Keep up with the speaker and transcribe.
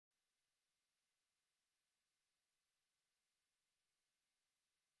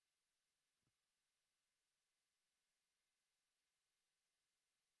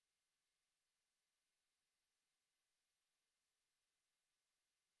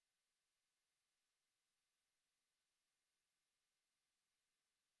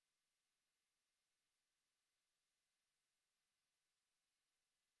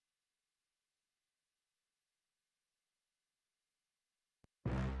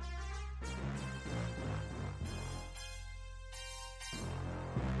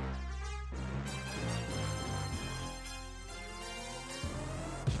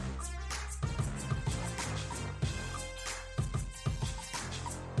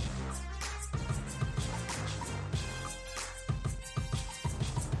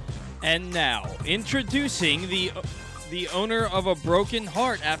And now, introducing the owner of a broken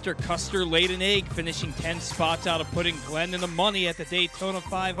heart after Custer laid an egg, finishing 10 spots out of putting Glenn in the money at the Daytona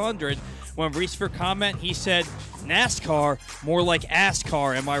 500. When reached for comment, he said, NASCAR, more like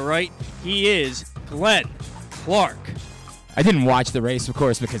ASCAR, am I right? He is Glenn Clark. I didn't watch the race, of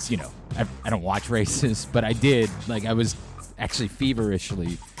course, because, you know, I don't watch races, but I did. Like, I was actually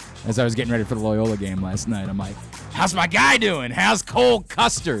feverishly, as I was getting ready for the Loyola game last night, I'm like, how's my guy doing? How's Cole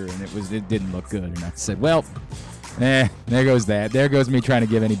Custer? And it didn't look good. And I said, well, there goes that. There goes me trying to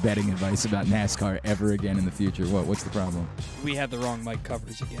give any betting advice about NASCAR ever again in the future. What's the problem? We had the wrong mic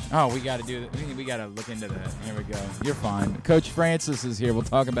coverage again. Oh, we got to do that. We got to look into that. Here we go. You're fine. Coach Francis is here. We'll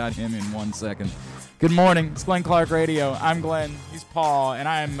talk about him in 1 second. Good morning. It's Glenn Clark Radio. I'm Glenn. He's Paul,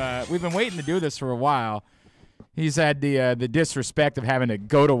 and we've been waiting to do this for a while. He's had the disrespect of having to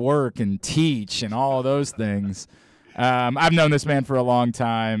go to work and teach and all those things. I've known this man for a long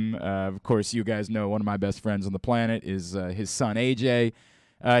time. Of course, you guys know one of my best friends on the planet is his son, AJ.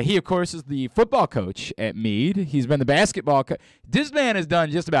 He, of course, is the football coach at Meade. He's been the basketball coach. This man has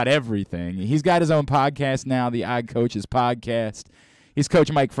done just about everything. He's got his own podcast now, the I Coaches podcast. He's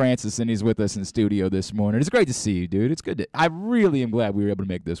Coach Mike Francis, and he's with us in the studio this morning. It's great to see you, dude. It's good. I really am glad we were able to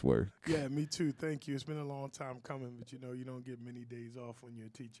make this work. Yeah, me too. Thank you. It's been a long time coming, but you know you don't get many days off when you're a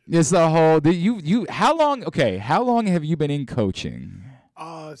teacher. It's the whole. How long? Okay, how long have you been in coaching?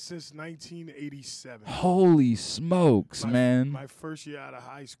 Since 1987. Holy smokes, man! My first year out of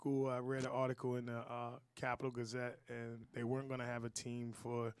high school, I read an article in the Capital Gazette, and they weren't going to have a team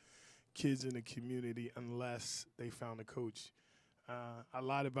for kids in the community unless they found a coach. I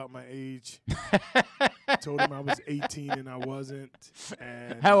lied about my age. Told him I was 18 and I wasn't.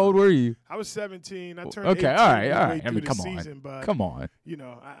 And how old were you? I was 17. I turned 18 all right. I mean, come on. You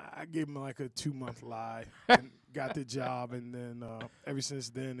know, I gave him like a 2-month lie and got the job. And then ever since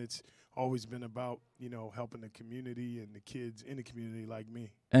then, it's always been about, you know, helping the community and the kids in the community like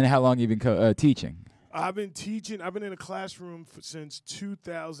me. And how long have you been teaching? I've been teaching. I've been in a classroom since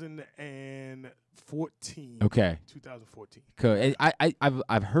 2014. Okay. 2014. Cool.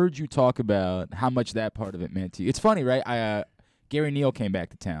 I've heard you talk about how much that part of it meant to you. It's funny, right? Gary Neal came back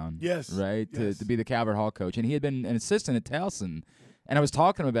to town. Yes. Right? Yes. To be the Calvert Hall coach. And he had been an assistant at Towson. And I was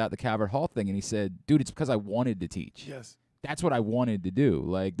talking about the Calvert Hall thing, and he said, dude, it's because I wanted to teach. Yes. That's what I wanted to do.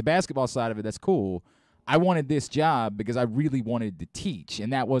 Like, the basketball side of it, that's cool. I wanted this job because I really wanted to teach,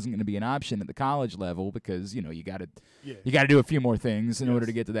 and that wasn't going to be an option at the college level because, you know, you got to do a few more things in order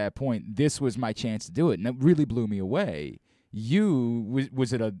to get to that point. This was my chance to do it, and it really blew me away.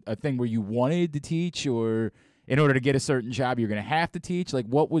 Was it a thing where you wanted to teach, or in order to get a certain job you're going to have to teach? Like,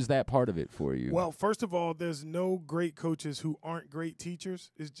 what was that part of it for you? Well, first of all, there's no great coaches who aren't great teachers.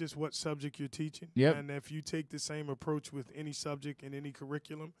 It's just what subject you're teaching. Yep. And if you take the same approach with any subject in any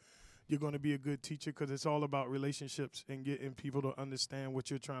curriculum, you're going to be a good teacher because it's all about relationships and getting people to understand what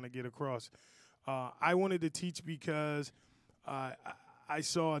you're trying to get across. I wanted to teach because I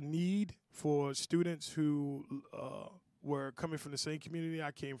saw a need for students who were coming from the same community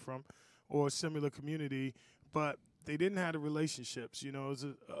I came from or a similar community, but they didn't have the relationships. You know, it was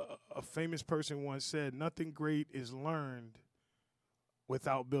a famous person once said, nothing great is learned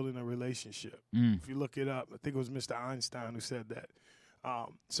without building a relationship. If you look it up, I think it was Mr. Einstein who said that.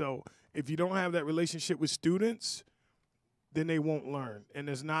 So if you don't have that relationship with students, then they won't learn. And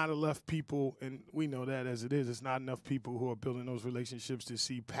there's not enough people, and we know that as it is, there's not enough people who are building those relationships to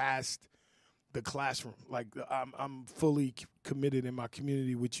see past the classroom. Like, I'm fully committed in my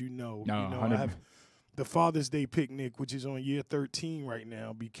community, which you know. I have the Father's Day picnic, which is on year 13 right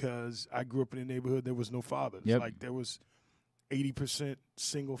now because I grew up in a neighborhood there was no fathers. Yep. Like, there was 80%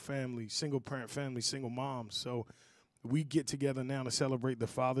 single parent family, single moms. So we get together now to celebrate the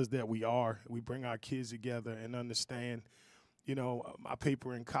fathers that we are. We bring our kids together and understand, you know, my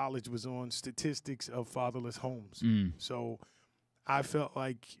paper in college was on statistics of fatherless homes. So I felt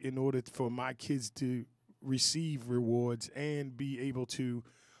like in order for my kids to receive rewards and be able to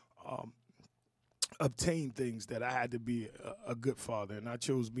obtain things, that I had to be a good father, and I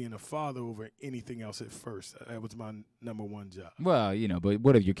chose being a father over anything else at first. That was my number one job. Well, you know, but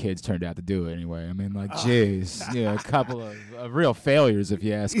what have your kids turned out to do anyway? I mean, like, geez, a couple of real failures, if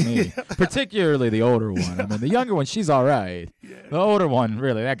you ask me. Particularly the older one. I mean, the younger one, she's all right. Yeah. The older one,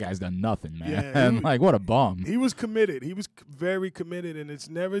 really, that guy's done nothing, man. Yeah, like, what a bum. He was committed. He was very committed, and it's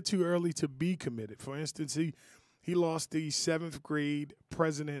never too early to be committed. For instance, he lost the 7th grade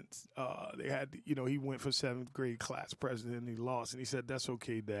president. He went for 7th grade class president, and he lost. And he said, "That's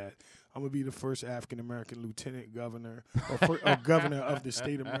okay, Dad. I'm going to be the first African-American lieutenant governor or governor of the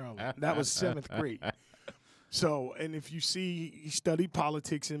state of Maryland." That was 7th grade. So, and if you see, he studied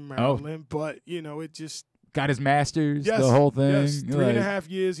politics in Maryland, but, you know, it just. Got his master's, Yes, the whole thing. Yes, 3.5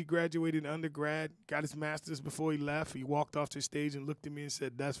 years. He graduated undergrad, got his master's before he left. He walked off the stage and looked at me and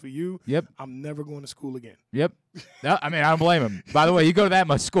said, "That's for you. Yep. I'm never going to school again." Yep. No, I mean, I don't blame him. By the way, you go to that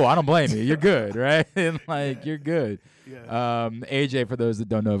much school, I don't blame you. You're good, right? You're good. Yeah. AJ, for those that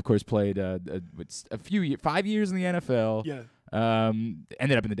don't know, of course, played 5 years in the NFL. Yeah.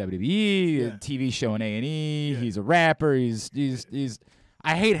 Ended up in the WWE, a TV show on A&E. Yeah. He's a rapper. He's.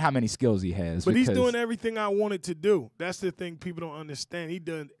 I hate how many skills he has. But he's doing everything I wanted to do. That's the thing people don't understand. He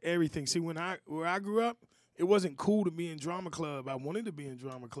done everything. See, where I grew up, it wasn't cool to be in drama club. I wanted to be in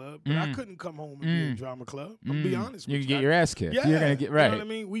drama club, but I couldn't come home and be in drama club. I'm gonna be honest with you. You can get your ass kicked. Yeah. You're gonna get right. You know what I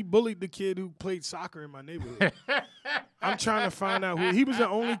mean? We bullied the kid who played soccer in my neighborhood. I'm trying to find out who. He was the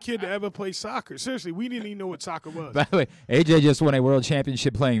only kid to ever play soccer. Seriously, we didn't even know what soccer was. By the way, AJ just won a world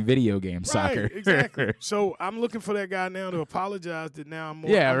championship playing video game soccer. Exactly. So I'm looking for that guy now to apologize that now I'm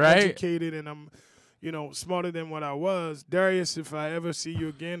more educated and I'm, you know, smarter than what I was. Darius, if I ever see you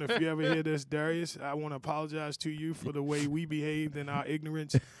again, if you ever hear this, Darius, I want to apologize to you for the way we behaved and our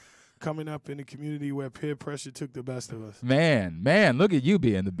ignorance coming up in a community where peer pressure took the best of us. Man, look at you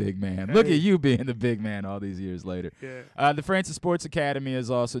being the big man. Hey. Look at you being the big man all these years later. Yeah. The Francis Sports Academy has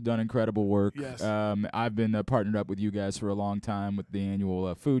also done incredible work. Yes. I've been partnered up with you guys for a long time with the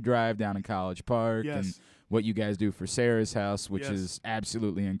annual food drive down in College Park. Yes. And what you guys do for Sarah's House, which is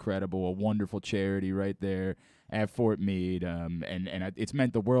absolutely incredible, a wonderful charity right there at Fort Meade. And it's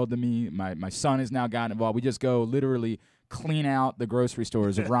meant the world to me. My son has now gotten involved. We just go literally clean out the grocery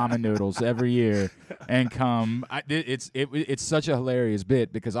stores of ramen noodles every year and come. It's such a hilarious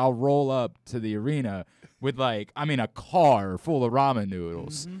bit because I'll roll up to the arena with a car full of ramen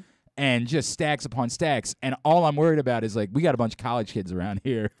noodles. Mm-hmm. And just stacks upon stacks. And all I'm worried about is, we got a bunch of college kids around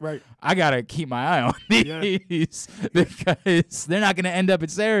here. Right. I got to keep my eye on these because they're not going to end up at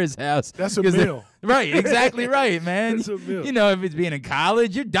Sarah's house. That's a meal. Right, exactly right, man. That's a meal. You know, if it's being in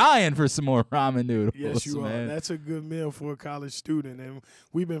college, you're dying for some more ramen noodles. Yes, you man. are. That's a good meal for a college student. And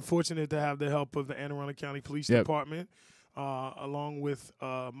we've been fortunate to have the help of the Anne Arundel County Police Department, along with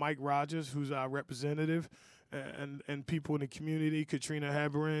Mike Rogers, who's our representative, and people in the community, Katrina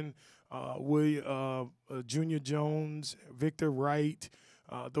Haberin, Junior Jones, Victor Wright.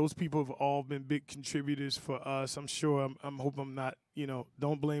 Those people have all been big contributors for us. I'm sure. I hope I'm not.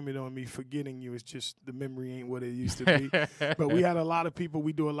 Don't blame it on me forgetting you. It's just the memory ain't what it used to be. But we had a lot of people.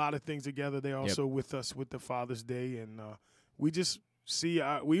 We do a lot of things together. They're also with us with the Father's Day, and we just see.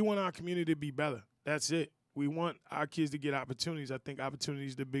 We want our community to be better. That's it. We want our kids to get opportunities. I think opportunity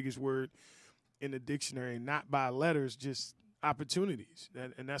is the biggest word in the dictionary, not by letters, just opportunities,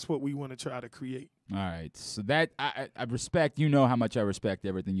 and that's what we want to try to create. All right, so that I respect. You know how much I respect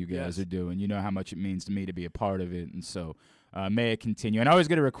everything you guys are doing. You know how much it means to me to be a part of it, and so may it continue. And I always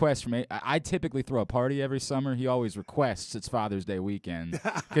get a request from I typically throw a party every summer. He always requests it's Father's Day weekend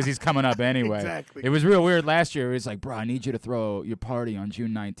because he's coming up anyway. Exactly. It was real weird last year. It was like, bro, I need you to throw your party on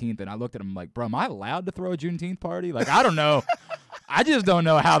June 19th, and I looked at him like, bro, am I allowed to throw a Juneteenth party? I don't know. I just don't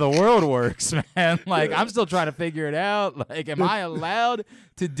know how the world works, man. I'm still trying to figure it out. Am I allowed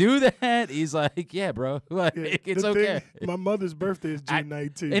to do that? He's like, yeah, bro. It's okay. My mother's birthday is June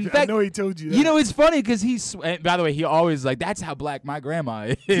 19th. In fact, I know he told you that. It's funny because by the way, he always that's how black my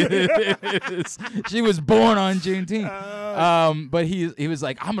grandma is. She was born on Juneteenth. But he was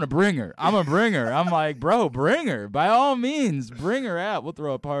like, I'm going to bring her. I'm like, bro, bring her. By all means, bring her out. We'll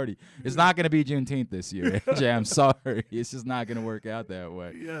throw a party. It's not going to be Juneteenth this year, AJ. I'm sorry. It's just not going to work out that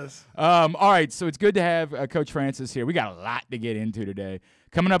way. Yes. All right, so it's good to have Coach Francis here. We got a lot to get into today.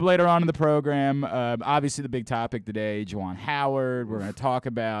 Coming up later on in the program, obviously the big topic today, Juwan Howard. We're going to talk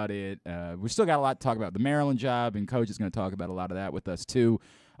about it. We still got a lot to talk about. The Maryland job, and Coach is going to talk about a lot of that with us too.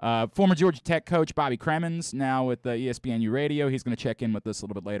 Former Georgia Tech coach Bobby Cremins, now with ESPNU Radio. He's going to check in with us a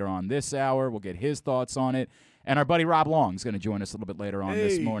little bit later on this hour. We'll get his thoughts on it. And our buddy Rob Long is going to join us a little bit later on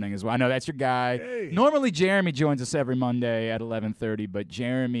this morning as well. I know that's your guy. Hey. Normally Jeremy joins us every Monday at 11:30, but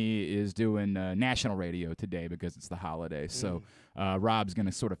Jeremy is doing national radio today because it's the holiday. So Rob's going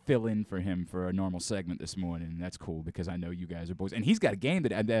to sort of fill in for him for a normal segment this morning. That's cool because I know you guys are boys. And he's got a game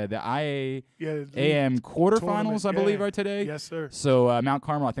that the IAM quarterfinals, I believe, are today. Yes, sir. So Mount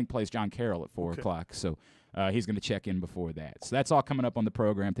Carmel, I think, plays John Carroll at 4 o'clock. So he's going to check in before that. So that's all coming up on the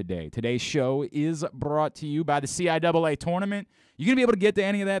program today. Today's show is brought to you by the CIAA tournament. You going to be able to get to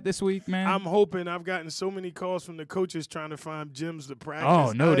any of that this week, man? I'm hoping. I've gotten so many calls from the coaches trying to find gyms to practice.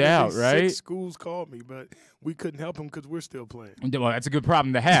 Oh, no doubt, right? 6 schools called me, but we couldn't help them because we're still playing. Well, that's a good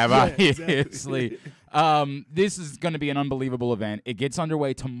problem to have, obviously. This is going to be an unbelievable event. It gets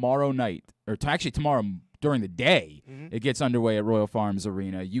underway tomorrow night, or actually tomorrow during the day. It gets underway at Royal Farms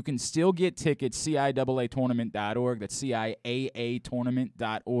Arena. You can still get tickets, CIAAtournament.org. That's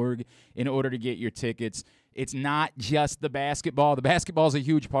CIAAtournament.org in order to get your tickets. It's not just the basketball. The basketball's a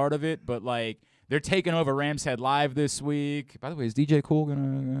huge part of it, but, like, they're taking over Rams Head Live this week. By the way, is DJ Cool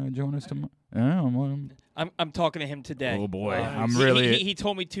going to join us tomorrow? I'm talking to him today. Oh, boy. I'm really... He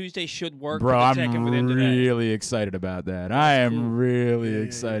told me Tuesday should work. Bro, I'm I'm really excited about that. I am really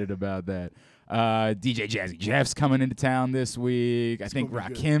excited about that. DJ Jazzy Jeff's coming into town this week. I think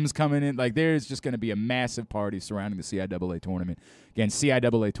Rakim's coming in. Like, there's just going to be a massive party surrounding the CIAA tournament. Again,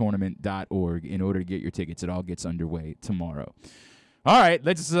 CIAAtournament.org in order to get your tickets. It all gets underway tomorrow. All right,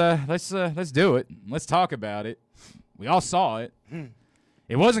 let's do it. Let's talk about it. We all saw it.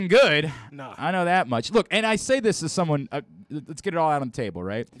 It wasn't good. No. I know that much. Look, and I say this as someone, let's get it all out on the table,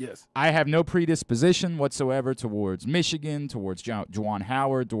 right? Yes. I have no predisposition whatsoever towards Michigan, towards Juwan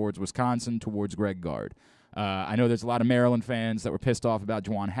Howard, towards Wisconsin, towards Greg Gard. I know there's a lot of Maryland fans that were pissed off about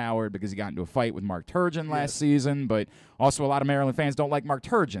Juwan Howard because he got into a fight with Mark Turgeon last season, but also a lot of Maryland fans don't like Mark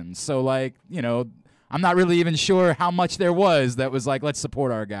Turgeon. So, like, you know, I'm not really even sure how much there was that was like, let's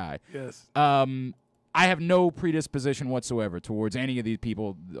support our guy. Yes. I have no predisposition whatsoever towards any of these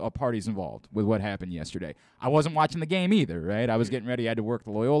people, parties involved with what happened yesterday. I wasn't watching the game either, right? I was getting ready. I had to work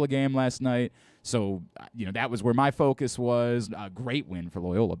the Loyola game last night. So, you know, that was where my focus was. A great win for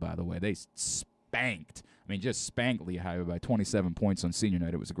Loyola, by the way. They spanked. I mean, just spanked Lehigh by 27 points on senior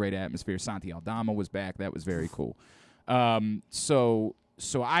night. It was a great atmosphere. Santi Aldama was back. That was very cool. So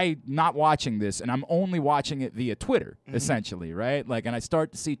I'm not watching this, and I'm only watching it via Twitter, essentially, right? Like, and I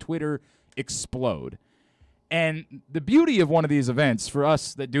start to see Twitter explode. And the beauty of one of these events for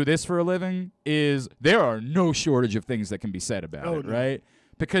us that do this for a living is there are no shortage of things that can be said about it, right?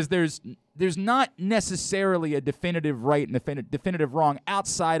 Because there's not necessarily a definitive right and a definitive wrong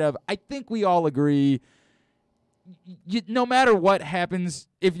outside of, I think we all agree, no matter what happens,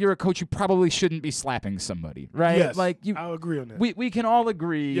 if you're a coach, you probably shouldn't be slapping somebody, right? Yes, like I'll agree on that. We can all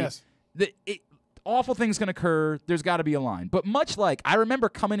agree that awful things can occur. There's got to be a line. But much like, I remember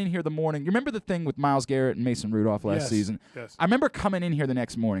coming in here the morning. You remember the thing with Myles Garrett and Mason Rudolph last season? Yes. I remember coming in here the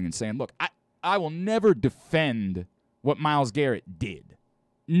next morning and saying, look, I will never defend what Myles Garrett did.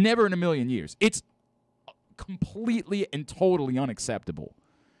 Never in a million years. It's completely and totally unacceptable.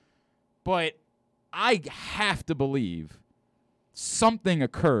 But I have to believe something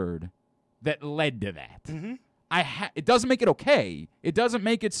occurred that led to that. It doesn't make it okay. It doesn't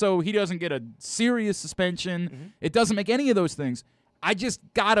make it so he doesn't get a serious suspension. It doesn't make any of those things. I just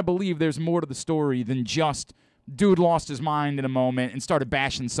got to believe there's more to the story than just dude lost his mind in a moment and started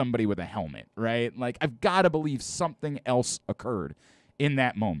bashing somebody with a helmet, right? Like, I've got to believe something else occurred in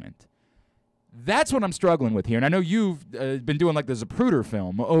that moment. That's what I'm struggling with here. And I know you've been doing like the Zapruder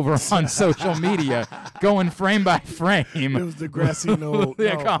film over on social media, going frame by frame. It was the grassy knoll.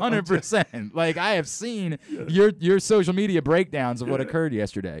 Like 100%. Like, I have seen your social media breakdowns of what occurred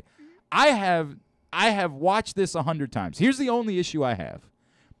yesterday. I have watched this 100 times. Here's the only issue I have.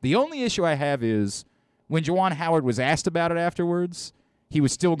 The only issue I have is when Juwan Howard was asked about it afterwards, he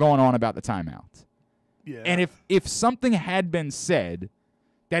was still going on about the timeout. Yeah. And if something had been said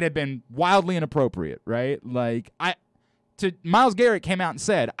that had been wildly inappropriate, right? Like, Myles Garrett came out and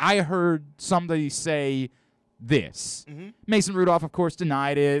said, I heard somebody say this. Mason Rudolph, of course,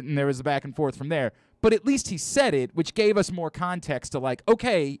 denied it, and there was a back and forth from there. But at least he said it, which gave us more context to, like,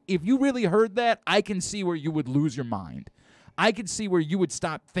 okay, if you really heard that, I can see where you would lose your mind. I could see where you would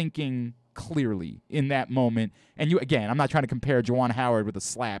stop thinking clearly in that moment. And again, I'm not trying to compare Juwan Howard with a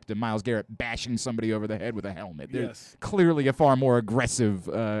slap to Myles Garrett bashing somebody over the head with a helmet. There's clearly a far more aggressive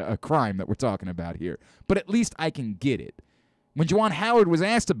crime that we're talking about here. But at least I can get it. When Juwan Howard was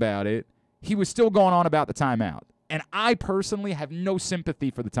asked about it, he was still going on about the timeout. And I personally have no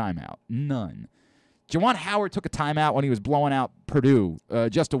sympathy for the timeout. None. Juwan Howard took a timeout when he was blowing out Purdue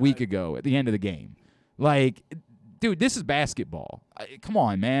just a week ago at the end of the game. Like, dude, this is basketball. Come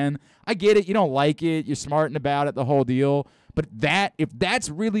on, man. I get it. You don't like it. You're smarting about it, the whole deal. But if that's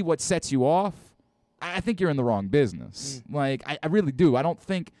really what sets you off, I think you're in the wrong business. Like, I really do. I don't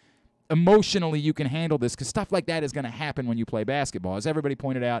think emotionally you can handle this because stuff like that is going to happen when you play basketball. As everybody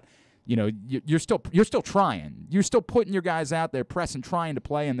pointed out, you know, you're still trying. You're still putting your guys out there, pressing, trying to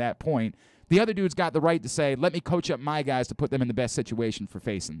play in that point. The other dude's got the right to say, let me coach up my guys to put them in the best situation for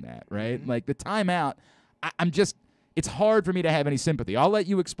facing that, right? Like, the timeout, it's hard for me to have any sympathy. I'll let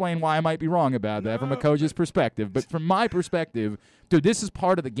you explain why I might be wrong about that from a coach's perspective. But from my perspective, dude, this is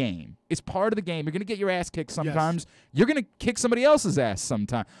part of the game. It's part of the game. You're going to get your ass kicked sometimes. Yes. You're going to kick somebody else's ass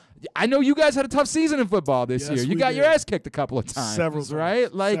sometime. I know you guys had a tough season in football this year. You got your ass kicked a couple of times. Several times.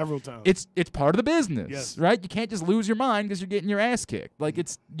 Right? Like, several times. It's part of the business, right? You can't just lose your mind because you're getting your ass kicked. Like,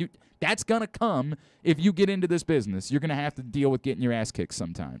 that's going to come if you get into this business. You're going to have to deal with getting your ass kicked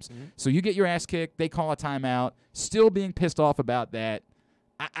sometimes. So you get your ass kicked. They call a timeout. Still being pissed off about that.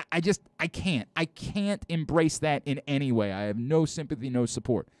 I can't embrace that in any way. I have no sympathy, no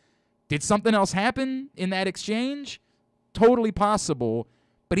support. Did something else happen in that exchange? Totally possible.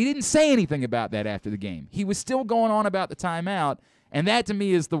 But he didn't say anything about that after the game. He was still going on about the timeout, and that to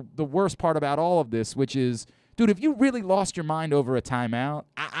me is the worst part about all of this, which is, dude, if you really lost your mind over a timeout,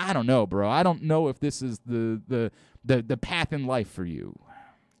 I don't know, bro. I don't know if this is the path in life for you.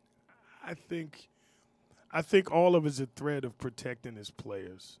 I think all of it is a thread of protecting his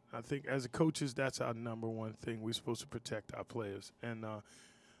players. I think as coaches, that's our number one thing. We're supposed to protect our players. And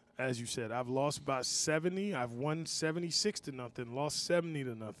as you said, I've lost by 70. I've won 76-0, lost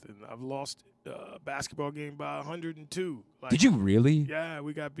 70-0. I've lost a basketball game by 102. Did you really? Yeah,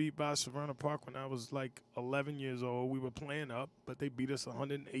 we got beat by Savannah Park when I was like 11 years old. We were playing up, but they beat us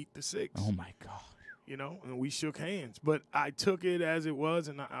 108-6. Oh, my God. You know, and we shook hands. But I took it as it was,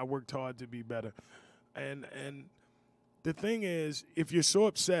 and I worked hard to be better. And the thing is, if you're so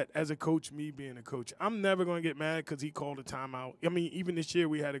upset as a coach, me being a coach, I'm never going to get mad because he called a timeout. I mean, even this year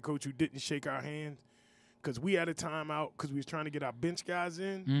we had a coach who didn't shake our hand because we had a timeout because we was trying to get our bench guys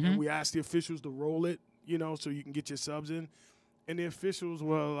in, and we asked the officials to roll it, you know, so you can get your subs in. And the officials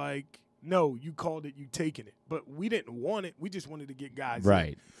were like, no, you called it, you taking it. But we didn't want it. We just wanted to get guys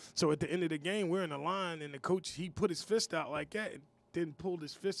in. So at the end of the game, we're in the line, and the coach, he put his fist out like that and then pulled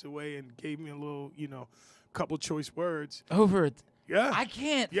his fist away and gave me a little, you know, couple choice words. Over it. Yeah. I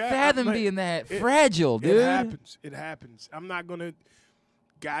can't fathom being that fragile, dude. It happens. I'm not going to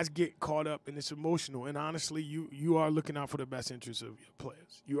 – guys get caught up, and it's emotional. And honestly, you are looking out for the best interests of your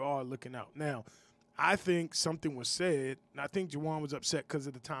players. You are looking out. Now, I think something was said, and I think Juwan was upset because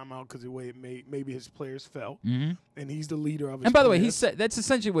of the timeout, because of the way it made maybe his players felt. And he's the leader of his And by the way, players. that's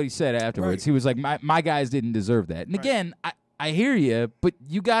essentially what he said afterwards. He was like, my guys didn't deserve that. And again, I hear you, but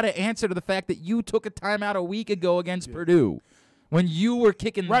you got to answer to the fact that you took a timeout a week ago against Purdue when you were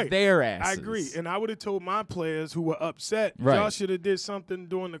kicking their asses. I agree, and I would have told my players who were upset, y'all should have did something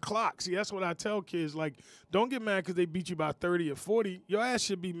during the clock. See, that's what I tell kids, like, don't get mad because they beat you by 30 or 40. Your ass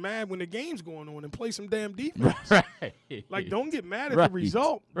should be mad when the game's going on and play some damn defense. Like, don't get mad at the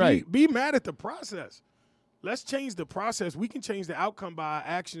result. Be mad at the process. Let's change the process. We can change the outcome by our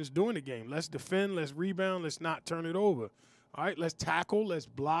actions during the game. Let's defend, let's rebound, let's not turn it over. All right, let's tackle, let's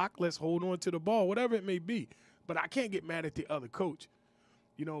block, let's hold on to the ball, whatever it may be. But I can't get mad at the other coach.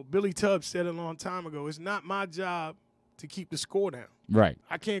 You know, Billy Tubbs said a long time ago, it's not my job to keep the score down.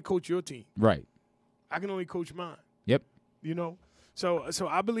 I can't coach your team. I can only coach mine. You know? So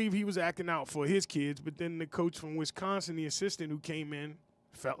I believe he was acting out for his kids, but then the coach from Wisconsin, the assistant who came in,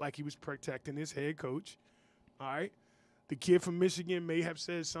 felt like he was protecting his head coach. All right? The kid from Michigan may have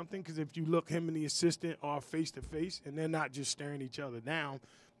said something because if you look, him and the assistant are face-to-face, and they're not just staring each other down.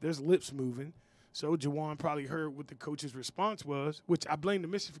 There's lips moving. So Juwan probably heard what the coach's response was, which I blame the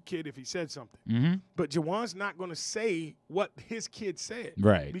Michigan kid if he said something. But Juwan's not going to say what his kid said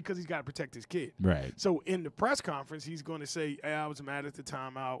because he's got to protect his kid. So in the press conference, he's going to say, hey, I was mad at the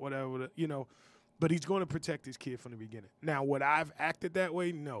timeout, whatever, you know. But he's going to protect his kid from the beginning. Now, would I have acted that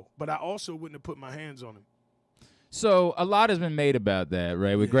way? No. But I also wouldn't have put my hands on him. So a lot has been made about that,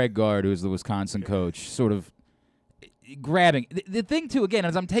 right? With Greg Gard, who's the Wisconsin coach, sort of grabbing. The thing, too, again,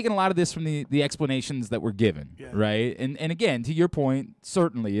 is I'm taking a lot of this from the explanations that were given, right? And again, to your point,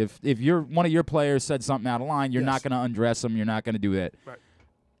 certainly, if one of your players said something out of line, you're not going to undress them. You're not going to do that.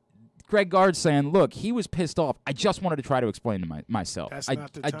 Greg Gard's saying, look, he was pissed off. I just wanted to try to explain to myself. That's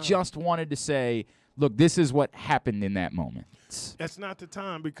not the time. I just wanted to say, look, this is what happened in that moment. That's not the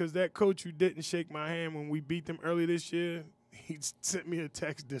time because that coach who didn't shake my hand when we beat them early this year, he sent me a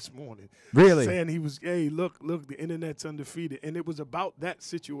text this morning. Saying he was, hey, look, the internet's undefeated. And it was about that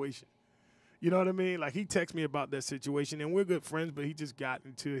situation. You know what I mean? Like, he texted me about that situation, and we're good friends, but he just got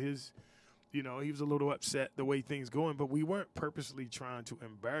into his, you know, he was a little upset the way things going, but we weren't purposely trying to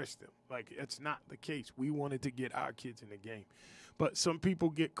embarrass them. Like, it's not the case. We wanted to get our kids in the game. But some people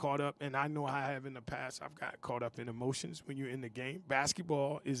get caught up, and I know I have in the past. I've got caught up in emotions when you're in the game.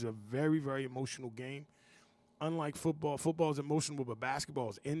 Basketball is a very, very emotional game. Unlike football, football is emotional, but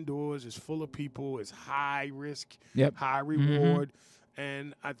basketball is indoors, it's full of people, it's high risk, high reward.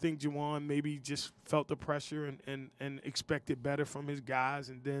 And I think Juwan maybe just felt the pressure and expected better from his guys,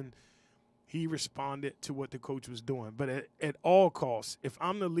 and then he responded to what the coach was doing. But at all costs, if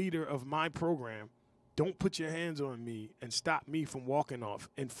I'm the leader of my program, don't put your hands on me and stop me from walking off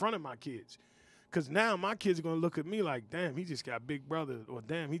in front of my kids. Because now my kids are going to look at me like, damn, he just got big brother, or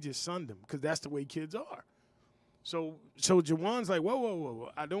damn, he just sunned him, because that's the way kids are. So Juwan's like, whoa.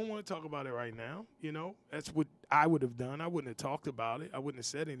 I don't want to talk about it right now. You know, that's what I would have done. I wouldn't have talked about it. I wouldn't have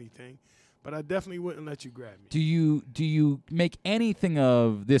said anything. But I definitely wouldn't let you grab me. Do you make anything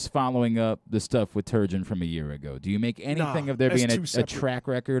of this following up the stuff with Turgeon from a year ago? Do you make anything of there being a track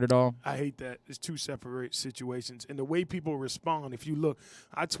record at all? I hate that. It's two separate situations. And the way people respond, if you look,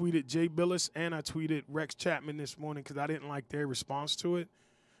 I tweeted Jay Billis and I tweeted Rex Chapman this morning because I didn't like their response to it.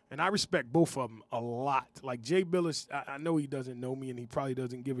 And I respect both of them a lot. Like Jay Billis, I know he doesn't know me and he probably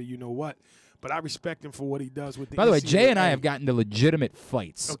doesn't give a you-know-what. But I respect him for what he does with the By the way, Jay and I have gotten to legitimate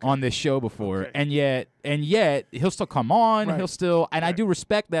fights on this show before, and yet he'll still come on. He'll still, and I do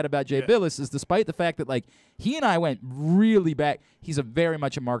respect that about Jay Billis, is despite the fact that like he and I went really back. He's a very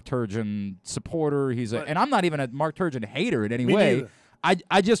much a Mark Turgeon supporter. And I'm not even a Mark Turgeon hater in any way.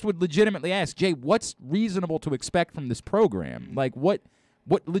 I just would legitimately ask Jay, what's reasonable to expect from this program? Like what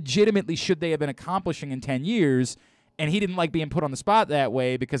legitimately should they have been accomplishing in 10 years? And he didn't like being put on the spot that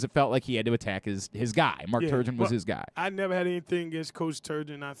way because it felt like he had to attack his guy. Mark Turgeon was his guy. I never had anything against Coach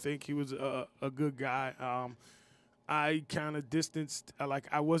Turgeon. I think he was a good guy. I kind of distanced.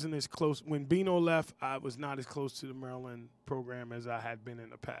 I wasn't as close. When Bino left, I was not as close to the Maryland program as I had been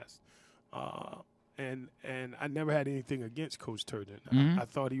in the past. And I never had anything against Coach Turgeon. I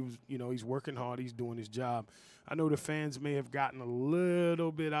thought he was, he's working hard. He's doing his job. I know the fans may have gotten a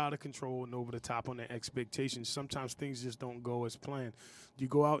little bit out of control and over the top on their expectations. Sometimes things just don't go as planned. You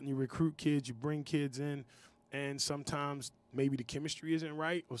go out and you recruit kids, you bring kids in, and sometimes maybe the chemistry isn't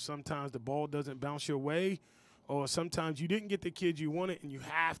right, or sometimes the ball doesn't bounce your way, or sometimes you didn't get the kids you wanted and you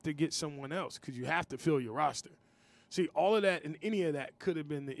have to get someone else because you have to fill your roster. See, all of that and any of that could have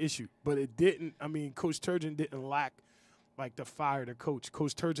been the issue, but it didn't. I mean, Coach Turgeon didn't lack, like, the fire to coach.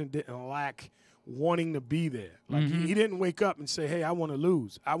 Coach Turgeon didn't lack wanting to be there. Like, he didn't wake up and say, hey, I want to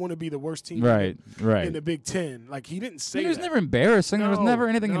lose. I want to be the worst team in the Big Ten. Like, he didn't say that. It was never embarrassing. There was never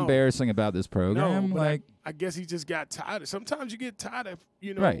anything embarrassing about this program. I guess he just got tired. Sometimes you get tired of,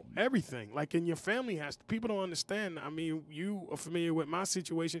 everything. Like, and your family has to. People don't understand. I mean, you are familiar with my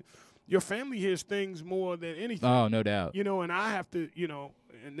situation. Your family hears things more than anything. Oh, no doubt. And I have to,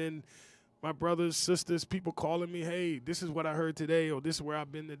 and then my brothers, sisters, people calling me, hey, this is what I heard today, or this is where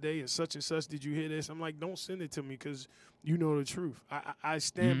I've been today, and such, did you hear this? I'm like, don't send it to me because you know the truth. I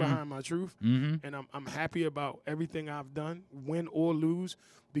stand behind my truth, and I'm happy about everything I've done, win or lose,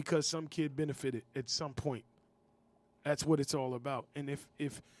 because some kid benefited at some point. That's what it's all about. And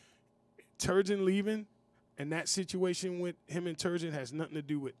if Turgeon leaving and that situation with him and Turgeon has nothing to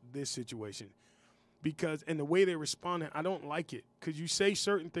do with this situation. Because, and the way they're responding, I don't like it. Because you say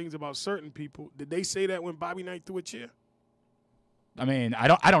certain things about certain people. Did they say that when Bobby Knight threw a chair? I mean, I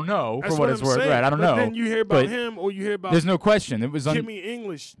don't know. That's for what it's worth. Saying. Right, I don't know. Then you hear about him, or you hear about. There's no question. It was Jimmy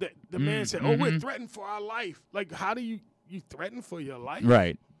English. The man said, "Oh, we're threatened for our life." Like, how do you threaten for your life?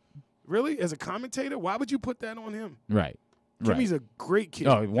 Right. Really, as a commentator, why would you put that on him? Right. Jimmy's a great kid.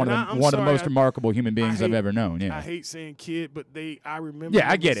 Oh, one of the most remarkable human beings I've ever known. Yeah. I hate saying kid, but I remember. Yeah,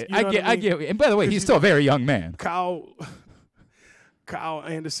 I get it. I get it. And by the way, he's still a very young man. Kyle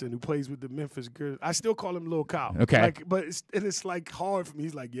Anderson, who plays with the Memphis Girls. I still call him Lil Kyle. Okay. But it's like hard for me.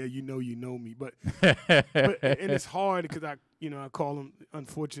 He's like, yeah, you know me. But and it's hard because I call him,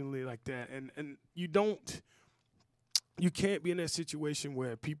 unfortunately, like that. And you can't be in that situation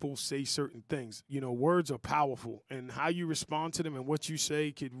where people say certain things. Words are powerful, and how you respond to them and what you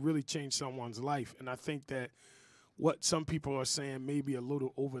say could really change someone's life. And I think that what some people are saying may be a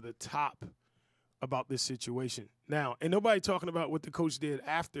little over the top about this situation. Now, and nobody talking about what the coach did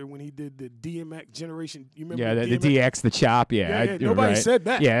after when he did the DMX generation. You remember? Yeah, the DX, the chop. Yeah, nobody said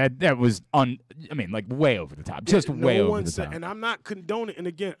that. Yeah, that was way over the top. Just way over the top. And I'm not condoning. And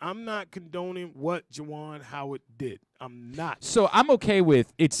again, I'm not condoning what Juwan Howard did. I'm not. So I'm okay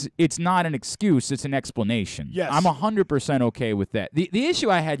with it's not an excuse. It's an explanation. Yes. I'm 100% okay with that. The issue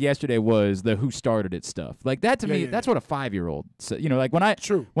I had yesterday was the who started it stuff. Like that to me, that's what a 5-year-old said. Like when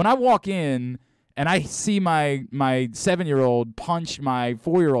I walk in and I see my 7-year-old punch my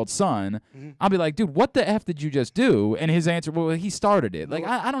 4-year-old son, I'll be like, dude, what the F did you just do? And his answer, well, he started it. Like,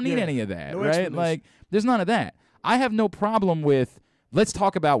 I don't need any of that, right? Like, there's none of that. I have no problem with, let's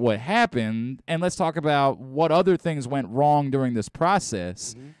talk about what happened, and let's talk about what other things went wrong during this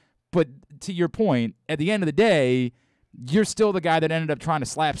process. But to your point, at the end of the day, you're still the guy that ended up trying to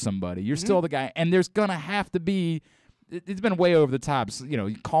slap somebody. You're still the guy, and there's going to have to be it's been way over the top. So,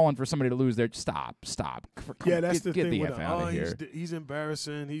 calling for somebody to lose their stop. That's the get thing the with F him. out of here. He's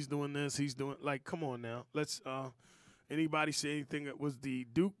embarrassing. He's doing this. He's doing come on now. Let's. Anybody say anything that was the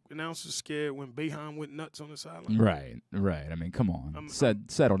Duke announcer scared when Boeheim went nuts on the sideline? Right. I mean, come on.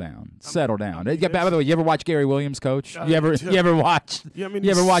 Settle down. I mean, By the way, you ever watch Gary Williams coach? You ever watch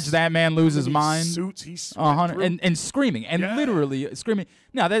that man lose his mind? Suits, he's and screaming and literally screaming.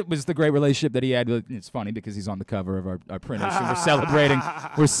 Now that was the great relationship that he had. It's funny because he's on the cover of our print issue.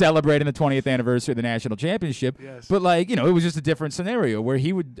 We're celebrating the 20th anniversary of the national championship. Yes. But it was just a different scenario where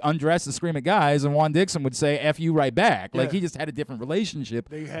he would undress and scream at guys, and Juan Dixon would say "F you" right back. Like he just had a different relationship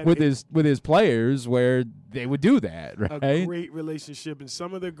with his players where they would do that. Right? A great relationship, and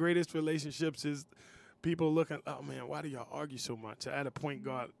some of the greatest relationships is people looking, oh man, why do y'all argue so much? I had a point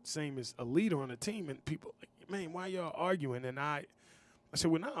guard, same as a leader on a team, and people, man, why y'all arguing? And I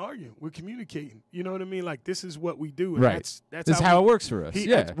said, we're not arguing, we're communicating. You know what I mean? Like this is what we do. And right. That's how it works for us.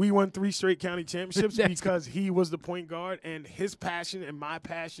 We won 3 straight county championships because he was the point guard, and his passion and my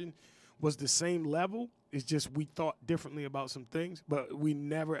passion was the same level. It's just we thought differently about some things, but we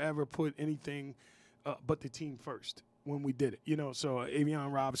never ever put anything but the team first when we did it. So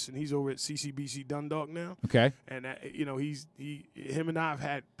Avion Robinson, he's over at CCBC Dundalk now. Okay. And him and I have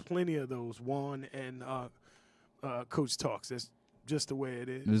had plenty of those Juan and coach talks. That's just the way it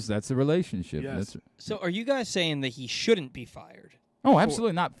is. That's the relationship. Yes. So are you guys saying that he shouldn't be fired? Oh,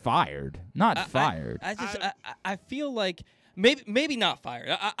 absolutely not fired. Not fired. I feel like maybe not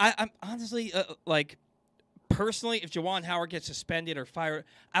fired. I'm honestly personally, if Juwan Howard gets suspended or fired,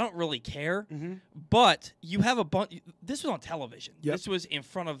 I don't really care. Mm-hmm. But you have a bunch. This was on television. Yep. This was in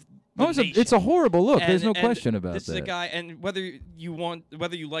front of the nation. It's a horrible look. There's no question about this that. This is a guy, and whether you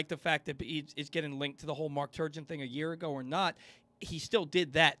like the fact that it's getting linked to the whole Mark Turgeon thing a year ago or not, he still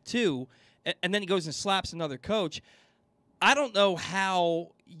did that too. And then he goes and slaps another coach. I don't know how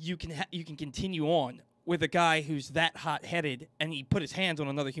you can continue on with a guy who's that hot-headed and he put his hands on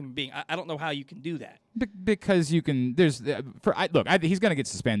another human being. I don't know how you can do that. Because you can. He's going to get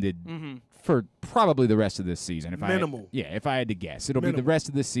suspended for probably the rest of this season. Minimal. If I had to guess, it'll be the rest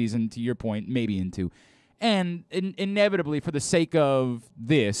of this season. To your point, maybe into, and inevitably for the sake of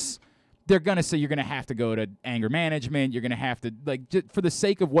this, they're going to say you're going to have to go to anger management. You're going to have to just for the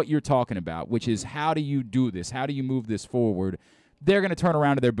sake of what you're talking about, which is how do you do this? How do you move this forward? They're going to turn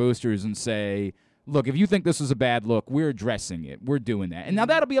around to their boosters and say, look, if you think this was a bad look, we're addressing it. We're doing that. And now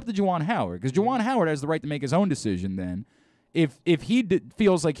that'll be up to Juwan Howard because Juwan Howard has the right to make his own decision then. If he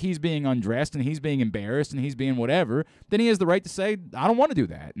feels like he's being undressed and he's being embarrassed and he's being whatever, then he has the right to say, I don't want to do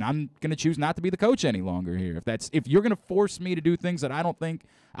that. And I'm going to choose not to be the coach any longer here. If you're going to force me to do things that I don't think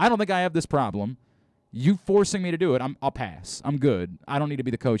I have this problem, you forcing me to do it, I'll pass. I'm good. I don't need to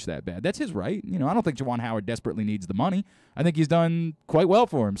be the coach that bad. That's his right. I don't think Juwan Howard desperately needs the money. I think he's done quite well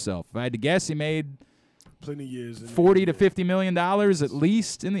for himself. If I had to guess, he made plenty of years. $40 to $50 million at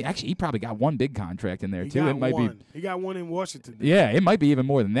least. Actually, he probably got one big contract in there too. He got one in Washington. Yeah, it might be even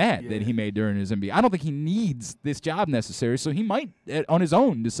more than that he made during his NBA. I don't think he needs this job necessarily, so he might on his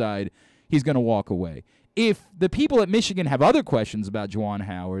own decide he's going to walk away. If the people at Michigan have other questions about Juwan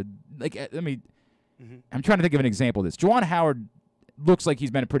Howard, I'm trying to think of an example of this. Juwan Howard looks like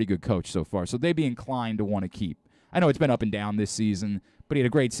he's been a pretty good coach so far, so they'd be inclined to want to keep. I know it's been up and down this season, but he had a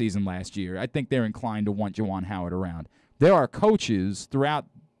great season last year. I think they're inclined to want Juwan Howard around. There are coaches throughout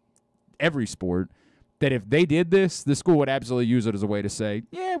every sport that if they did this, the school would absolutely use it as a way to say,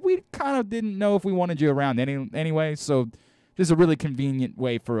 yeah, we kind of didn't know if we wanted you around anyway, so this is a really convenient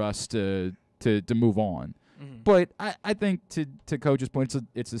way for us to move on. Mm-hmm. But I think to Coach's point,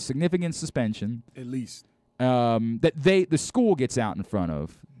 it's a significant suspension. At least. That the school gets out in front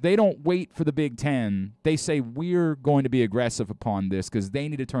of. They don't wait for the Big Ten. They say, we're going to be aggressive upon this because they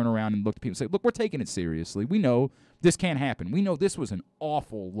need to turn around and look at people and say, look, we're taking it seriously. We know this can't happen. We know this was an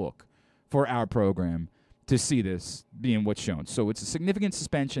awful look for our program to see this being what's shown. So it's a significant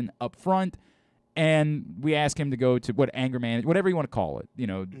suspension up front, and we ask him to go to anger management, whatever you want to call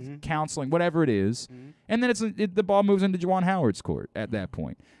it, counseling, whatever it is. Mm-hmm. And then the ball moves into Juwan Howard's court at that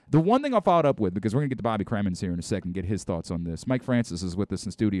point. The one thing I'll follow up with, because we're going to get to Bobby Cremins here in a second, get his thoughts on this. Mike Francis is with us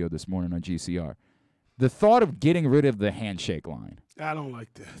in studio this morning on GCR. The thought of getting rid of the handshake line. I don't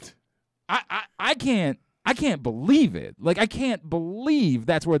like that. I can't believe it. I can't believe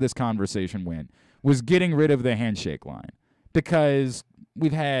that's where this conversation went, was getting rid of the handshake line. Because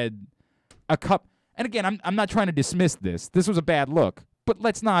we've had a cup, and again, I'm not trying to dismiss this. This was a bad look, but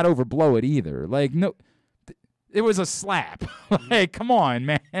let's not overblow it either. No, it was a slap. Come on,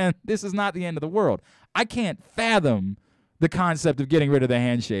 man. This is not the end of the world. I can't fathom the concept of getting rid of the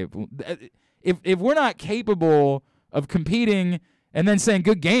handshake. If we're not capable of competing and then saying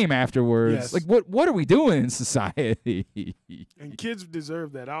good game afterwards. Yes. Like, what are we doing in society? And kids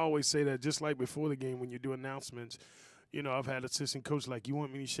deserve that. I always say that just like before the game when you do announcements. You know, I've had assistant coach like, you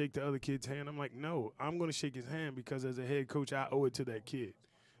want me to shake the other kid's hand? I'm like, no, I'm going to shake his hand because as a head coach, I owe it to that kid.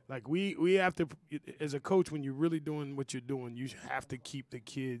 Like we have to, as a coach, when you're really doing what you're doing, you have to keep the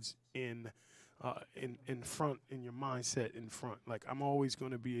kids in front, in your mindset in front. Like I'm always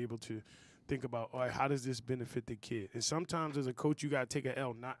going to be able to think about, all right, how does this benefit the kid? And sometimes as a coach, you got to take an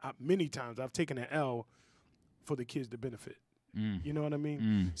L. Many times I've taken an L for the kids to benefit. You know what I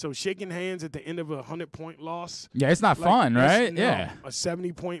mean? So shaking hands at the end of a 100-point loss. Yeah, it's not fun, right? No, yeah. A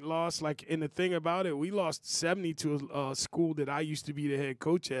 70-point loss. Like, and the thing about it, we lost 70 to a school that I used to be the head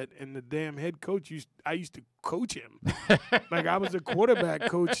coach at, and the damn head coach, I used to coach him. Like, I was a quarterback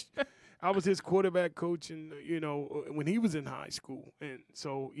coach. I was his quarterback coach, and, you know, when he was in high school. And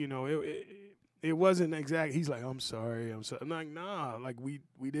so, you know, it wasn't exact. He's like, I'm sorry. I'm like, nah, like, we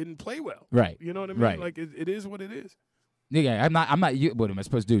didn't play well. Right. You know what I mean? Right. Like, it is what it is. Yeah, I'm not. What am I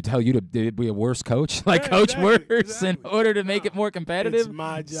supposed to do? Tell you to be a worse coach, like Yeah, coach exactly, worse, in order to make it more competitive? It's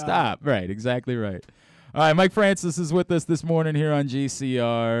my job. Stop. Right. Exactly right. All right, Mike Francis is with us this morning here on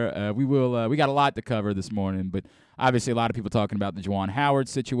GCR. We got a lot to cover this morning, but obviously a lot of people talking about the Juwan Howard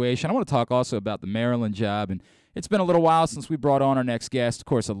situation. I want to talk also about the Maryland job, and it's been a little while since we brought on our next guest. Of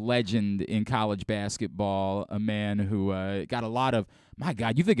course, a legend in college basketball, a man who got a lot of. My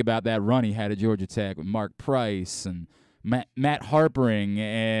God, you think about that run he had at Georgia Tech with Mark Price and Matt Harpering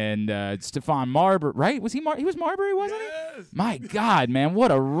and Stephon Marbury, right? He was Marbury, wasn't he? My God, man,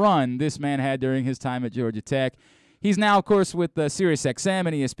 what a run this man had during his time at Georgia Tech. He's now, of course, with Sirius XM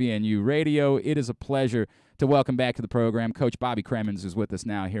and ESPNU Radio. It is a pleasure to welcome back to the program Coach Bobby Cremins, who's with us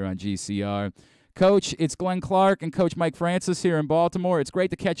now here on GCR. Coach, it's Glenn Clark and Coach Mike Francis here in Baltimore. It's great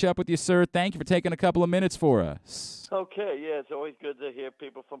to catch up with you, sir. Thank you for taking a couple of minutes for us. Okay, yeah, it's always good to hear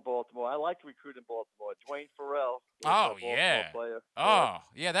people from Baltimore. I like recruiting Baltimore. Dwayne Farrell. Oh, yeah. Player. Oh,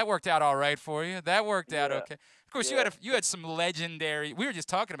 yeah, that worked out all right for you. That worked out Yeah. okay. Of course, you had some legendary – we were just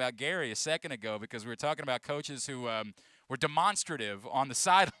talking about Gary a second ago because we were talking about coaches who were demonstrative on the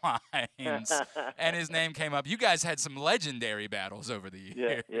sidelines, and his name came up. You guys had some legendary battles over the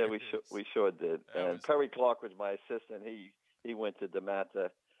years. Yeah, we sure did. And Perry Clark was my assistant. He went to DeMatta,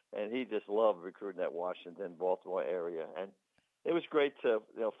 and he just loved recruiting that Washington, Baltimore area. And it was great to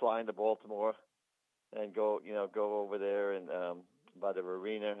fly into Baltimore and go over there and by the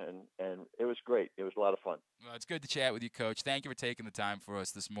arena, and it was great. It was a lot of fun. Well, it's good to chat with you, Coach. Thank you for taking the time for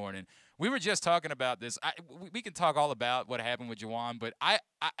us this morning. We were just talking about this. We can talk all about what happened with Juwan, but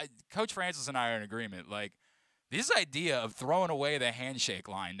Coach Francis and I are in agreement. Like, this idea of throwing away the handshake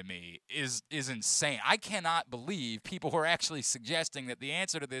line to me is insane. I cannot believe people who are actually suggesting that the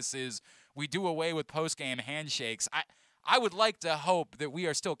answer to this is we do away with post-game handshakes. I would like to hope that we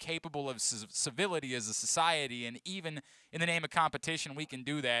are still capable of civility as a society, and even in the name of competition, we can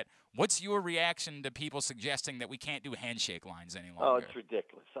do that. What's your reaction to people suggesting that we can't do handshake lines any longer? Oh, it's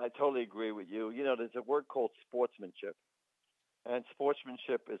ridiculous. I totally agree with you. You know, there's a word called sportsmanship, and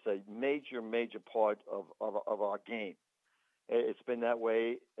sportsmanship is a major, major part of our game. It's been that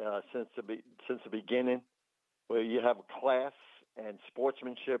way since the beginning, where you have a class and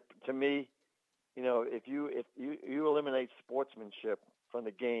sportsmanship. To me, you know, if you eliminate sportsmanship from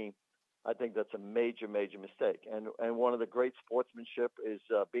the game, I think that's a major, major mistake. And one of the great sportsmanship is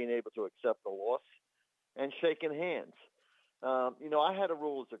being able to accept the loss and shaking hands. You know, I had a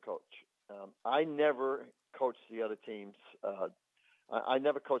rule as a coach. I never coached the other teams. I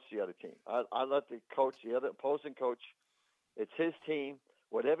never coached the other team. I let the other opposing coach. It's his team.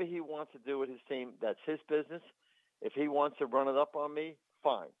 Whatever he wants to do with his team, that's his business. If he wants to run it up on me,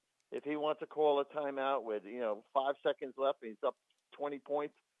 fine. If he wants to call a timeout with, 5 seconds left and he's up 20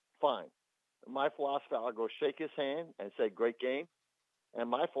 points, fine. My philosophy, I'll go shake his hand and say, great game. And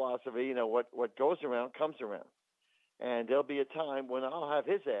my philosophy, what goes around comes around. And there'll be a time when I'll have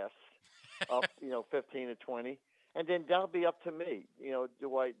his ass up, 15 to 20, and then that'll be up to me.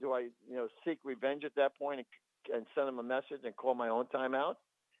 Do I seek revenge at that point and send him a message and call my own timeout?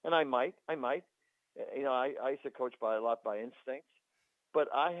 And I might. I used to coach a lot by instinct. But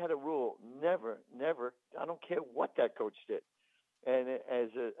I had a rule, never, I don't care what that coach did. And as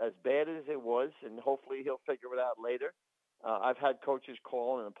bad as it was, and hopefully he'll figure it out later, I've had coaches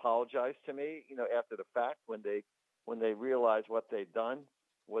call and apologize to me, after the fact when they realize what they've done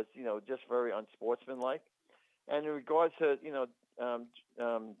was, just very unsportsmanlike. And in regards to,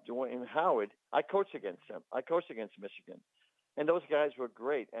 Juwan Howard, I coached against him. I coached against Michigan. And those guys were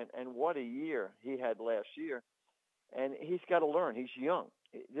great. And what a year he had last year. And he's got to learn. He's young.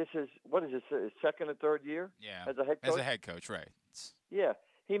 this is what is this his second or third year Yeah, as a head coach? as a head coach, right? Yeah,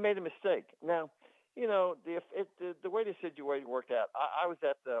 he made a mistake. Now, the way the situation worked out, I was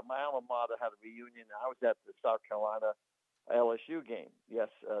at my alma mater had a reunion. I was at the South Carolina LSU game,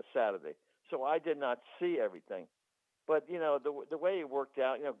 Saturday. So I did not see everything. But, the way it worked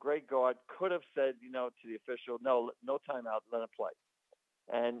out, Greg Gard could have said, to the official, no timeout, let him play.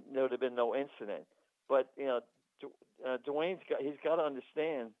 And there would have been no incident. But, he's got to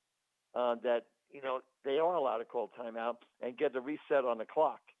understand that, they are allowed to call timeout and get the reset on the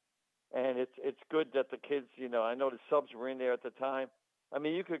clock. And it's good that the kids, I know the subs were in there at the time. I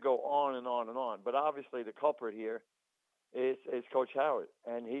mean, you could go on and on and on. But obviously the culprit here is Coach Howard.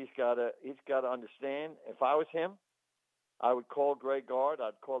 And he's got to understand, if I was him, I would call Greg Gard.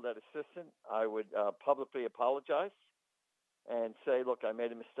 I'd call that assistant. I would publicly apologize and say, look, I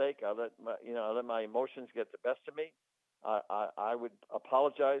made a mistake. I let my emotions get the best of me. I would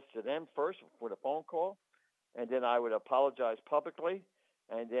apologize to them first with a phone call, and then I would apologize publicly,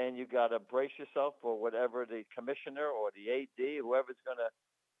 and then you got to brace yourself for whatever the commissioner or the AD, whoever's going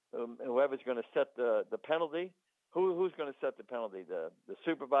to set the penalty. Who's going to set the penalty? The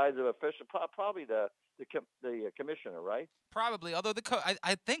supervisor, official, probably the commissioner, right? Probably, although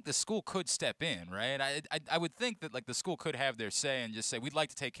I think the school could step in, right? I would think that like the school could have their say and just say we'd like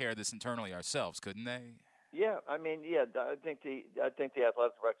to take care of this internally ourselves, couldn't they? Yeah, I mean, I think the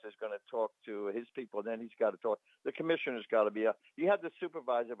athletic director is going to talk to his people. Then he's got to talk. The commissioner's got to be. You have the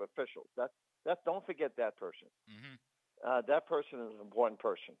supervisor of officials. That don't forget that person. Mm-hmm. That person is an important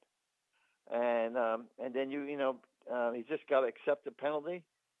person. And then he's just got to accept the penalty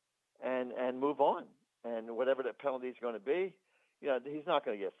and move on. And whatever the penalty is going to be, he's not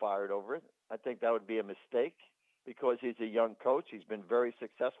going to get fired over it. I think that would be a mistake because he's a young coach. He's been very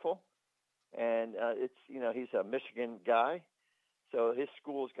successful. And he's a Michigan guy, so his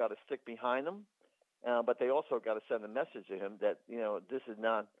school's got to stick behind him. But they also got to send a message to him that this is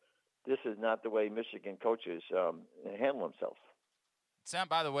not the way Michigan coaches handle themselves.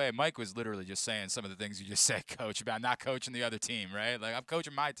 By the way, Mike was literally just saying some of the things you just said, Coach, about not coaching the other team, right? Like, I'm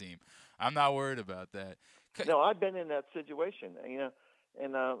coaching my team. I'm not worried about that. No, I've been in that situation,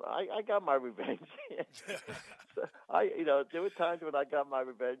 and I got my revenge. So there were times when I got my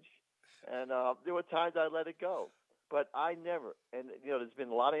revenge. And there were times I let it go, but I never. And there's been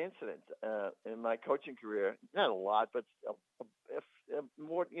a lot of incidents in my coaching career. Not a lot, but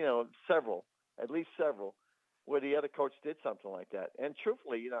more. Several, at least several, where the other coach did something like that. And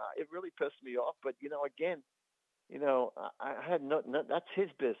truthfully, it really pissed me off. But again, I had no. That's his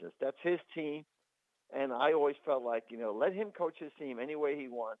business. That's his team. And I always felt like let him coach his team any way he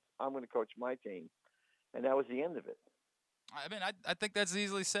wants. I'm going to coach my team, and that was the end of it. I mean, I think that's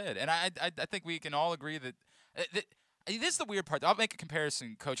easily said, and I think we can all agree that this is the weird part. I'll make a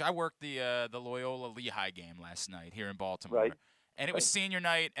comparison, Coach. I worked the Loyola Lehigh game last night here in Baltimore, right. And it was senior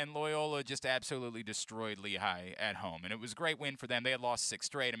night, and Loyola just absolutely destroyed Lehigh at home, and it was a great win for them. They had lost 6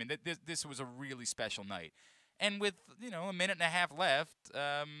 straight. I mean, this was a really special night. And with a minute and a half left,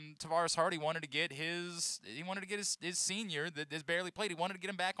 Tavares Hardy wanted to get his senior that has barely played. He wanted to get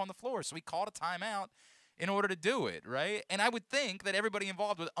him back on the floor, so he called a timeout in order to do it, right? And I would think that everybody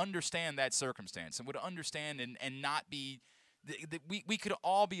involved would understand that circumstance and would understand and not be we could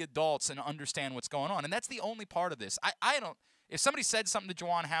all be adults and understand what's going on. And that's the only part of this. I don't – if somebody said something to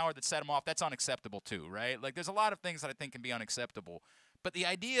Juwan Howard that set him off, that's unacceptable too, right? Like there's a lot of things that I think can be unacceptable. But the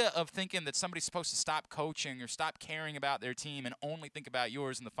idea of thinking that somebody's supposed to stop coaching or stop caring about their team and only think about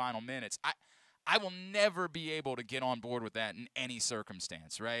yours in the final minutes, I will never be able to get on board with that in any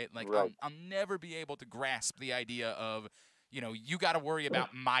circumstance, right? Like right. I'll never be able to grasp the idea of, you got to worry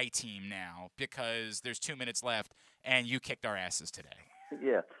about my team now because there's 2 minutes left and you kicked our asses today.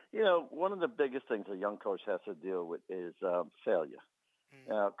 Yeah. One of the biggest things a young coach has to deal with is failure.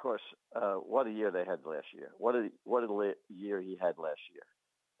 Of course, what a year they had last year. What a year he had last year.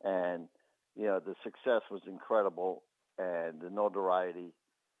 And, the success was incredible and the notoriety.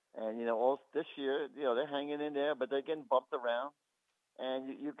 And, all this year, they're hanging in there, but they're getting bumped around.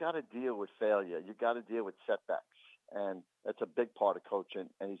 And you got to deal with failure. You got to deal with setbacks. And that's a big part of coaching.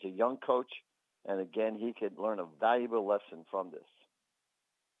 And he's a young coach. And, again, he could learn a valuable lesson from this.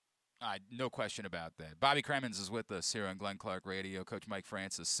 No question about that. Bobby Cremins is with us here on Glenn Clark Radio. Coach Mike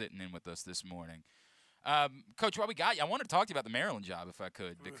Francis sitting in with us this morning. Coach, what we got you, I want to talk to you about the Maryland job if I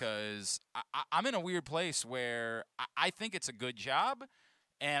could, because I'm in a weird place where I think it's a good job.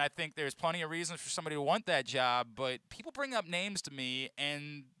 And I think there's plenty of reasons for somebody to want that job, but people bring up names to me,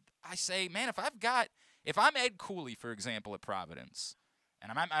 and I say, man, if I'm Ed Cooley, for example, at Providence,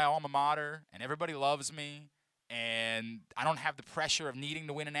 and I'm at my alma mater, and everybody loves me, and I don't have the pressure of needing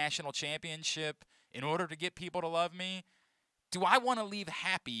to win a national championship in order to get people to love me, do I want to leave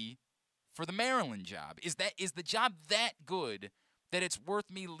happy for the Maryland job? Is the job that good that it's worth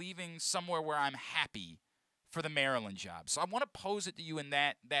me leaving somewhere where I'm happy for the Maryland job? So I want to pose it to you in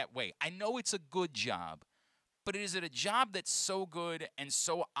that way. I know it's a good job, but is it a job that's so good and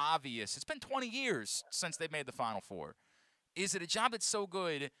so obvious? It's been 20 years since they've made the Final Four. Is it a job that's so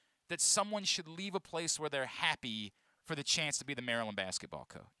good that someone should leave a place where they're happy for the chance to be the Maryland basketball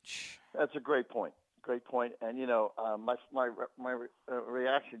coach? That's a great point. Great point. And, my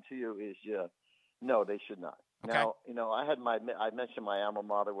reaction to you is, no, they should not. Okay. Now, I mentioned my alma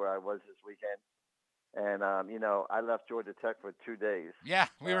mater where I was this weekend. And, I left Georgia Tech for 2 days. Yeah,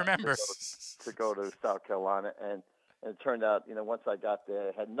 we remember. To go to South Carolina. And it turned out, once I got there,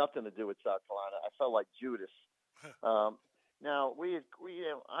 it had nothing to do with South Carolina. I felt like Judas. Now,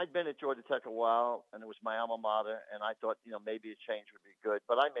 I'd been at Georgia Tech a while, and it was my alma mater, and I thought, maybe a change would be good.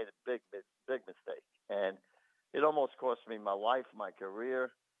 But I made a big mistake. And it almost cost me my life, my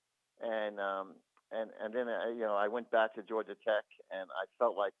career. And then, I went back to Georgia Tech, and I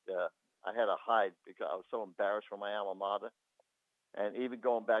felt like I had to hide because I was so embarrassed for my alma mater. And even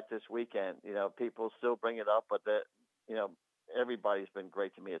going back this weekend, people still bring it up, but everybody's been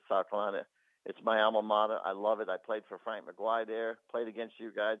great to me at South Carolina. It's my alma mater. I love it. I played for Frank McGuire there, played against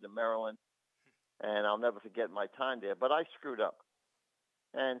you guys in Maryland, and I'll never forget my time there. But I screwed up.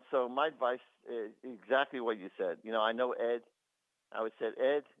 And so my advice is exactly what you said. I know Ed. I would say,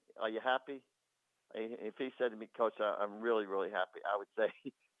 Ed, are you happy? If he said to me, Coach, I'm really, really happy, I would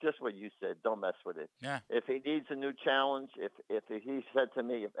say just what you said. Don't mess with it. Yeah. If he needs a new challenge, if he said to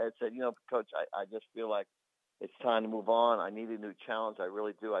me, if Ed said, Coach, I just feel like it's time to move on. I need a new challenge. I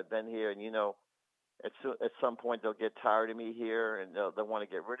really do. I've been here, and at some point they'll get tired of me here, and they'll want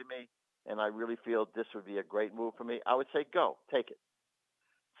to get rid of me. And I really feel this would be a great move for me. I would say, go, take it.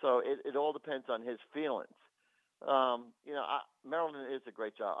 So it all depends on his feelings. Maryland is a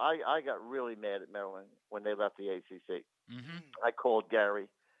great job. I got really mad at Maryland when they left the ACC. Mm-hmm. I called Gary,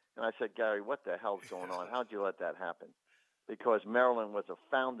 and I said, Gary, what the hell's going on? How'd you let that happen? Because Maryland was a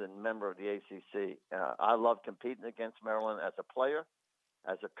founding member of the ACC. I loved competing against Maryland as a player,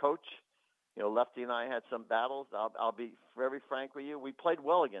 as a coach. Lefty and I had some battles. I'll be very frank with you. We played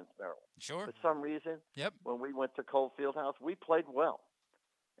well against Maryland. Sure. For some reason, Yep. When we went to Cole Fieldhouse, we played well.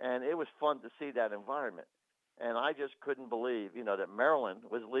 And it was fun to see that environment. And I just couldn't believe, that Maryland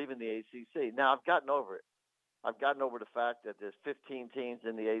was leaving the ACC. Now, I've gotten over it. I've gotten over the fact that there's 15 teams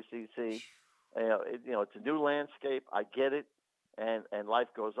in the ACC. It's a new landscape. I get it, and life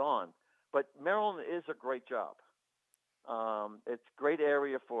goes on. But Maryland is a great job. It's a great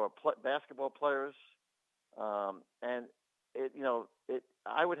area for basketball players, and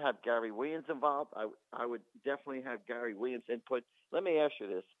I would have Gary Williams involved. I would definitely have Gary Williams input. Let me ask you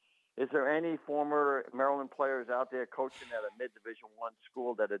this: is there any former Maryland players out there coaching at a mid-Division I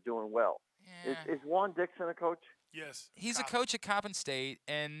school that are doing well? Yeah. Is Juan Dixon a coach? Yes. He's a coach at Coppin State,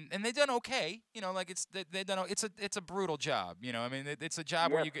 and they've done okay. They've done. It's a brutal job. It's a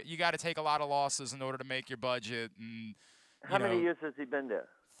job where you got to take a lot of losses in order to make your budget. And how many years has he been there?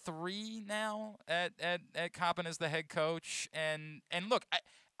 3 now at Coppin as the head coach. And look,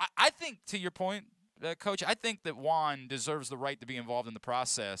 I think, to your point, Coach, I think that Juan deserves the right to be involved in the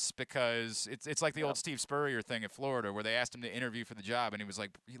process because it's like the old Steve Spurrier thing at Florida where they asked him to interview for the job and he was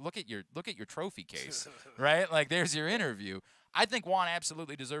like, look at your trophy case, right? Like, there's your interview. I think Juan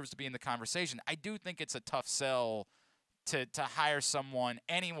absolutely deserves to be in the conversation. I do think it's a tough sell to hire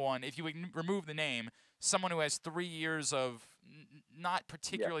anyone, if you remove the name, someone who has 3 years of not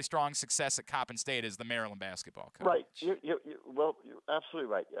particularly strong success at Coppin State as the Maryland basketball coach. Right. You're absolutely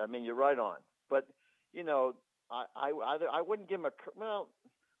right. I mean, you're right on. But I wouldn't give him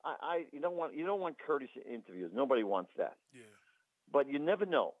you don't want courtesy interviews. Nobody wants that. Yeah. But you never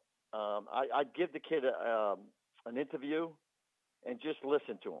know. I'd give the kid an interview and just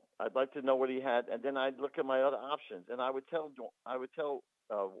listen to him. I'd like to know what he had, and then I'd look at my other options. And I would tell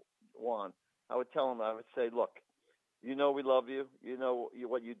Juan. I would tell him. I would say, look, we love you.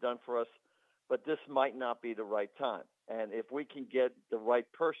 What you've done for us, but this might not be the right time. And if we can get the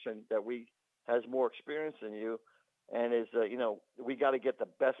right person that has more experience than you, and we got to get the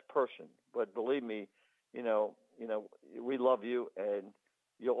best person. But believe me, we love you, and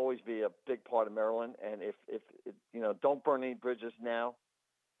you'll always be a big part of Maryland. And if don't burn any bridges now,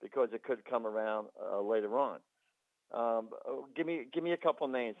 because it could come around later on. Give me a couple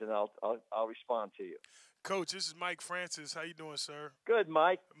names, and I'll respond to you. Coach, this is Mike Francis. How you doing, sir? Good,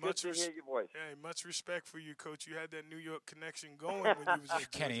 Mike. Good to hear your voice. Hey, much respect for you, Coach. You had that New York connection going when you was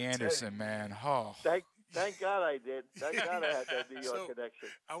at Kenny Georgia Anderson, Tech. man. Oh. Thank God I did. Thank God I had that New York connection.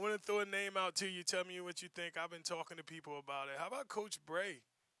 I want to throw a name out to you. Tell me what you think. I've been talking to people about it. How about Coach Bray?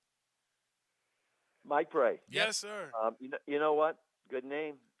 Mike Bray. Yep. Yes, sir. You know what? Good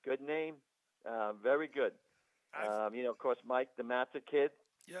name. Good name. Very good. Of course, Mike, the Matza kid.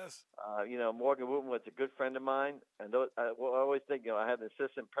 Yes. Morgan Wooten was a good friend of mine. And I always think, I had an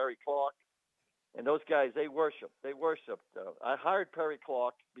assistant, Perry Clark. And those guys, they worship. They worship. I hired Perry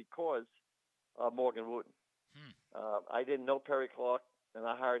Clark because of Morgan Wooten. I didn't know Perry Clark, and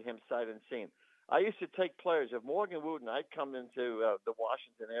I hired him sight unseen. I used to take players. If Morgan Wooten, I'd come into the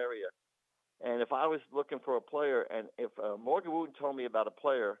Washington area, and if I was looking for a player, and if Morgan Wooten told me about a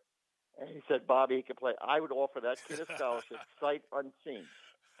player, and he said, Bobby, he could play, I would offer that kid a scholarship sight unseen.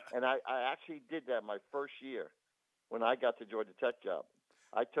 And I actually did that my first year when I got the Georgia Tech job.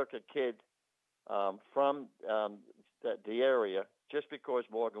 I took a kid from the area just because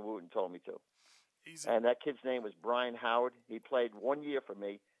Morgan Wooten told me to. Easy. And that kid's name was Brian Howard. He played 1 year for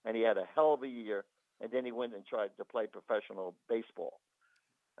me, and he had a hell of a year. And then he went and tried to play professional baseball.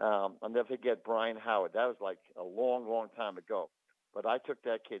 I'll never forget Brian Howard. That was like a long, long time ago. But I took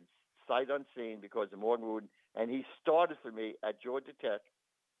that kid sight unseen because of Morgan Wooten, and he started for me at Georgia Tech.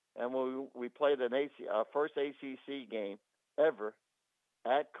 And when we played our first ACC game ever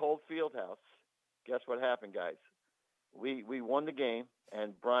at Colt Fieldhouse, guess what happened, guys? We won the game,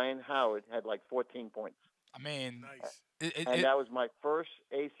 and Brian Howard had like 14 points. I mean, nice. That was my first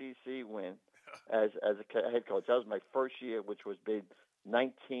ACC win as a head coach. That was my first year, which was big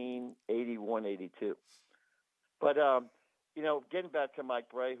 1981-82. But, getting back to Mike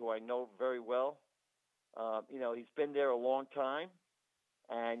Bray, who I know very well, he's been there a long time.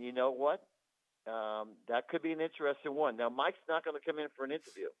 And you know what? That could be an interesting one. Now, Mike's not going to come in for an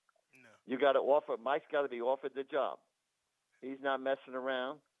interview. No. You got to offer. Mike's got to be offered the job. He's not messing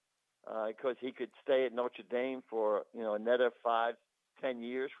around because he could stay at Notre Dame for another 5-10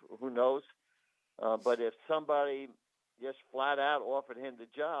 years. Who knows? But if somebody just flat out offered him the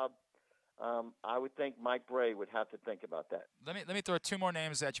job, I would think Mike Bray would have to think about that. Let me throw two more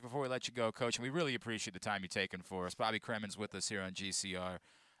names at you before we let you go, Coach. And we really appreciate the time you've taken for us. Bobby Cremins with us here on GCR.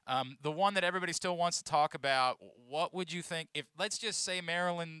 The one that everybody still wants to talk about, what would you think if, let's just say,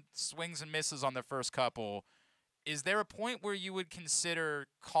 Maryland swings and misses on their first couple? Is there a point where you would consider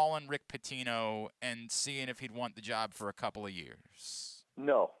calling Rick Pitino and seeing if he'd want the job for a couple of years?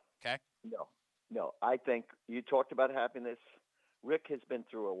 No. Okay. No. I think you talked about happiness. Rick has been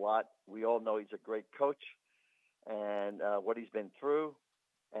through a lot. We all know he's a great coach and what he's been through,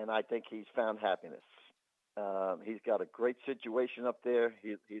 and I think he's found happiness. He's got a great situation up there.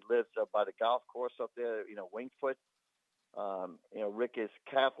 He lives by the golf course up there, Wingfoot. Rick is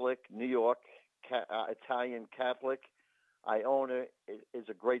Catholic, New York, Italian Catholic. Iona is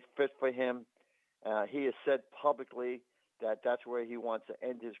a great fit for him. He has said publicly that that's where he wants to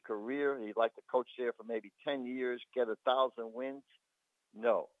end his career. He'd like to coach there for maybe 10 years, get 1,000 wins.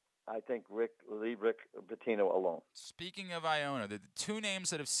 No, I think leave Rick Pitino alone. Speaking of Iona, the two names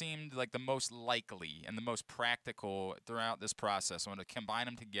that have seemed like the most likely and the most practical throughout this process, I want to combine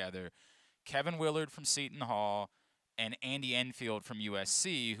them together. Kevin Willard from Seton Hall and Andy Enfield from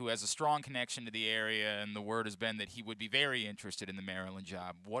USC, who has a strong connection to the area, and the word has been that he would be very interested in the Maryland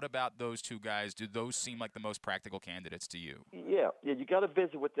job. What about those two guys? Do those seem like the most practical candidates to you? Yeah, you got to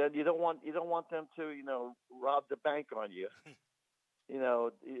visit with them. You don't want them to, rob the bank on you.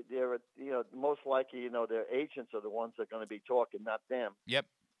 They're most likely, their agents are the ones that are going to be talking, not them. Yep.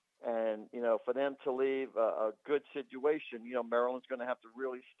 And, for them to leave a good situation, Maryland's going to have to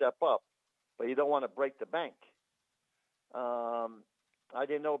really step up. But you don't want to break the bank. I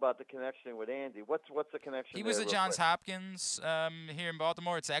didn't know about the connection with Andy. What's the connection? He was at Johns Hopkins here in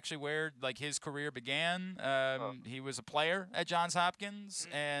Baltimore. It's actually where his career began. He was a player at Johns Hopkins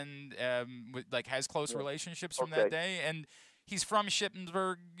and has close relationships from that day. And he's from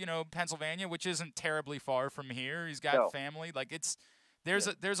Shippensburg, Pennsylvania, which isn't terribly far from here. He's got family.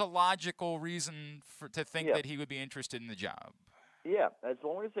 There's a logical reason to think that he would be interested in the job. Yeah, as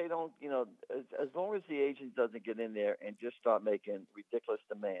long as they don't, as long as the agent doesn't get in there and just start making ridiculous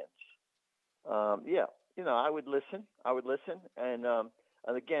demands. I would listen. And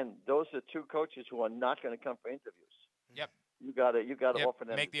again, those are two coaches who are not going to come for interviews. Yep. You got to offer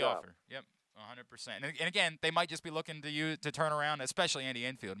them make the job. offer. Yep. 100%. And again, they might just be looking to turn around, especially Andy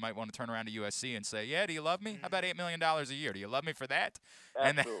Enfield might want to turn around to USC and say, yeah, do you love me? How about $8 million a year? Do you love me for that?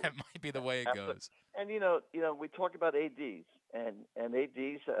 Absolutely. And that might be the way it goes. And, we talk about ADs. And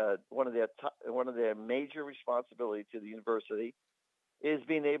ADs, one of their major responsibility to the university is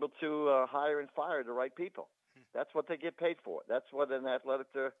being able to hire and fire the right people. That's what they get paid for. That's what an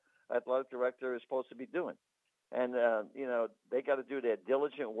athletic athletic director is supposed to be doing. And, they got to do their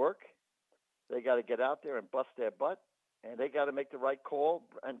diligent work. They got to get out there and bust their butt, and they got to make the right call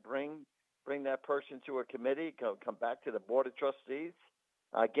and bring that person to a committee, come back to the Board of Trustees.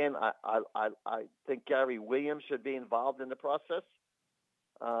 Again, I think Gary Williams should be involved in the process.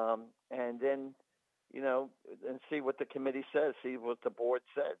 And then, and see what the committee says, see what the board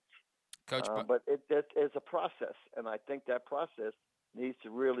says. Coach, but it is a process, and I think that process needs to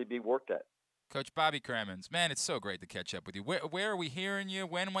really be worked at. Coach Bobby Cremins, man, it's so great to catch up with you. Where are we hearing you?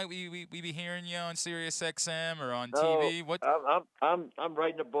 When might we be hearing you on Sirius XM or on TV? What? I'm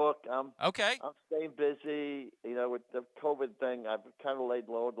writing a book. Okay. I'm staying busy. With the COVID thing, I've kind of laid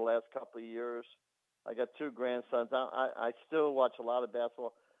low the last couple of years. I got 2 grandsons. I still watch a lot of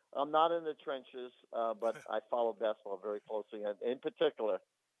basketball. I'm not in the trenches, but I follow basketball very closely, and in particular,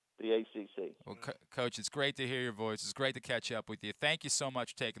 the ACC. Well, Coach, it's great to hear your voice. It's great to catch up with you. Thank you so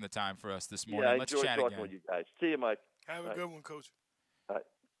much for taking the time for us this morning. Yeah, Let's enjoy chat talking again. with you guys. See you, Mike. Have a good one, Coach. All right.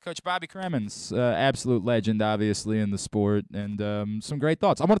 Coach Bobby Cremins, absolute legend, obviously, in the sport, and some great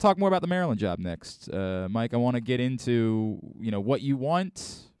thoughts. I want to talk more about the Maryland job next. Mike, I want to get into, what you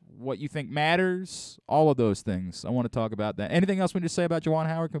want, what you think matters, all of those things. I want to talk about that. Anything else we need to say about Juwan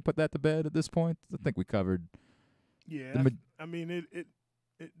Howard? Can we put that to bed at this point? I think we covered. Yeah, I mean,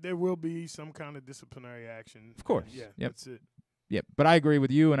 there will be some kind of disciplinary action. Of course. Yeah, yep. That's it. Yep, but I agree with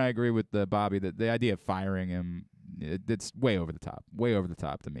you, and I agree with Bobby that the idea of firing him, it's way over the top. Way over the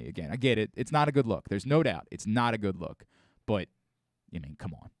top to me. Again, I get it. It's not a good look. There's no doubt. It's not a good look. But,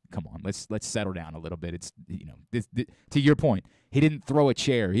 come on. Let's settle down a little bit. It's, to your point, he didn't throw a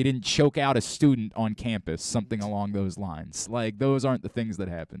chair. He didn't choke out a student on campus, something along those lines. Like, those aren't the things that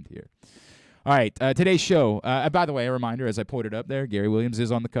happened here. All right, today's show, by the way, a reminder, as I pointed up there, Gary Williams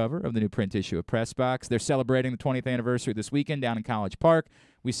is on the cover of the new print issue of Press Box. They're celebrating the 20th anniversary this weekend down in College Park.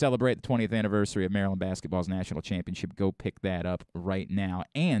 We celebrate the 20th anniversary of Maryland basketball's national championship. Go pick that up right now.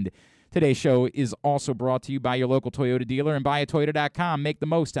 And today's show is also brought to you by your local Toyota dealer and buyatoyota.com. Make the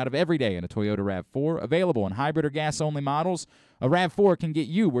most out of every day in a Toyota RAV4. Available in hybrid or gas-only models, a RAV4 can get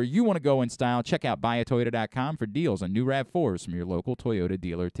you where you want to go in style. Check out buyatoyota.com for deals on new RAV4s from your local Toyota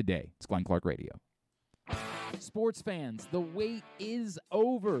dealer today. It's Glenn Clark Radio. Sports fans, the wait is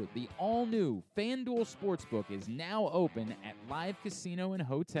over. The all-new FanDuel Sportsbook is now open at Live Casino and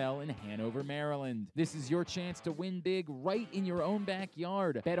Hotel in Hanover, Maryland. This is your chance to win big right in your own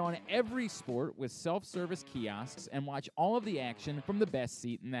backyard. Bet on every sport with self-service kiosks and watch all of the action from the best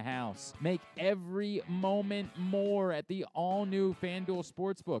seat in the house. Make every moment more at the all-new FanDuel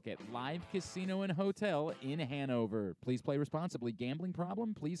Sportsbook at Live Casino and Hotel in Hanover. Please play responsibly. Gambling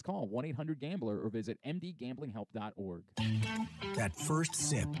problem? Please call 1-800-GAMBLER or visit mdgamblinghelp.org. That first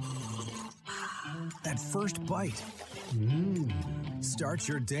sip. That first bite. Start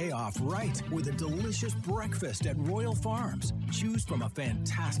your day off right with a delicious breakfast at Royal Farms. Choose from a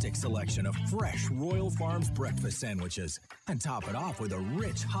fantastic selection of fresh Royal Farms breakfast sandwiches and top it off with a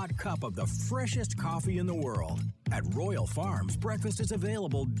rich hot cup of the freshest coffee in the world. At Royal Farms, breakfast is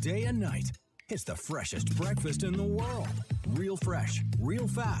available day and night. It's the freshest breakfast in the world. Real fresh, real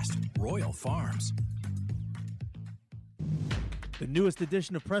fast. Royal Farms. The newest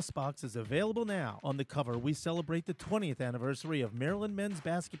edition of Press Box is available now. On the cover, we celebrate the 20th anniversary of Maryland men's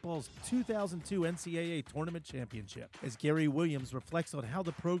basketball's 2002 NCAA Tournament Championship, as Gary Williams reflects on how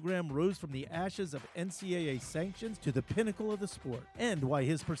the program rose from the ashes of NCAA sanctions to the pinnacle of the sport, and why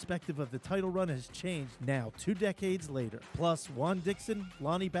his perspective of the title run has changed now 2 decades later. Plus, Juan Dixon,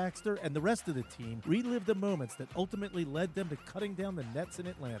 Lonnie Baxter, and the rest of the team relive the moments that ultimately led them to cutting down the nets in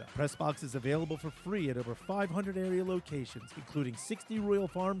Atlanta. Press Box is available for free at over 500 area locations, including 60 Royal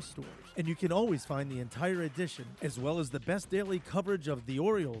Farms stores. And you can always find the entire edition, as well as the best daily coverage of the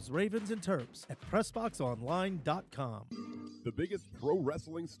Orioles, Ravens, and Terps at PressBoxOnline.com. The biggest pro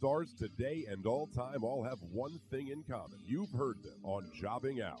wrestling stars today and all time all have one thing in common. You've heard them on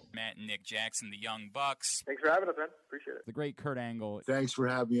Jobbing Out. Matt and Nick Jackson, the Young Bucks. Thanks for having us, man. Appreciate it. The great Kurt Angle. Thanks for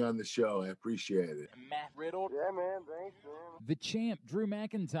having me on the show. I appreciate it. Matt Riddle. Yeah, man. Thanks, man. The champ, Drew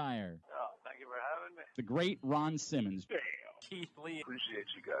McIntyre. Oh, thank you for having me. The great Ron Simmons. Damn. Keith Lee. Appreciate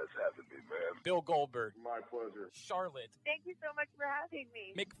you guys having me, man. Bill Goldberg. My pleasure. Charlotte. Thank you so much for having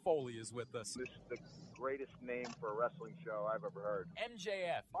me. Mick Foley is with us. This is the greatest name for a wrestling show I've ever heard.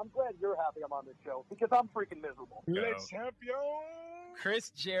 MJF. I'm glad you're happy I'm on this show because I'm freaking miserable. Le champion. Chris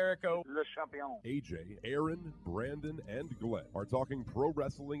Jericho. Le champion. AJ, Aaron, Brandon, and Glenn are talking pro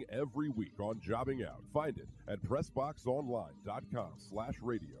wrestling every week on Jobbing Out. Find it at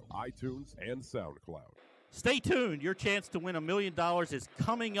PressBoxOnline.com/radio, iTunes, and SoundCloud. Stay tuned. Your chance to win $1 million is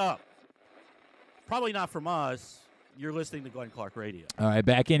coming up. Probably not from us. You're listening to Glenn Clark Radio. All right,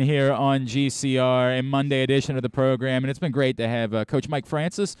 back in here on GCR, a Monday edition of the program, and it's been great to have Coach Mike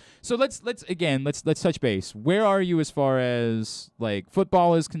Francis. So let's touch base. Where are you as far as like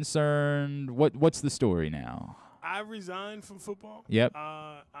football is concerned? What's the story now? I resigned from football. Yep.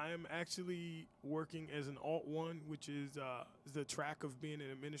 I am actually working as an Alt 1, which is the track of being an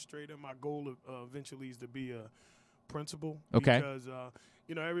administrator. My goal eventually is to be a principal. Okay. Because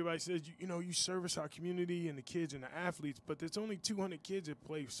everybody says you service our community and the kids and the athletes, but there's only 200 kids that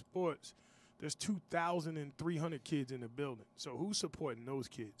play sports. There's 2,300 kids in the building. So who's supporting those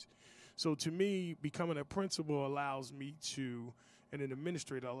kids? So to me, becoming a principal allows me to, and an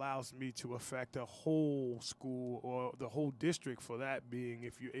administrator allows me to affect a whole school or the whole district, for that being,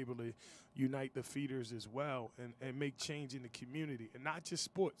 if you're able to unite the feeders as well and make change in the community, and not just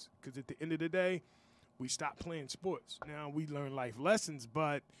sports, because at the end of the day, we stopped playing sports. Now we learn life lessons,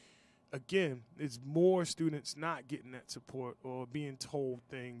 but again, it's more students not getting that support or being told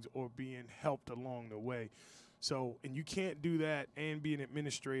things or being helped along the way. So, and you can't do that and be an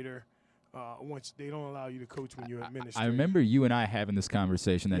administrator once they don't allow you to coach when you're an administrator. I remember you and I having this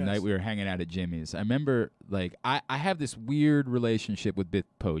conversation that night we were hanging out at Jimmy's. I remember, like, I have this weird relationship with Biff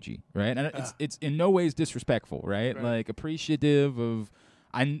Poggi, right? And it's in no ways disrespectful, right? Like, appreciative of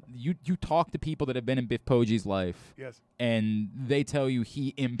you talk to people that have been in Biff Poggi's life, and they tell you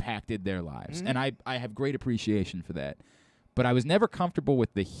he impacted their lives. And I have great appreciation for that. But I was never comfortable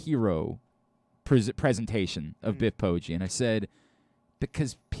with the hero presentation of Biff Poggi. And I said,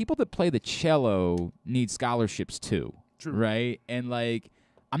 because people that play the cello need scholarships too, right? And, like,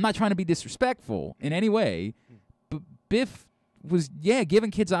 I'm not trying to be disrespectful in any way, but Biff was, giving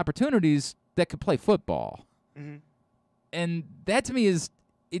kids opportunities that could play football. And that to me is,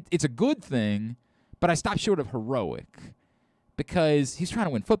 it's a good thing, but I stopped short of heroic because he's trying to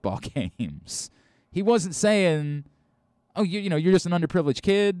win football games. He wasn't saying, oh, you're just an underprivileged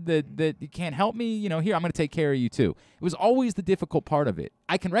kid that you can't help me. Here, I'm going to take care of you too. It was always the difficult part of it.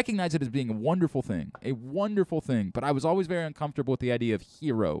 I can recognize it as being a wonderful thing, but I was always very uncomfortable with the idea of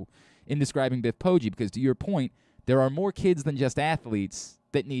hero in describing Biff Poggi because, to your point, there are more kids than just athletes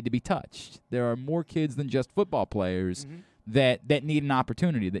that need to be touched. There are more kids than just football players that need an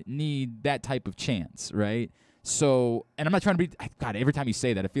opportunity, that need that type of chance, right? So, and I'm not trying to be, God, every time you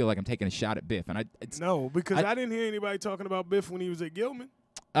say that, I feel like I'm taking a shot at Biff. And I didn't hear anybody talking about Biff when he was at Gilman.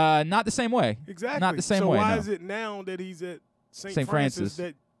 Not the same way. Exactly. Not the same way, So why no. is it now that he's at St. Francis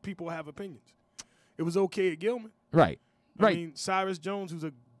that people have opinions? It was okay at Gilman. Right. I mean, Cyrus Jones, who's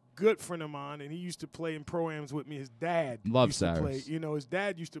a good friend of mine, and he used to play in pro-ams with me. His dad used to play. His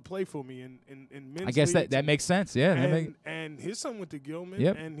dad used to play for me in men's I guess that makes sense, yeah. And his son went to Gilman,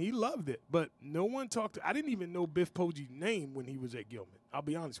 and he loved it. But no one talked to – I didn't even know Biff Poggi's name when he was at Gilman. I'll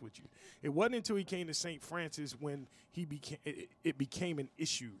be honest with you. It wasn't until he came to St. Francis when it became an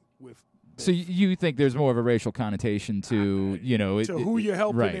issue with Biff. So you think there's more of a racial connotation to, to who you're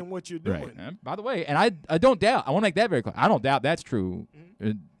helping and what you're doing. Right. By the way, and I don't doubt, I want to make that very clear, I don't doubt that's true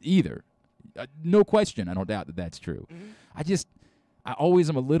either. No question, I don't doubt that that's true. I always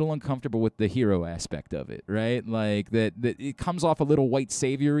am a little uncomfortable with the hero aspect of it, right? Like, that it comes off a little white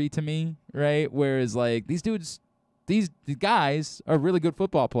savior-y to me, right? Whereas, like, these guys are really good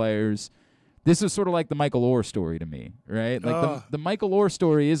football players. This is sort of like the Michael Orr story to me, right? Like, the Michael Orr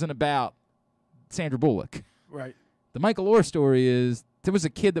story isn't about Sandra Bullock. Right. The Michael Orr story is there was a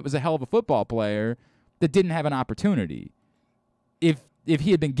kid that was a hell of a football player that didn't have an opportunity. If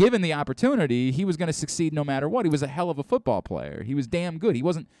he had been given the opportunity, he was going to succeed no matter what. He was a hell of a football player. He was damn good. He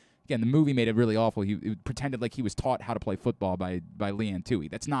wasn't, again, the movie made it really awful. He pretended like he was taught how to play football by Leanne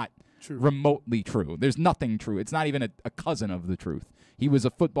Toohey. That's not remotely true. There's nothing true. It's not even a cousin of the truth. He was a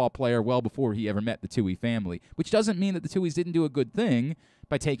football player well before he ever met the Toohey family, which doesn't mean that the Tooheys didn't do a good thing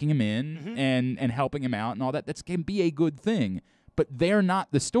by taking him in and helping him out and all that. That can be a good thing, but they're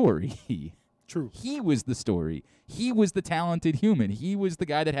not the story. True. He was the story. He was the talented human. He was the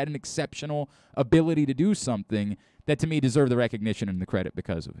guy that had an exceptional ability to do something that, to me, deserved the recognition and the credit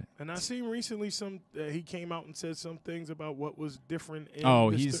because of it. And I seen recently he came out and said some things about what was different.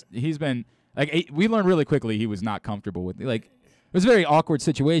 He's been like, we learned really quickly he was not comfortable with, like, it was a very awkward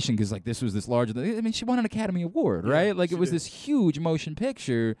situation because, like, this was this larger. I mean, she won an Academy Award, right? Like, it was this huge motion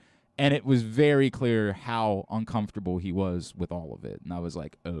picture, and it was very clear how uncomfortable he was with all of it. And I was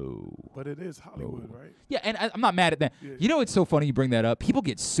like, oh. But it is Hollywood, right? Yeah, and I'm not mad at that. Yeah. You know, it's so funny you bring that up. People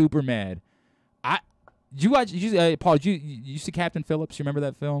get super mad. Did you watch? Paul, did you see Captain Phillips? You remember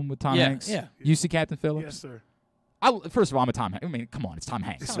that film with Tom Hanks? Yeah. You see Captain Phillips? Yes, sir. First of all, I'm a Tom Hanks. I mean, come on, it's Tom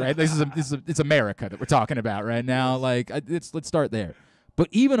Hanks, right? It's America that we're talking about right now. Like, let's start there. But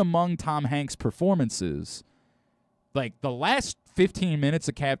even among Tom Hanks' performances, Like, the last 15 minutes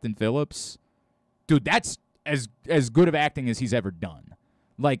of Captain Phillips, dude, that's as good of acting as he's ever done.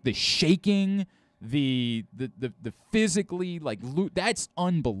 Like, the shaking, the physically, like, that's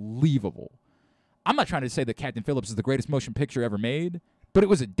unbelievable. I'm not trying to say that Captain Phillips is the greatest motion picture ever made, but it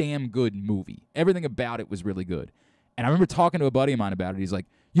was a damn good movie. Everything about it was really good. And I remember talking to a buddy of mine about it. He's like,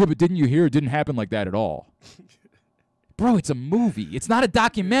 yeah, but didn't you hear it didn't happen like that at all? Bro, it's a movie. It's not a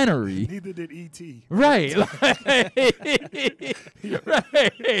documentary. Neither did E.T. Right. Right.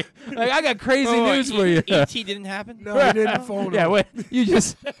 Like, I got crazy news for you. E.T. didn't happen? No, he didn't phone him. Yeah, wait, you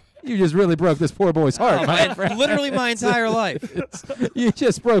just really broke this poor boy's heart, my friend. Literally my entire life. You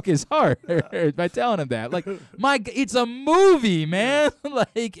just broke his heart by telling him that. Like, it's a movie, man.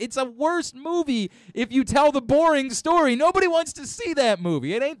 Like, it's a worse movie if you tell the boring story. Nobody wants to see that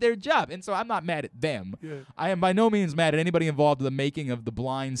movie. It ain't their job. And so I'm not mad at them. Yeah. I am by no means mad at anybody involved in the making of The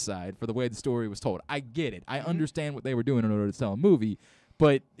Blind Side for the way the story was told. I get it. I understand what they were doing in order to tell a movie,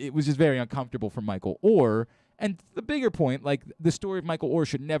 but it was just very uncomfortable for Michael Oher. And the bigger point, like, the story of Michael Oher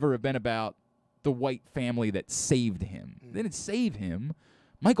should never have been about the white family that saved him. They didn't save him.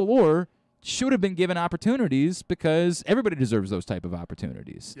 Michael Oher should have been given opportunities because everybody deserves those type of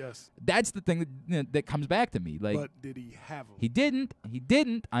opportunities. Yes. That's the thing that comes back to me. Like, but did he have them? He didn't. He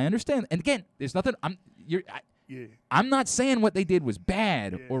didn't. I understand. And again, there's nothing. I'm not saying what they did was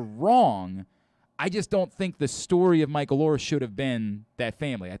bad or wrong. I just don't think the story of Michael Oher should have been that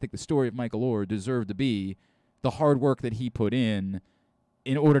family. I think the story of Michael Oher deserved to be the hard work that he put in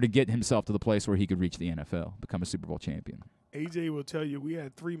order to get himself to the place where he could reach the NFL, become a Super Bowl champion. AJ will tell you we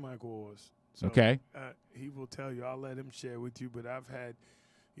had 3 Michael Ohers. So, okay. He will tell you. I'll let him share with you. But I've had,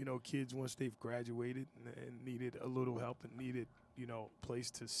 kids once they've graduated and needed a little help and needed, place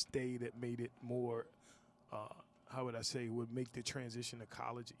to stay that made it more, how would I say, would make the transition to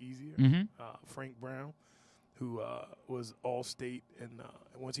college easier. Mm-hmm. Frank Brown, who was All-State, and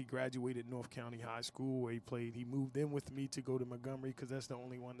once he graduated North County High School where he played, he moved in with me to go to Montgomery because that's the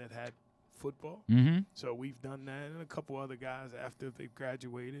only one that had football. Mm-hmm. So we've done that, and a couple other guys after they've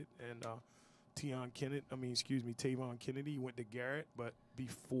graduated, and Tavon Kennedy went to Garrett, but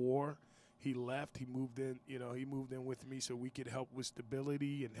before he left, he moved in with me so we could help with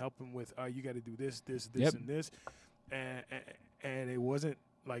stability and help him with, you got to do this, yep. and this. And it wasn't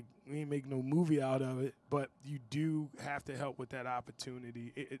like we ain't make no movie out of it, but you do have to help with that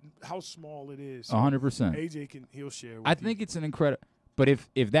opportunity. How small it is. 100%. AJ he'll share with I think it's an incredible. But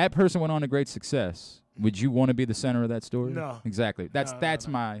if that person went on to great success, would you want to be the center of that story? No. Exactly. That's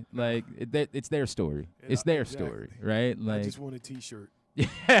no. my, like, it's their story. It's their story, right? Like, I just want a T-shirt.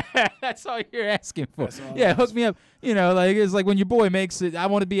 That's all you're asking for. Hook me up. It's like when your boy makes it, I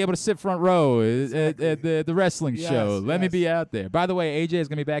want to be able to sit front row at the wrestling show. Let me be out there. By the way, AJ is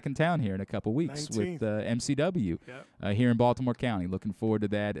going to be back in town here in a couple weeks 19th. with MCW here in Baltimore County. Looking forward to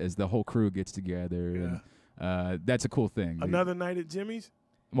that as the whole crew gets together. Yeah. And that's a cool thing. Another night at Jimmy's?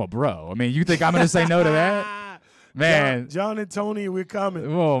 Well, bro, I mean, you think I'm going to say no to that? Man, John and Tony, we're coming.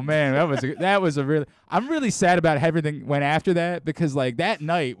 Oh man, that was a really. I'm really sad about how everything went after that because like that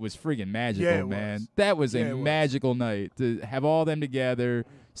night was friggin' magical, man. That was a magical night to have all them together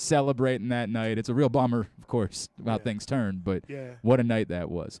celebrating that night. It's a real bummer, of course, how things turned, but what a night that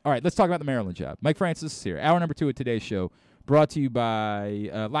was. All right, let's talk about the Maryland job. Mike Francis is here. Hour number 2 of today's show, brought to you by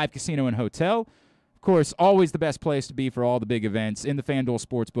Live Casino and Hotel. Of course, always the best place to be for all the big events in the FanDuel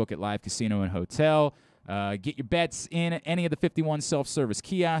Sportsbook at Live Casino and Hotel. Get your bets in at any of the 51 self-service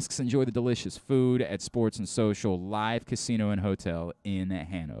kiosks. Enjoy the delicious food at Sports and Social Live Casino and Hotel in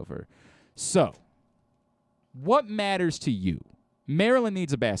Hanover. So, what matters to you? Maryland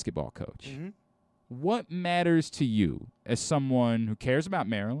needs a basketball coach. Mm-hmm. What matters to you as someone who cares about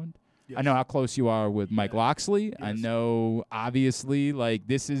Maryland? Yes. I know how close you are with Mike Loxley. Yes. I know, obviously, like,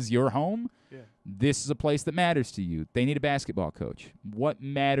 this is your home. Yeah. This is a place that matters to you. They need a basketball coach. What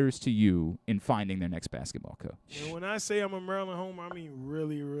matters to you in finding their next basketball coach? When I say I'm a Maryland homer, I mean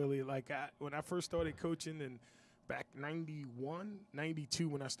really, really. Like, when I first started coaching in back 91, 92,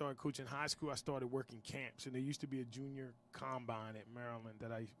 when I started coaching high school, I started working camps. And there used to be a junior combine at Maryland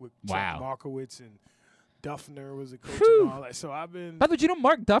that I with Chuck Markowitz and Duffner was a coach and all that. So I've been. By the way, you know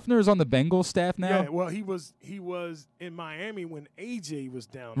Mark Duffner is on the Bengals staff now? Yeah, well, he was in Miami when AJ was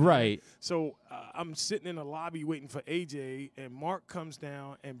down there. Right. So I'm sitting in the lobby waiting for AJ, and Mark comes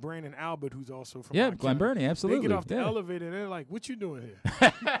down, and Brandon Albert, who's also from Glen Burnie, absolutely. They get off the elevator, and they're like, "What you doing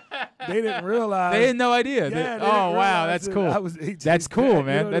here?" They didn't realize. They had no idea. Yeah, oh, wow, that's cool. I was AJ's that's cool, dad,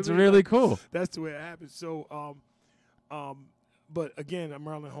 man. That's what I mean? really cool. That's the way it happened. So, but again, a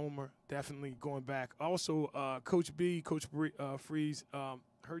Maryland homer, definitely going back. Also, Coach B, Coach Freeze,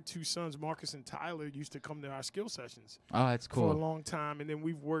 her two sons, Marcus and Tyler, used to come to our skill sessions. Oh, that's cool. For a long time, and then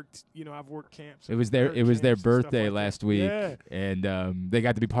we've worked. I've worked camps. It was their birthday last week, yeah. and they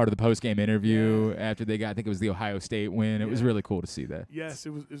got to be part of the post game interview after they got. I think it was the Ohio State win. It was really cool to see that. Yes,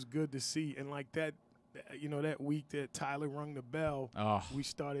 it was good to see, and like that. That week that Tyler rung the bell, we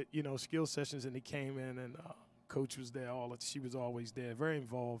started, skill sessions, and he came in, and Coach was there. She was always there, very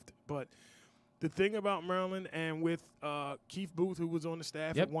involved. But the thing about Maryland, and with Keith Booth, who was on the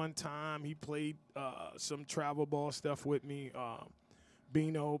staff at one time, he played some travel ball stuff with me.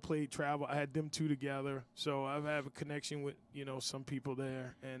 Bino played travel. I had them two together, so I have a connection with some people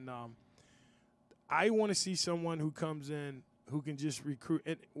there, and I want to see someone who comes in who can just recruit.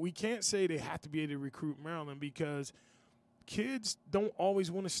 And we can't say they have to be able to recruit Maryland because kids don't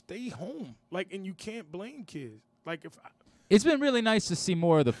always want to stay home. And you can't blame kids. It's been really nice to see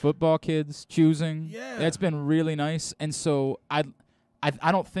more of the football kids choosing. Yeah. That's been really nice. And so I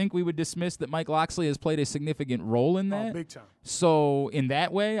don't think we would dismiss that Mike Loxley has played a significant role in that. Oh, big time. So in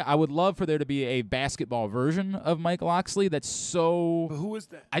that way, I would love for there to be a basketball version of Mike Loxley that's so. But who is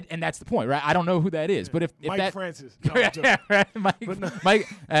that? And that's the point, right? I don't know who that is. But if Mike that, Francis. No, right, Mike,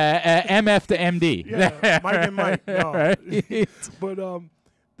 MF to MD. Yeah, Mike and Mike. No. Right? But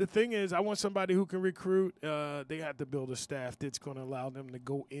the thing is, I want somebody who can recruit. They have to build a staff that's going to allow them to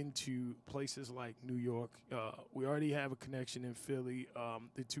go into places like New York. We already have a connection in Philly.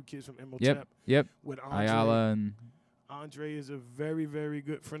 The two kids from Imhotep. Yep. With Andre. Ayala and Andre is a very, very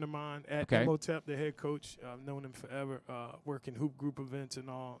good friend of mine at Imhotep, the head coach. I've known him forever, working hoop group events and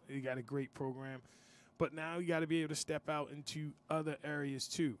all. He got a great program. But now you got to be able to step out into other areas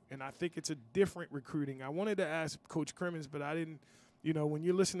too. And I think it's a different recruiting. I wanted to ask Coach Cremins, but I didn't. When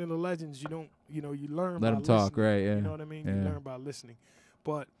you're listening to legends, you don't, you learn by listening. Let them talk, right, yeah. You know what I mean? Yeah. You learn by listening.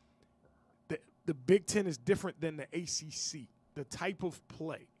 But the Big Ten is different than the ACC, the type of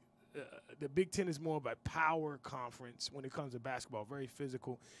play. The Big Ten is more of a power conference when it comes to basketball, very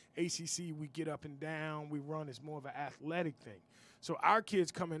physical. ACC, we get up and down, we run. It's more of an athletic thing. So our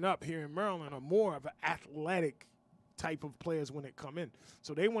kids coming up here in Maryland are more of an athletic type of players when they come in.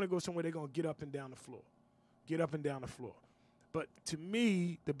 So they want to go somewhere they're going to get up and down the floor. But to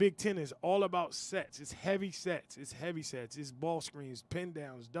me, the Big Ten is all about sets. It's heavy sets. It's ball screens, pin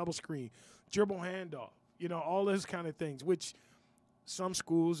downs, double screen, dribble handoff, all those kind of things, which some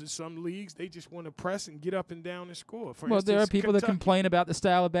schools and some leagues, they just want to press and get up and down and score. For instance, there are people Kentucky. that complain about the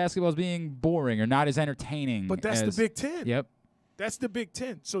style of basketball as being boring or not as entertaining. But that's the Big Ten. Yep. That's the Big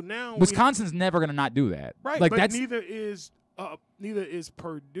Ten. So now Wisconsin's never going to not do that. Right, but neither is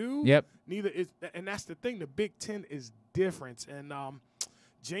Purdue. Yep. And that's the thing. The Big Ten is different. And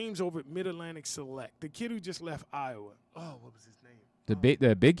James over at Mid-Atlantic Select, the kid who just left Iowa. Oh, what was his name?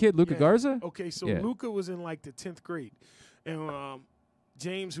 The big kid, Luka Garza? Okay, so Luka was in the 10th grade. And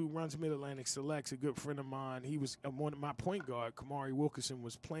James, who runs Mid-Atlantic Select's a good friend of mine. He was one of my point guard, Kamari Wilkerson,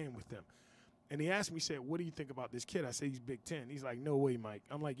 was playing with them. And he asked me, he said, what do you think about this kid? I said, he's Big Ten. He's like, no way, Mike.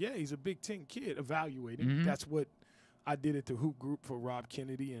 I'm like, yeah, he's a Big Ten kid evaluating. Mm-hmm. That's what I did at the hoop group for Rob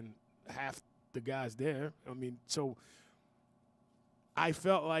Kennedy and half the guys there. So I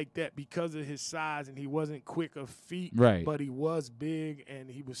felt like that because of his size, and he wasn't quick of feet, right, but he was big and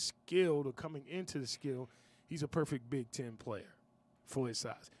he was skilled, or coming into the skill, he's a perfect Big Ten player for his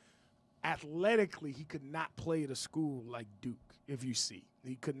size. Athletically, he could not play at a school like Duke, if you see.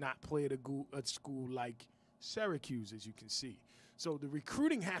 He could not play at a school like Syracuse, as you can see. So the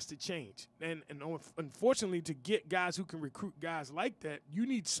recruiting has to change. And unfortunately, to get guys who can recruit guys like that, you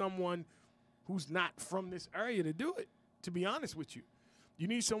need someone who's not from this area to do it, to be honest with you. You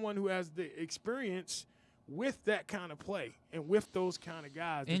need someone who has the experience with that kind of play and with those kind of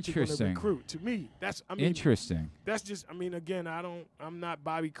guys that you're going to recruit. To me, that's interesting. That's just, again, I'm not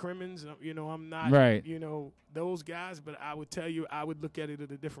Bobby Cremins, I'm not, right, those guys, but I would tell you, I would look at it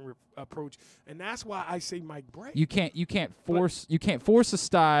at a different approach. And that's why I say Mike Bray. You can't force a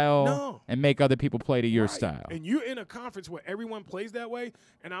style and make other people play to your style. And you're in a conference where everyone plays that way,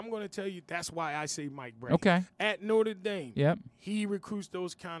 and I'm going to tell you that's why I say Mike Bray. Okay. At Notre Dame, yep, he recruits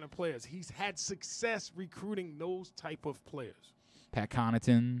those kind of players. He's had success recruiting those type of players. Pat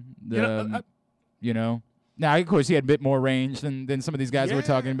Connaughton, Now, of course, he had a bit more range than some of these guys that we're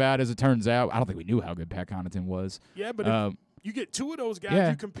talking about, as it turns out. I don't think we knew how good Pat Connaughton was. Yeah, but if you get two of those guys,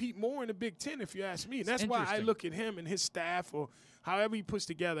 you compete more in the Big Ten, if you ask me. And that's why I look at him and his staff, or however he puts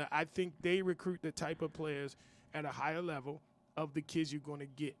together. I think they recruit the type of players at a higher level of the kids you're going to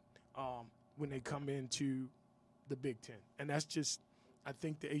get when they come into the Big Ten. And that's just, I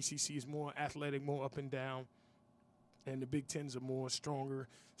think the ACC is more athletic, more up and down. And the Big Ten's a more stronger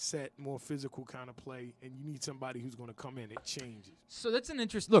set, more physical kind of play, and you need somebody who's going to come in. It changes. So that's an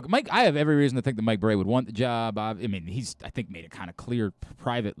interesting look. Mike, I have every reason to think that Mike Brey would want the job. I mean, he's I think made it kind of clear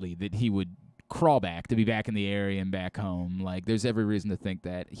privately that he would crawl back to be back in the area and back home. Like, there's every reason to think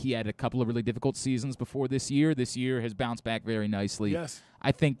that. He had a couple of really difficult seasons before this year. This year has bounced back very nicely. Yes.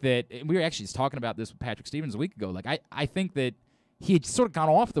 I think that we were actually just talking about this with Patrick Stevens a week ago. Like, I think that he had sort of gone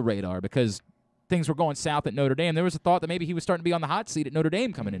off the radar because things were going south at Notre Dame. There was a thought that maybe he was starting to be on the hot seat at Notre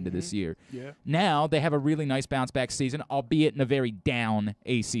Dame coming into this year. Yeah. Now they have a really nice bounce-back season, albeit in a very down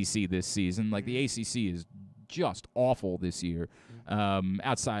ACC this season. Like, the ACC is just awful this year,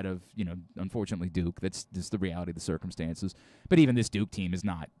 outside of, unfortunately, Duke. That's just the reality of the circumstances. But even this Duke team is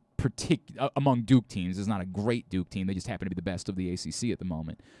not among Duke teams, is not a great Duke team. They just happen to be the best of the ACC at the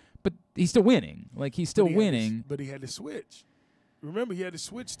moment. But he's still winning. Like, he's still winning. But he had to switch. Remember, he had to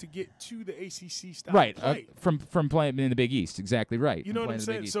switch to get to the ACC style right, play. From playing in the Big East. Exactly right. You know what I'm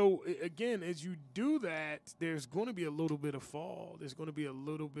saying? So, again, as you do that, there's going to be a little bit of fall. There's going to be a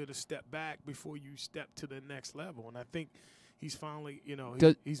little bit of step back before you step to the next level. And I think he's finally,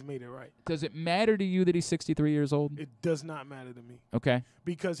 he's made it right. Does it matter to you that he's 63 years old? It does not matter to me. Okay.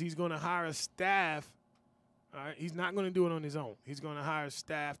 Because he's going to hire a staff. All right? He's not going to do it on his own. He's going to hire a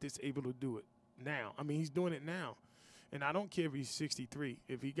staff that's able to do it now. I mean, he's doing it now. And I don't care if he's 63.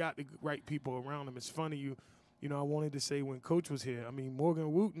 If he got the right people around him, it's funny. I wanted to say when Coach was here, I mean,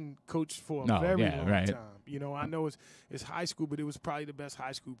 Morgan Wooten coached for a very long time. I know it's high school, but it was probably the best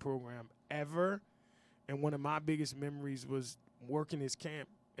high school program ever. And one of my biggest memories was working his camp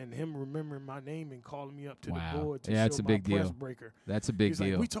and him remembering my name and calling me up to the board to show my press breaker. That's a big deal.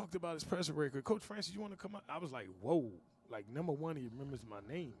 Like, we talked about his press breaker. Coach Francis, you want to come up? I was like, whoa. Like, number one, he remembers my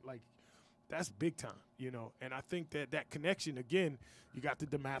name. Like, that's big time, And I think that connection, again, you got the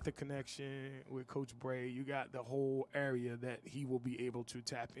DeMatha connection with Coach Brey. You got the whole area that he will be able to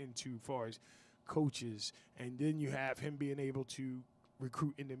tap into as far as coaches. And then you have him being able to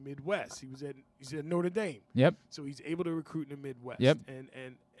recruit in the Midwest. He's at Notre Dame. Yep. So he's able to recruit in the Midwest. Yep.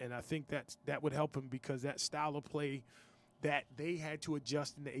 And I think that would help him because that style of play that they had to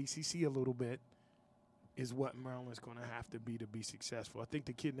adjust in the ACC a little bit is what Maryland's going to have to be successful. I think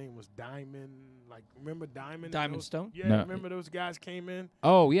the kid name was Diamond. Like, remember Diamond? Diamond Stone? Yeah, remember those guys came in?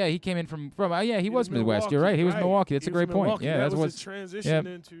 Oh, yeah, he came in from he was Midwest. You're right. He was Milwaukee. That's a great point. Yeah, that was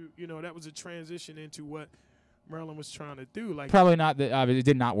a transition into what Maryland was trying to do. Like, probably not that it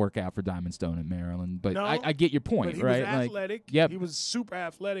did not work out for Diamond Stone at Maryland, but I get your point, but he right? was athletic. Yep. He was super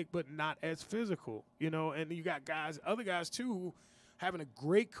athletic, but not as physical, and you got other guys too who having a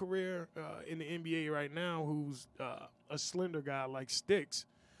great career in the NBA right now, who's a slender guy like Sticks,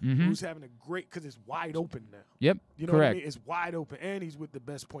 who's having a great, because it's wide open now. Yep, you know correct. What I mean? It's wide open, and he's with the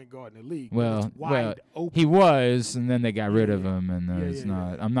best point guard in the league. Well, it's wide open. He was, and then they got rid of him, and it's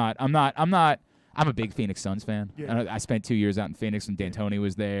not. Yeah. I'm a big Phoenix Suns fan. Yeah. I spent 2 years out in Phoenix when D'Antoni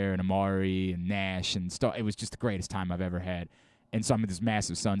was there, and Amari and Nash and stuff. It was just the greatest time I've ever had. And so I'm this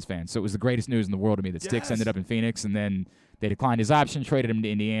massive Suns fan. So it was the greatest news in the world to me that Sticks ended up in Phoenix, and then they declined his option, traded him to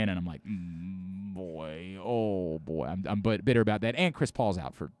Indiana, and I'm like, boy, I'm bitter about that. And Chris Paul's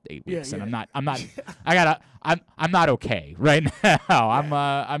out for 8 weeks, and I'm not okay right now.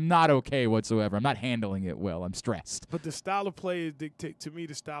 I'm not okay whatsoever. I'm not handling it well. I'm stressed. But the style of play dictates who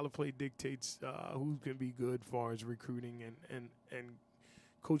can be good as far as recruiting and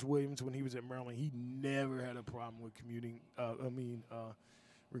Coach Williams, when he was at Maryland, he never had a problem with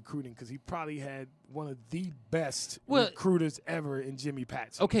recruiting because he probably had one of the best recruiters ever in Jimmy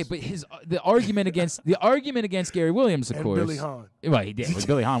Patson. Okay, but the argument against Gary Williams, of course, Billy Hahn. Well, he did.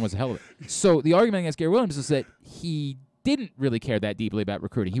 Billy Hahn was a hell of it. So the argument against Gary Williams is that he didn't really care that deeply about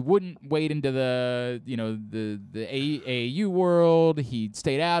recruiting. He wouldn't wade into the AAU world. He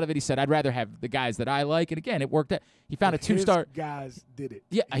stayed out of it. He said, "I'd rather have the guys that I like." And again, it worked out. He found a two-star guys did it.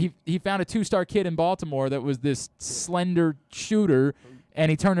 Yeah, he found a two-star kid in Baltimore that was this slender shooter,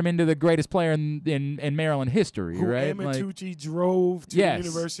 and he turned him into the greatest player in Maryland history, right? Amatucci drove to the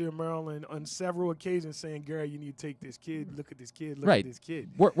University of Maryland on several occasions saying, Gary, you need to take this kid. Look at this kid. Look at this kid.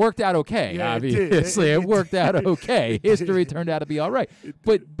 Worked out okay, obviously. It worked out okay. History turned out to be all right.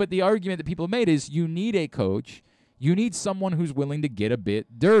 But the argument that people have made is you need a coach. You need someone who's willing to get a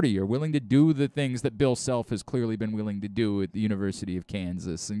bit dirtier, willing to do the things that Bill Self has clearly been willing to do at the University of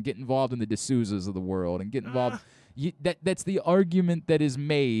Kansas and get involved in the D'Souza's of the world and get involved. That's the argument that is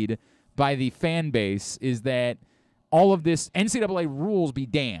made by the fan base, is that all of this NCAA rules be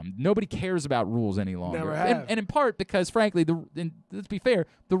damned. Nobody cares about rules any longer. Never have. And in part because, frankly, let's be fair,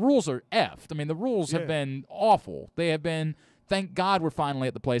 the rules are effed. I mean, the rules have been awful. They have been, thank God we're finally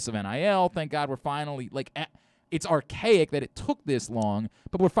at the place of NIL. Thank God we're finally, it's archaic that it took this long,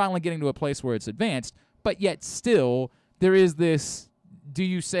 but we're finally getting to a place where it's advanced. But yet still, there is this. Do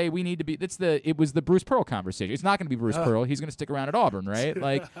you say we need to be? It was the Bruce Pearl conversation. It's not going to be Bruce Pearl. He's going to stick around at Auburn, right?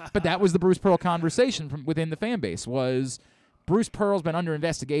 But that was the Bruce Pearl conversation from within the fan base. Was Bruce Pearl's been under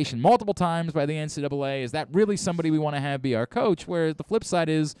investigation multiple times by the NCAA. Is that really somebody we want to have be our coach? Whereas the flip side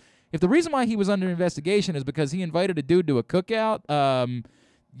is, if the reason why he was under investigation is because he invited a dude to a cookout,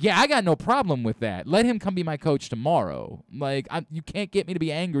 I got no problem with that. Let him come be my coach tomorrow. You can't get me to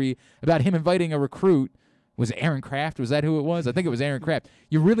be angry about him inviting a recruit. Was it Aaron Kraft? Was that who it was? I think it was Aaron Kraft.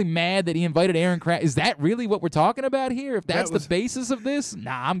 You're really mad that he invited Aaron Kraft? Is that really what we're talking about here? If that's the basis of this,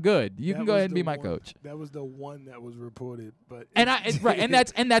 nah, I'm good. You can go ahead and be my coach. That was the one that was reported, but and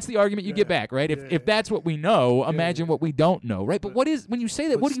that's the argument you get back, right? If that's what we know, imagine what we don't know, right? But what is when you say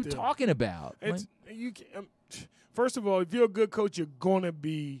that? What are you talking about? First of all, if you're a good coach, you're gonna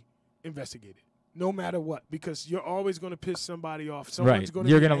be investigated. No matter what, because you're always going to piss somebody off. Someone's going to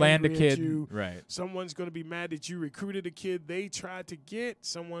You're going to land a kid. You. Right. Someone's going to be mad that you recruited a kid they tried to get.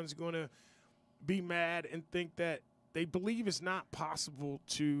 Someone's going to be mad and think that they believe it's not possible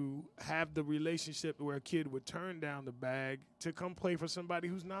to have the relationship where a kid would turn down the bag to come play for somebody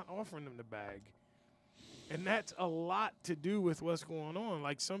who's not offering them the bag. And that's a lot to do with what's going on.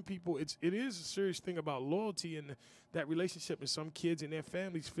 Like some people, it is a serious thing about loyalty and that relationship. And some kids and their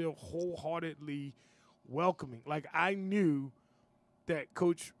families feel wholeheartedly welcoming. Like I knew that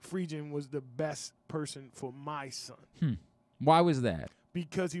Coach Friedgen was the best person for my son. Why was that?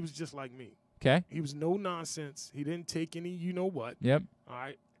 Because he was just like me. Okay. He was no nonsense. He didn't take any you-know-what. Yep. All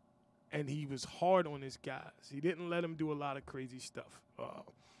right. And he was hard on his guys. He didn't let them do a lot of crazy stuff.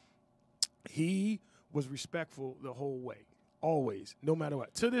 He was respectful the whole way, always, no matter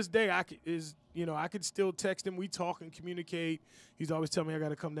what. To this day, I could still text him. We talk and communicate. He's always telling me I got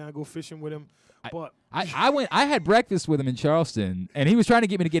to come down and go fishing with him. But I had breakfast with him in Charleston, and he was trying to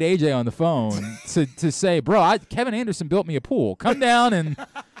get me to get AJ on the phone to say, bro, Kevin Anderson built me a pool. Come down and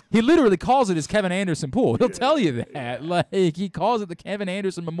he literally calls it his Kevin Anderson pool. He'll tell you that. Like he calls it the Kevin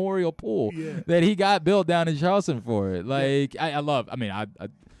Anderson Memorial Pool that he got built down in Charleston for it. Like I love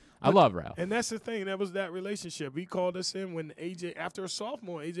Ralph. And that's the thing. That was that relationship. He called us in when AJ, after a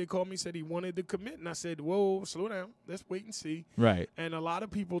sophomore, AJ called me, said he wanted to commit. And I said, whoa, slow down. Let's wait and see. Right. And a lot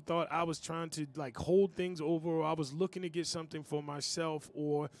of people thought I was trying to, hold things over, or I was looking to get something for myself,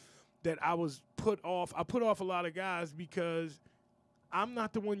 or that I was put off. I put off a lot of guys because I'm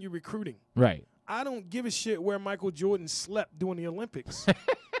not the one you're recruiting. Right. I don't give a shit where Michael Jordan slept during the Olympics.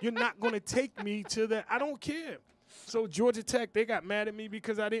 You're not going to take me to that. I don't care. So Georgia Tech, they got mad at me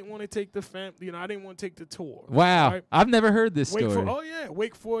because I didn't want to take I didn't want to take the tour. Wow, right? I've never heard this story.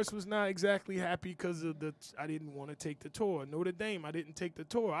 Wake Forest was not exactly happy because of I didn't want to take the tour. Notre Dame, I didn't take the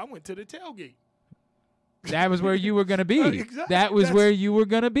tour. I went to the tailgate. That was where you were going to be. Exactly. That was where you were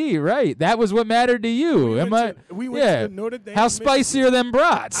going to be, right? That was what mattered to you. We went to Notre Dame. How spicy are them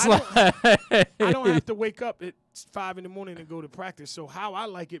brats? I don't have to wake up at 5 in the morning and go to practice. So how I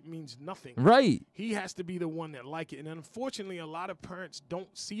like it means nothing. Right. He has to be the one that like it. And unfortunately, a lot of parents don't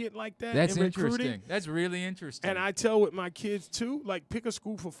see it like that. That's in interesting. Recruiting. That's really interesting. And I tell with my kids, too, pick a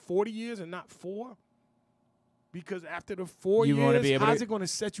school for 40 years and not 4. Because after the 4 years, how's it going to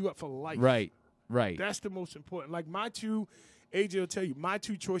set you up for life? Right. Right. That's the most important. AJ will tell you, my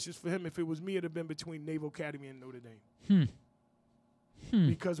two choices for him, if it was me, it would have been between Naval Academy and Notre Dame.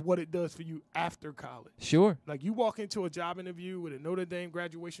 Because what it does for you after college. Sure. Like you walk into a job interview with a Notre Dame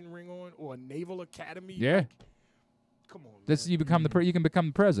graduation ring on or a Naval Academy. Yeah. Come on. That's you can become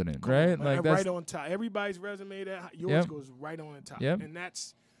the president, right? Like right on top. Everybody's resume yours goes right on the top. Yep. And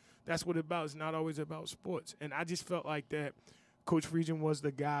that's what it's about. It's not always about sports. And I just felt like that Coach Friedgen was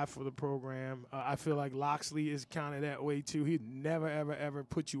the guy for the program. I feel like Loxley is kind of that way, too. He'd never, ever, ever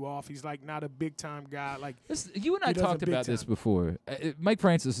put you off. He's, not a big-time guy. You and I talked about this before. Mike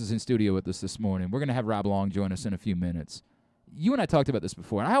Francis is in studio with us this morning. We're going to have Rob Long join us in a few minutes. You and I talked about this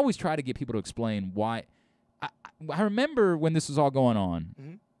before, and I always try to get people to explain why. I remember when this was all going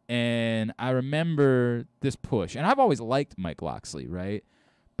on, and I remember this push. And I've always liked Mike Loxley, right?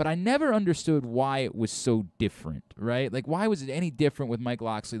 But I never understood why it was so different, right? Like, why was it any different with Mike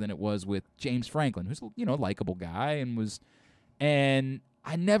Loxley than it was with James Franklin, who's, a likable guy and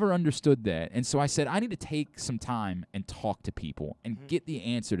I never understood that. And so I said, I need to take some time and talk to people and get the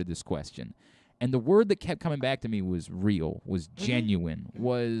answer to this question. And the word that kept coming back to me was real, was genuine,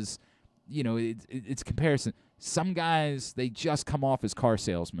 was, it's comparison. Some guys, they just come off as car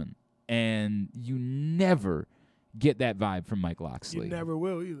salesmen, and you never get that vibe from Mike Loxley. You never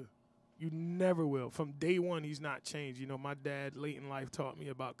will either. You never will. From day one, he's not changed. My dad late in life taught me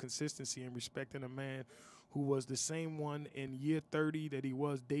about consistency and respecting a man who was the same one in year 30 that he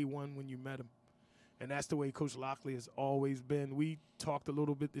was day one when you met him. And that's the way Coach Lockley has always been. We talked a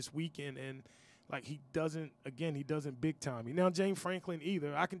little bit this weekend, and like he doesn't big time me. Now, James Franklin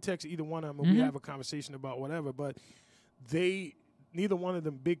either. I can text either one of them and we have a conversation about whatever, but neither one of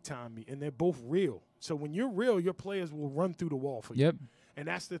them big time me, and they're both real. So when you're real, your players will run through the wall for you. And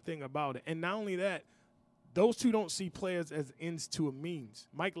that's the thing about it. And not only that, those two don't see players as ends to a means.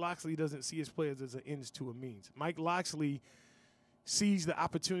 Mike Locksley doesn't see his players as an ends to a means. Mike Locksley sees the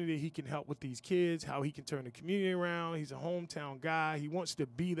opportunity he can help with these kids, how he can turn the community around. He's a hometown guy. He wants to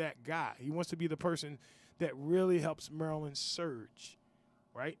be that guy. He wants to be the person that really helps Maryland surge,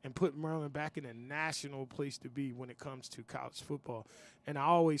 right, and put Maryland back in a national place to be when it comes to college football. And I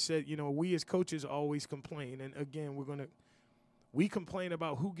always said, we as coaches always complain. And, again, we complain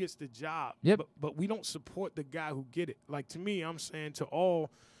about who gets the job, but we don't support the guy who get it. Like, to me, I'm saying to all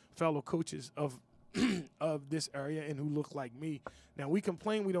fellow coaches of this area and who look like me, now we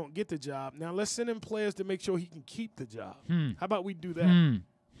complain we don't get the job. Now let's send in players to make sure he can keep the job. How about we do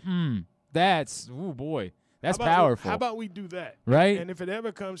that? That's, oh, boy. That's powerful. How about we do that? Right. And if it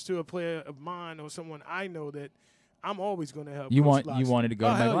ever comes to a player of mine or someone I know that I'm always going to help. You Coach wanted to go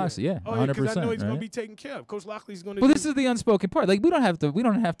to Mike Locksley, 100%. Because I know he's going to be taken care of. Coach Lockley's going to. Well, this is the unspoken part. Like we don't have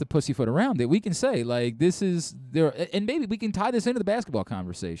to pussyfoot around it. We can say like this is there, and maybe we can tie this into the basketball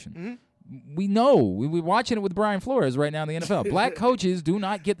conversation. We know we're watching it with Brian Flores right now in the NFL. Black coaches do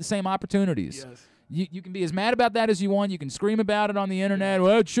not get the same opportunities. Yes. You can be as mad about that as you want. You can scream about it on the internet.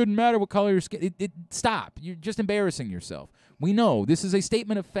 Well, it shouldn't matter what color your skin. Stop. You're just embarrassing yourself. We know this is a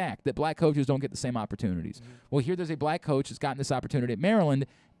statement of fact that black coaches don't get the same opportunities. Well, here there's a black coach that's gotten this opportunity at Maryland,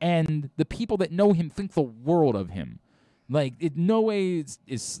 and the people that know him think the world of him. Like, in no way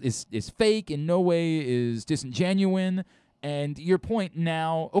is fake, in no way is disingenuine. And your point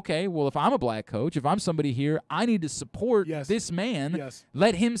now, okay, well, if I'm a black coach, if I'm somebody here, I need to support this man,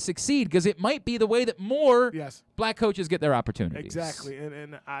 let him succeed, because it might be the way that more black coaches get their opportunities. Exactly.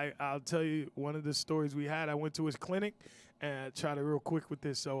 And I'll tell you one of the stories we had. I went to his clinic, and try to real quick with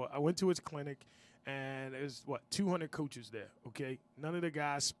this. So I went to his clinic, and there's, 200 coaches there, okay? None of the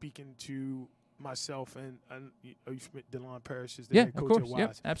guys speaking to myself and DeLon Parrish is the head coach at Wise.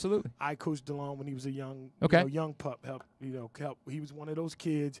 Yeah, absolutely. I coached DeLon when he was a young pup. Help. He was one of those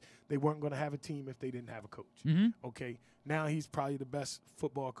kids. They weren't going to have a team if they didn't have a coach. Okay. Now he's probably the best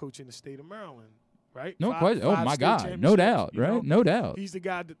football coach in the state of Maryland. Right? No question. Oh, my God. No doubt, right? No doubt. He's the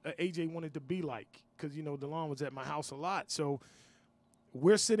guy that AJ wanted to be like because, DeLon was at my house a lot. So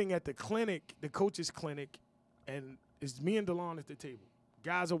we're sitting at the clinic, the coach's clinic, and it's me and DeLon at the table.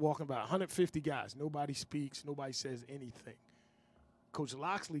 Guys are walking by, 150 guys. Nobody speaks. Nobody says anything. Coach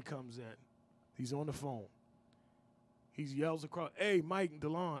Locksley comes in. He's on the phone. He yells across, "Hey, Mike and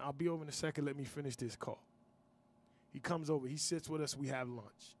DeLon, I'll be over in a second. Let me finish this call." He comes over. He sits with us. We have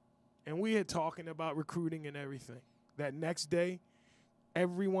lunch. And we had talking about recruiting and everything. That next day,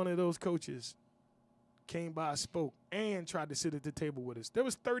 every one of those coaches came by, spoke, and tried to sit at the table with us. There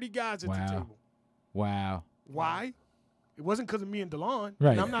was 30 guys at the table. Wow. Why? It wasn't because of me and DeLon.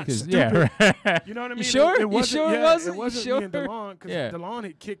 Right. And I'm not stupid. Yeah, right. You know what I mean? You sure? It wasn't, it wasn't? It wasn't me and DeLon because DeLon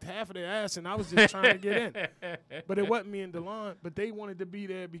had kicked half of their ass, and I was just trying to get in. But it wasn't me and DeLon. But they wanted to be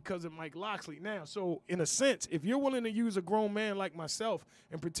there because of Mike Locksley. Now, so in a sense, if you're willing to use a grown man like myself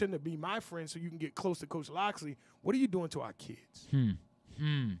and pretend to be my friend so you can get close to Coach Locksley, what are you doing to our kids?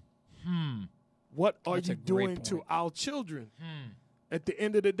 What are you doing to our children? At the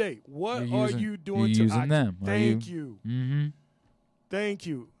end of the day, what are you doing to our them? Thank you. Thank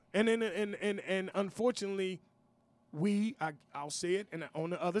you. And unfortunately, I'll say it, and on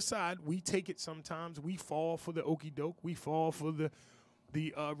the other side, we take it sometimes. We fall for the okey doke. We fall for the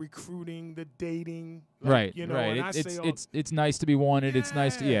recruiting, the dating. Right. And I say it's nice to be wanted. It's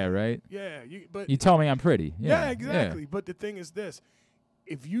nice to right. Yeah. But you tell me I'm pretty. Yeah, exactly. Yeah. But the thing is this: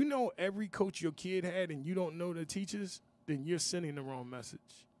 if you know every coach your kid had and you don't know the teachers, then you're sending the wrong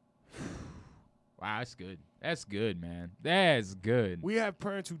message. Wow, that's good. That's good, man. That's good. We have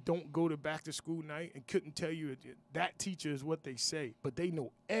parents who don't go to back-to-school night and couldn't tell you that teacher is what they say, but they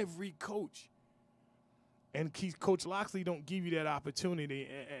know every coach. And Coach Locksley don't give you that opportunity.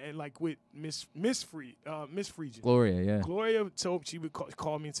 And like with Miss Friedgen. Gloria, yeah. Gloria she would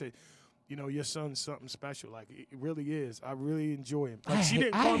call me and say, your son's something special. Like, it really is. I really enjoy him. Like, she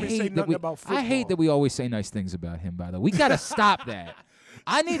didn't call me and say nothing about football. I hate that we always say nice things about him, by the way. We got to stop that.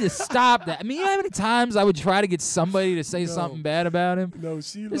 I need to stop that. I mean, you know how many times I would try to get somebody to say something bad about him? No,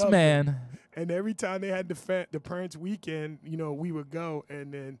 she this loved man. Him. And every time they had the parents' weekend, we would go,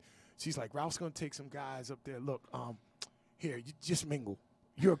 and then she's like, Ralph's going to take some guys up there. Look, here, you just mingle.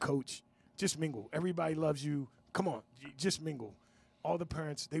 You're a coach. just mingle. Everybody loves you. Come on, just mingle. All the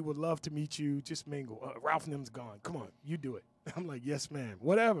parents, they would love to meet you. Just mingle. Ralph and them's gone. Come on, you do it. I'm like, yes, ma'am.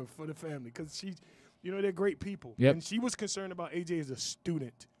 Whatever for the family, because she's, they're great people. Yep. And she was concerned about AJ as a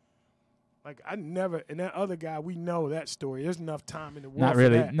student. Like, I never, and that other guy, we know that story. There's enough time in the world Not for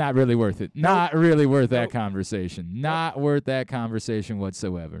that. not really worth it. Not really worth that conversation. Not worth that conversation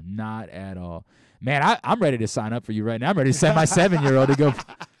whatsoever. Not at all. Man, I'm ready to sign up for you right now. I'm ready to send my 7-year-old to go.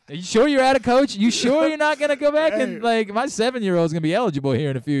 Are you sure you're out of coach? You sure you're not going to go back? And, like, my 7-year-old's going to be eligible here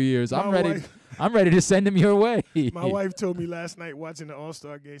in a few years. I'm ready to send him your way. My wife told me last night watching the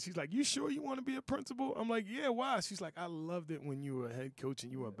All-Star game, she's like, you sure you want to be a principal? I'm like, yeah, why? She's like, I loved it when you were a head coach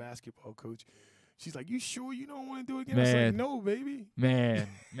and you were a basketball coach. She's like, you sure you don't want to do it again? I was like, no, baby. Man.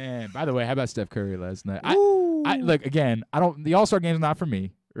 By the way, how about Steph Curry last night? I look, again, the All-Star game's not for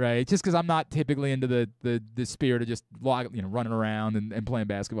me, right? Just because I'm not typically into the spirit of just running around and playing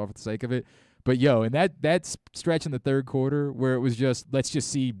basketball for the sake of it. But, and that stretch in the third quarter where it was just, let's just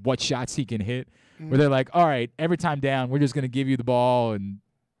see what shots he can hit, where they're like, all right, every time down, we're just going to give you the ball. And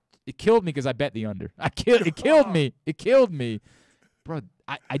it killed me because I bet the under. It killed me. It killed me. Bro,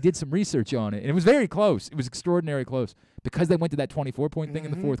 I did some research on it, and it was very close. It was extraordinarily close. Because they went to that 24-point thing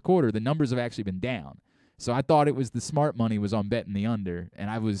in the fourth quarter, the numbers have actually been down. So I thought it was the smart money was on betting the under, and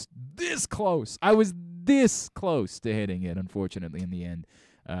I was this close. I was this close to hitting it, unfortunately, in the end.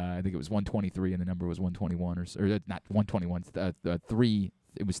 I think it was 123, and the number was 121, or not 121, 3.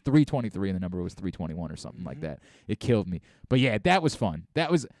 It was 323, and the number was 321 or something like that. It killed me. But, yeah, that was fun. That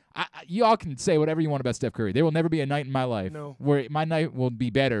was y'all can say whatever you want about Steph Curry. There will never be a night in my life where my night will be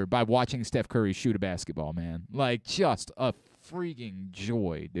better by watching Steph Curry shoot a basketball, man. Like, just a freaking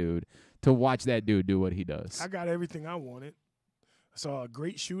joy, dude, to watch that dude do what he does. I got everything I wanted. I saw a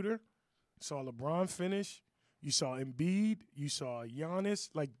great shooter. Saw LeBron finish. You saw Embiid. You saw Giannis.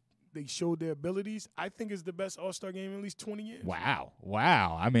 Like, they showed their abilities. I think it's the best All-Star game in at least 20 years. Wow.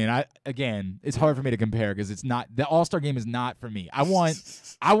 I mean, it's hard for me to compare because it's not – the All-Star game is not for me. I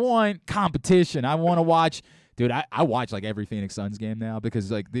want competition. I want to watch – dude, I watch, like, every Phoenix Suns game now because,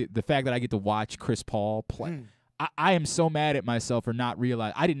 like, the fact that I get to watch Chris Paul play I am so mad at myself for not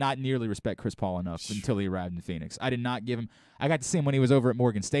realizing – I did not nearly respect Chris Paul enough until he arrived in Phoenix. I did not give him – I got to see him when he was over at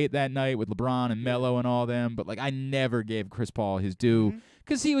Morgan State that night with LeBron and Melo and all them, but, like, I never gave Chris Paul his due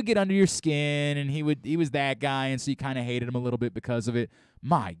because he would get under your skin and he was that guy, and so you kind of hated him a little bit because of it.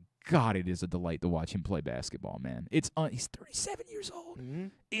 My God, it is a delight to watch him play basketball, man. He's 37 years old.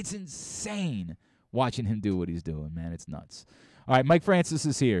 It's insane watching him do what he's doing, man. It's nuts. All right, Mike Francis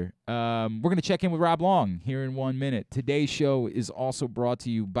is here. We're going to check in with Rob Long here in 1 minute. Today's show is also brought to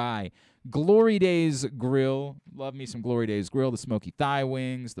you by Glory Days Grill. Love me some Glory Days Grill. The smoky thigh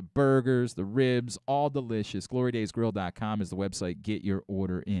wings, the burgers, the ribs, all delicious. GloryDaysGrill.com is the website. Get your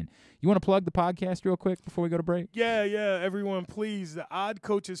order in. You want to plug the podcast real quick before we go to break? Yeah, everyone, please. The Odd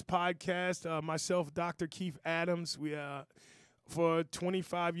Coaches podcast, myself, Dr. Keith Adams. We for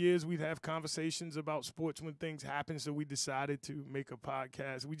 25 years, we'd have conversations about sports when things happen, so we decided to make a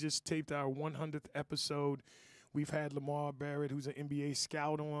podcast. We just taped our 100th episode. We've had Lamar Barrett, who's an NBA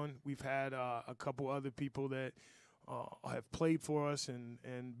scout, on. We've had a couple other people that have played for us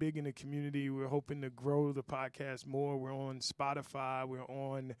and big in the community. We're hoping to grow the podcast more. We're on Spotify. We're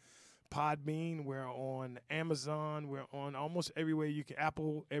on Podbean. We're on Amazon. We're on almost everywhere you can,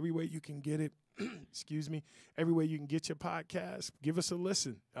 Apple, everywhere you can get it. Excuse me. Everywhere you can get your podcast. Give us a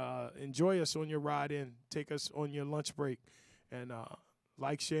listen. Enjoy us on your ride in. Take us on your lunch break. And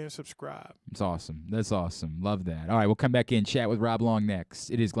like, share, and subscribe. It's awesome. That's awesome. Love that. All right, we'll come back in, chat with Rob Long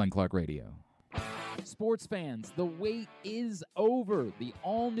next. It is Glenn Clark Radio. Sports fans, the wait is over. The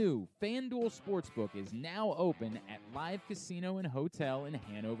all-new FanDuel Sportsbook is now open at Live Casino and Hotel in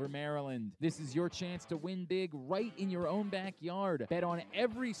Hanover, Maryland. This is your chance to win big right in your own backyard. Bet on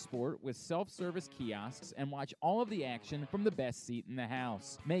every sport with self-service kiosks and watch all of the action from the best seat in the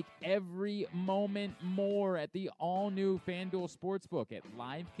house. Make every moment more at the all-new FanDuel Sportsbook at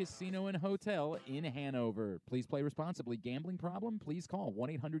Live Casino and Hotel in Hanover. Please play responsibly. Gambling problem? Please call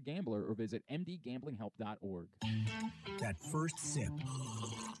 1-800-GAMBLER or visit mdgamblinghelp.org. That first sip.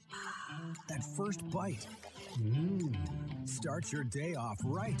 That first bite. Start your day off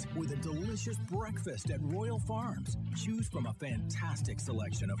right with a delicious breakfast at Royal Farms. Choose from a fantastic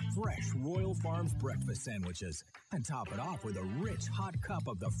selection of fresh Royal Farms breakfast sandwiches and top it off with a rich hot cup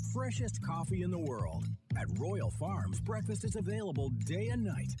of the freshest coffee in the world. At Royal Farms, breakfast is available day and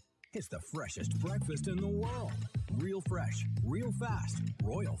night. It's the freshest breakfast in the world. Real fresh, real fast.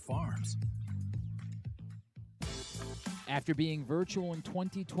 Royal Farms. After being virtual in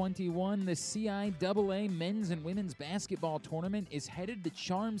 2021, the CIAA men's and women's basketball tournament is headed to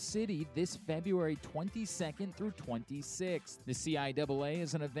Charm City this February 22nd through 26th. The CIAA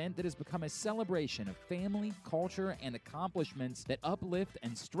is an event that has become a celebration of family, culture, and accomplishments that uplift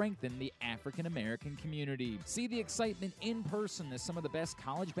and strengthen the African American community. See the excitement in person as some of the best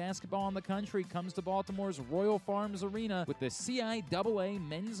college basketball in the country comes to Baltimore's Royal Farms Arena with the CIAA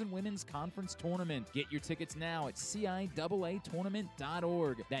Men's and Women's Conference Tournament. Get your tickets now at CIAAtournament.org.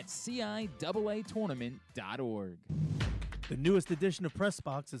 That's CIAAtournament.org. The newest edition of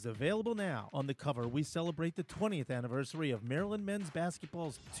PressBox is available now. On the cover, we celebrate the 20th anniversary of Maryland men's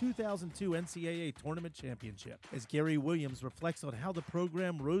basketball's 2002 NCAA Tournament Championship, as Gary Williams reflects on how the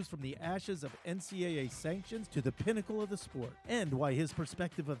program rose from the ashes of NCAA sanctions to the pinnacle of the sport, and why his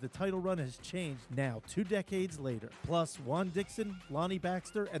perspective of the title run has changed now 2 decades later. Plus, Juan Dixon, Lonnie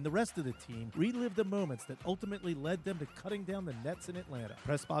Baxter, and the rest of the team relive the moments that ultimately led them to cutting down the nets in Atlanta.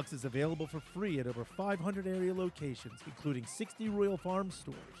 PressBox is available for free at over 500 area locations, including 60 Royal Farms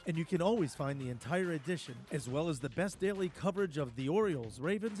stores. And you can always find the entire edition, as well as the best daily coverage of the Orioles,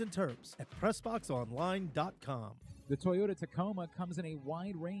 Ravens, and Terps at PressBoxOnline.com. The Toyota Tacoma comes in a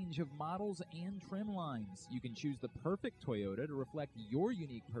wide range of models and trim lines. You can choose the perfect Toyota to reflect your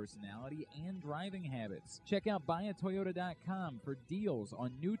unique personality and driving habits. Check out buyatoyota.com for deals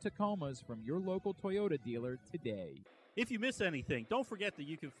on new Tacomas from your local Toyota dealer today. If you miss anything, don't forget that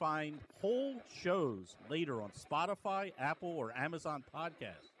you can find whole shows later on Spotify, Apple, or Amazon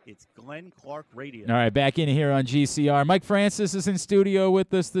Podcasts. It's Glenn Clark Radio. All right, back in here on GCR. Mike Francis is in studio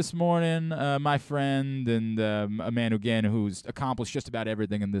with us this morning, my friend and a man, again, who's accomplished just about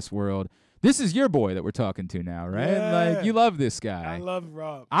everything in this world. This is your boy that we're talking to now, right? Yeah. Like, you love this guy. I love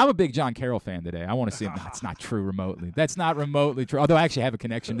Rob. I'm a big John Carroll fan today. I want to see him. That's not true remotely. That's not remotely true, although I actually have a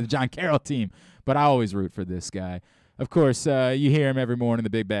connection to the John Carroll team, but I always root for this guy. Of course, you hear him every morning, the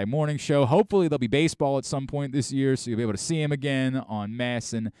Big Bag Morning Show. Hopefully there'll be baseball at some point this year, so you'll be able to see him again on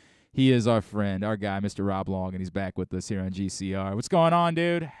Masson. He is our friend, our guy, Mr. Rob Long, and he's back with us here on GCR. What's going on,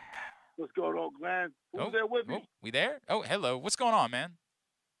 dude? What's going on, Glenn? Who's there with me? Oh, we there? Oh, hello. What's going on, man?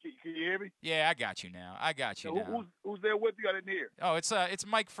 Can you hear me? Yeah, I got you now. Who's there with you? I didn't hear. Oh, it's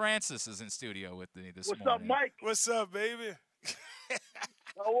Mike Francis is in studio with me this morning. What's up, Mike? What's up, baby?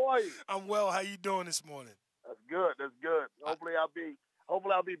 How are you? I'm well. How you doing this morning? That's good. That's good. Hopefully I'll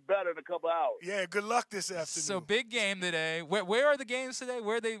be better in a couple hours. Yeah, good luck this afternoon. So big game today. Where are the games today?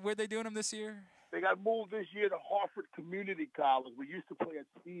 Where they doing them this year? They got moved this year to Hartford Community College. We used to play at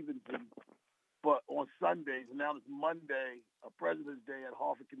Stevenson, but on Sundays, and now it's Monday, President's Day at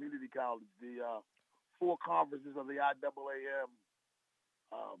Hartford Community College. The 4 conferences of the IAAM,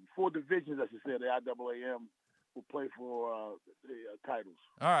 4 divisions, I should say, of the IAAM will play for the titles.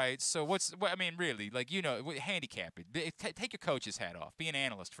 All right. So really, like, handicap it. Take your coach's hat off. Be an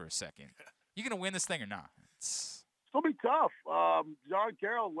analyst for a second. You gonna win this thing or not? It's gonna be tough. John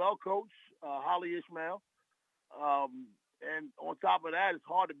Carroll, well coached. Holly Ishmael, and on top of that, it's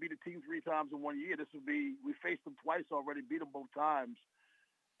hard to beat a team 3 times in 1 year. We faced them twice already, beat them both times,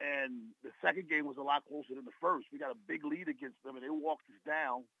 and the second game was a lot closer than the first. We got a big lead against them, and they walked us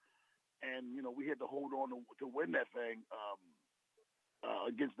down. And, we had to hold on to win that thing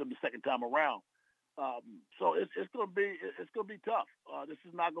against them the second time around. So it's going to be tough. This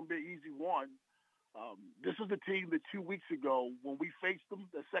is not going to be an easy one. This is the team that 2 weeks ago, when we faced them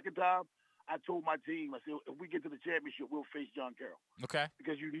the second time, I told my team, I said, if we get to the championship, we'll face John Carroll. Okay.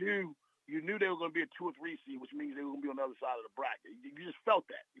 Because you knew they were going to be a 2 or 3 seed, which means they were going to be on the other side of the bracket. You just felt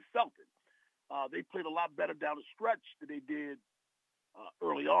that. You felt it. They played a lot better down the stretch than they did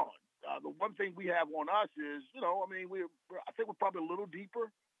early on. The one thing we have on us is, I think we're probably a little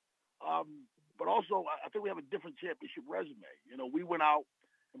deeper, but also I think we have a different championship resume. We went out,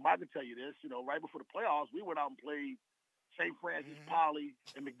 and Mike can tell you this, right before the playoffs, we went out and played St. Francis, Poly,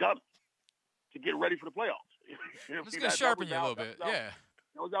 and McDonough to get ready for the playoffs. It's going to sharpen you a little bit, yeah.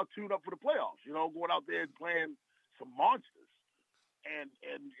 I was out tuned up for the playoffs, going out there and playing some monsters. And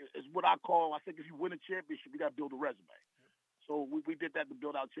it's what I call, I think if you win a championship, you got to build a resume. So we did that to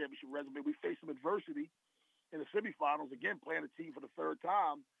build our championship resume. We faced some adversity in the semifinals, again, playing a team for the 3rd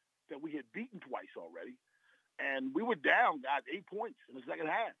time that we had beaten twice already. And we were down, guys, 8 points in the second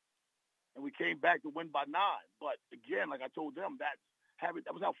half. And we came back to win by 9. But, again, like I told them, that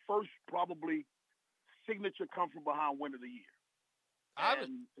was our first probably signature come-from-behind win of the year.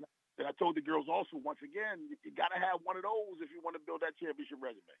 And I told the girls also, once again, you got to have one of those if you want to build that championship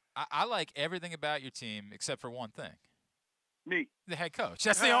resume. I like everything about your team except for one thing. Me. The head coach.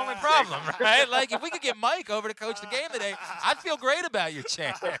 That's the only problem, right? Like, if we could get Mike over to coach the game today, I'd feel great about your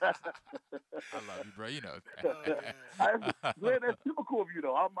chance. I love you, bro. You know that. Glenn, that's typical of you,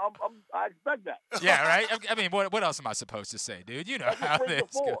 though. I expect that. Yeah, right? I mean, what else am I supposed to say, dude? You know how this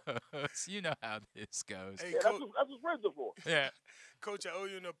goes. You know how this goes. Hey, yeah, that's what friends are for. Yeah. Coach, I owe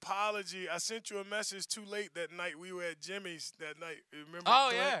you an apology. I sent you a message too late that night. We were at Jimmy's that night. Remember?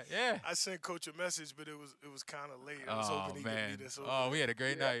 Oh, Glenn? yeah. I sent Coach a message, but it was kind of late. I was hoping he could meet us over. Oh, we had a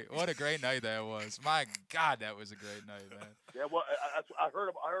great night. What a great night that was. My God, that was a great night, man. Yeah, well, I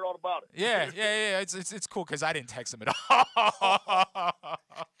heard all about it. Yeah. It's cool because I didn't text him at all.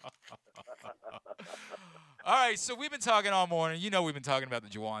 All right, so we've been talking all morning. You know we've been talking about the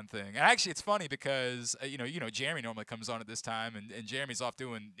Juwan thing. And actually, it's funny because, you know, Jeremy normally comes on at this time, and Jeremy's off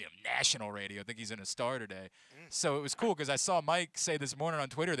doing national radio. I think he's in a Star today. So it was cool because I saw Mike say this morning on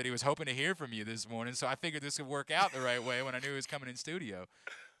Twitter that he was hoping to hear from you this morning, so I figured this would work out the right way when I knew he was coming in studio.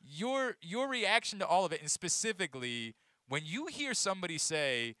 Your reaction to all of it, and specifically when you hear somebody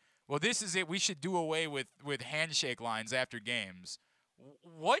say, well, this is it, we should do away with handshake lines after games,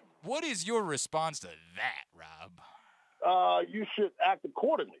 what is your response to that, Rob? You should act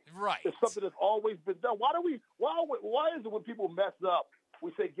accordingly. Right. It's something that's always been done. Why is it when people mess up,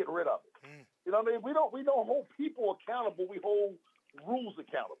 we say get rid of it? You know what I mean? We don't hold people accountable. We hold rules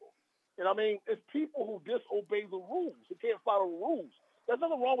accountable. You know what I mean? It's people who disobey the rules, who can't follow the rules. There's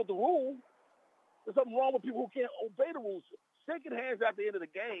nothing wrong with the rule. There's something wrong with people who can't obey the rules. Shaking hands at the end of the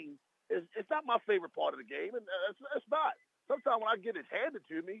game it's not my favorite part of the game, and it's not. Sometimes when I get it handed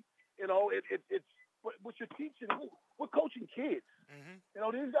to me, you know, it's what you're teaching. We're coaching kids. You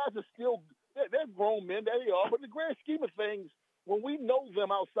know, these guys are still they're grown men. There they are. But in the grand scheme of things, when we know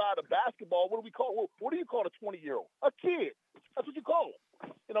them outside of basketball, what do we call? What do you call a 20-year-old? A kid. That's what you call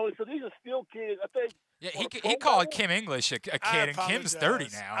them. You know, so these are still kids. I think. Yeah, he called Kim English a kid, and Kim's 30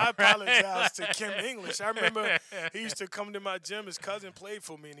 now. I apologize to Kim English. I remember he used to come to my gym. His cousin played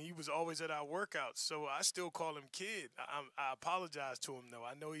for me, and he was always at our workouts. So I still call him kid. I apologize to him, though.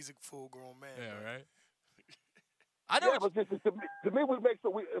 I know he's a full-grown man. Yeah, right. I know. Yeah, but to me, we make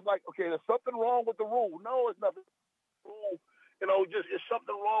it's like, okay, there's something wrong with the rule. No, it's nothing wrong. You know, just it's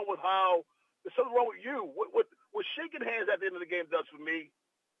something wrong with there's something wrong with you. What shaking hands at the end of the game does for me,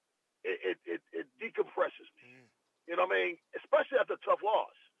 it decompresses me. You know what I mean? Especially after a tough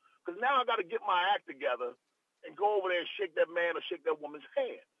loss. Because now I got to get my act together and go over there and shake that man or shake that woman's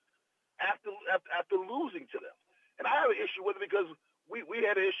hand after losing to them. And I have an issue with it because we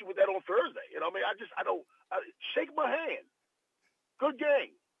had an issue with that on Thursday. You know what I mean? I shake my hand. Good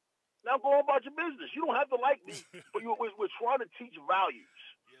game. Now go on about your business. You don't have to like me, but we're trying to teach values.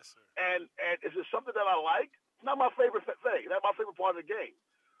 Yes, sir. And is it something that I like? It's not my favorite thing. Not my favorite part of the game.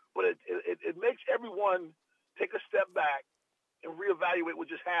 But it makes everyone take a step back and reevaluate what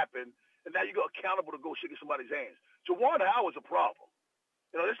just happened. And now you go accountable to go shaking somebody's hands. Juwan Howard's a problem.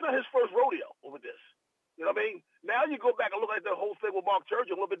 You know, it's not his first rodeo over this. You know what I mean? Now you go back and look at the whole thing with Mark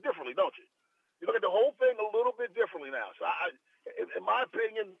Turgeon a little bit differently, don't you? You look at the whole thing a little bit differently now. So, in my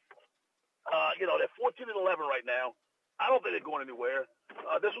opinion, you know, they're 14 and 11 right now. I don't think they're going anywhere.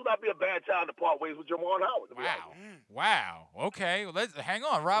 This would not be a bad time to part ways with Juwan Howard. Wow. Okay. Well, hang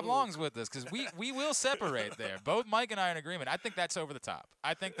on. Rob Long's with us because we will separate there. Both Mike and I are in agreement. I think that's over the top.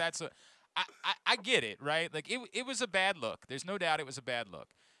 I think that's I get it, right? Like, it was a bad look. There's no doubt it was a bad look.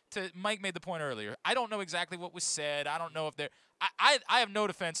 Mike made the point earlier. I don't know exactly what was said. I don't know if I have no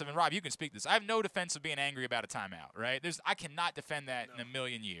defense of, and Rob, you can speak this. I have no defense of being angry about a timeout, right? I cannot defend that in a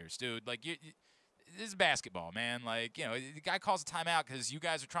million years, dude. Like, this is basketball, man. Like, you know, the guy calls a timeout because you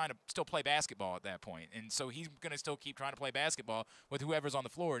guys are trying to still play basketball at that point. And so he's going to still keep trying to play basketball with whoever's on the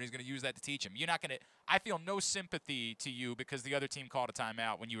floor, and he's going to use that to teach him. You're not going to – I feel no sympathy to you because the other team called a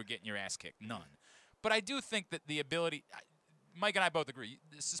timeout when you were getting your ass kicked. None. But I do think that the ability – Mike and I both agree.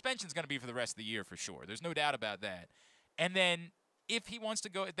 The suspension's going to be for the rest of the year for sure. There's no doubt about that. And then if he wants to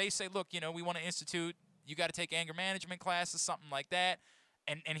go – they say, look, you know, we want to institute – you got to take anger management classes, something like that.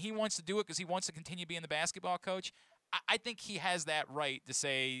 And he wants to do it because he wants to continue being the basketball coach. I think he has that right to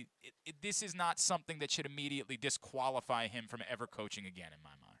say this is not something that should immediately disqualify him from ever coaching again, in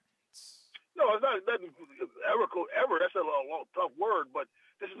my mind. No, it's not ever. That's a long, tough word, but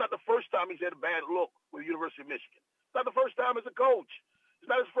this is not the first time he's had a bad look with the University of Michigan. It's not the first time as a coach.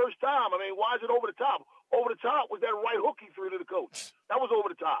 It's not his first time. I mean, why is it over the top? Over the top was that right hook he threw to the coach. That was over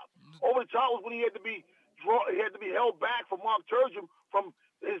the top. Over the top was when he had to be held back from Mark Turgeon from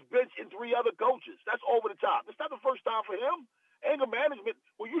his bench and three other coaches. That's over the top. It's not the first time for him. Anger management,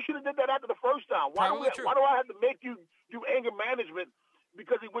 well, you should have did that after the first time. Why do I have to make you do anger management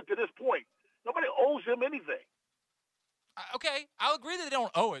because he went to this point? Nobody owes him anything. Okay, I'll agree that they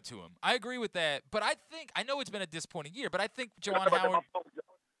don't owe it to him. I agree with that. But I know it's been a disappointing year, but I think Juwan Howard.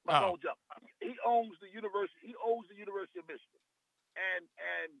 My phone jumped. He owns the university. He owns the University of Michigan. And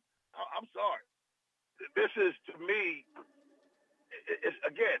I'm sorry. This is, to me,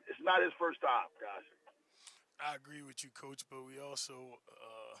 it's not his first time, guys. I agree with you, Coach, but we also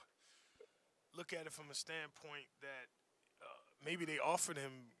look at it from a standpoint that maybe they offered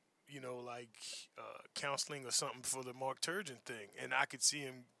him, counseling or something for the Mark Turgeon thing, and I could see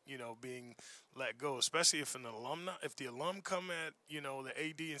him, being let go, especially if the alum come at, the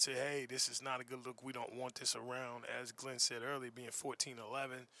AD and say, hey, this is not a good look, we don't want this around, as Glenn said earlier, being 14-11,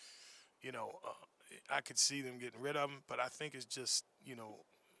 I could see them getting rid of him, but I think it's just,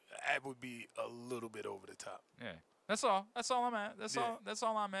 that would be a little bit over the top. Yeah. That's all. That's all I'm at. That's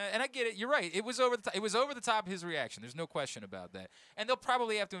all I'm at. And I get it. You're right. It was over the top. It was over the top, his reaction. There's no question about that. And they'll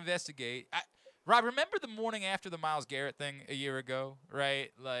probably have to investigate. Rob, remember the morning after the Myles Garrett thing a year ago,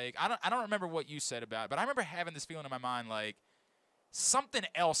 right? Like, I don't remember what you said about it, but I remember having this feeling in my mind like something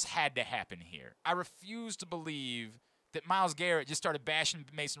else had to happen here. I refuse to believe that Myles Garrett just started bashing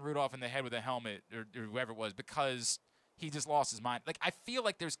Mason Rudolph in the head with a helmet or whoever it was because he just lost his mind. Like, I feel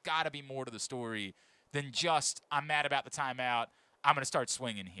like there's got to be more to the story than just, I'm mad about the timeout, I'm going to start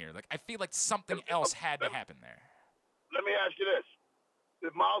swinging here. Like, I feel like something else had to happen there. Let me ask you this.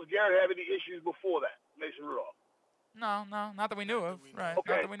 Did Myles Garrett have any issues before that, Mason Rudolph? No, not that we knew of. Right,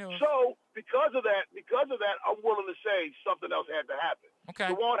 okay. Not that we knew of. So, because of that, I'm willing to say something else had to happen.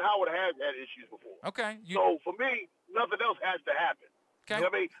 Okay. Juwan Howard has had issues before. Okay. So, for me, nothing else has to happen. Okay. You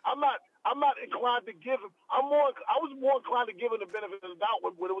know what I mean? I'm not inclined to give him. I was more inclined to give him the benefit of the doubt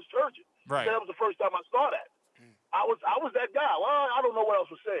when it was Turgeon. Right. That was the first time I saw that. I was that guy. Well, I don't know what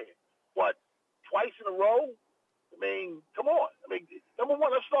else to say, but twice in a row. I mean, come on. I mean, number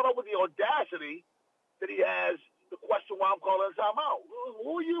one, let's start off with the audacity that he has to question why I'm calling a timeout.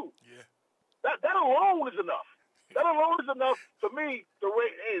 Who are you? Yeah. That alone is enough. That alone is enough for me to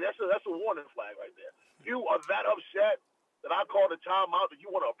rate. Hey, that's a warning flag right there. You are that upset that I called a timeout that you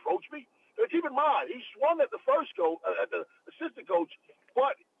want to approach me? But keep in mind, he swung at the first coach, at the assistant coach,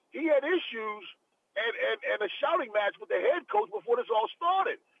 but he had issues and a shouting match with the head coach before this all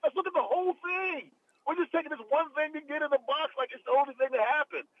started. Let's look at the whole thing. We're just taking this one thing to get in the box like it's the only thing that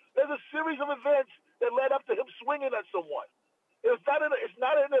happened. There's a series of events that led up to him swinging at someone. It's not in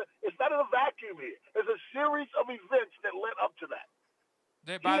a vacuum here. There's a series of events that led up to that.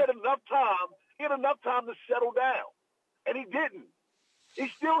 He had enough time to settle down. And he didn't. He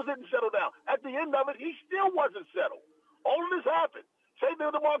still didn't settle down. At the end of it, he still wasn't settled. All of this happened. Same thing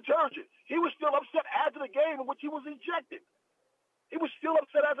with Mark Turgeon. He was still upset after the game in which he was ejected. He was still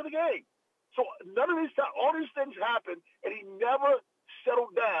upset after the game. So all these things happened, and he never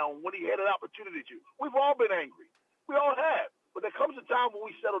settled down when he had an opportunity to. We've all been angry. We all have. But there comes a time when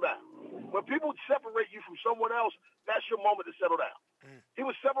we settle down. When people separate you from someone else, that's your moment to settle down. He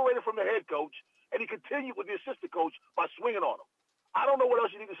was separated from the head coach, and he continued with the assistant coach by swinging on him. I don't know what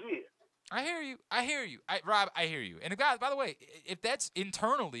else you need to see here. I hear you. Rob, I hear you. And guys, by the way, if that's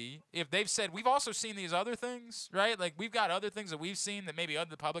internally, if they've said, we've also seen these other things, right? Like, we've got other things that we've seen that maybe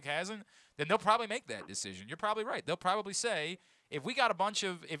the public hasn't, then they'll probably make that decision. You're probably right. They'll probably say, if we got a bunch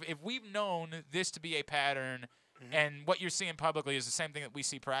of, if we've known this to be a pattern and what you're seeing publicly is the same thing that we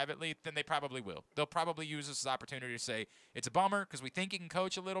see privately, then they probably will. They'll probably use this as an opportunity to say, it's a bummer because we think he can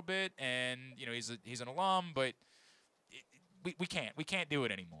coach a little bit and, he's an alum, but we can't do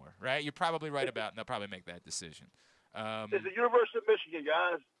it anymore, right? You're probably right about, and they'll probably make that decision. It's the University of Michigan,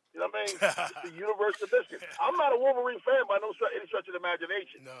 guys. You know what I mean? It's the University of Michigan. I'm not a Wolverine fan by any stretch of the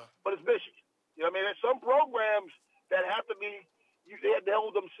imagination, but it's Michigan. You know what I mean? There's some programs that have to be, they have to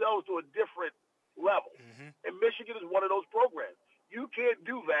hold themselves to a different level. And Michigan is one of those programs. You can't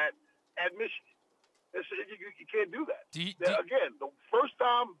do that at Michigan. You can't do that. Again, the first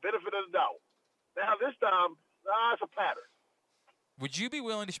time, benefit of the doubt. Now this time, it's a pattern. Would you be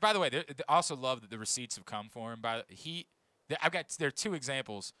willing to? By the way, they also love that the receipts have come for him. There are two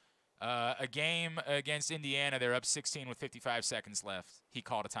examples. A game against Indiana, they're up 16 with 55 seconds left. He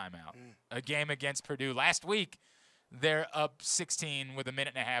called a timeout. A game against Purdue last week, they're up 16 with a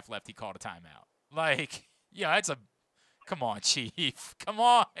minute and a half left. He called a timeout. Like, come on, Chief. Come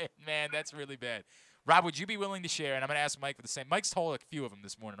on, man. That's really bad. Rob, would you be willing to share? And I'm going to ask Mike for the same. Mike's told a few of them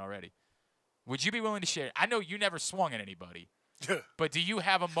this morning already. Would you be willing to share? I know you never swung at anybody. But do you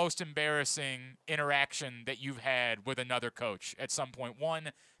have a most embarrassing interaction that you've had with another coach at some point?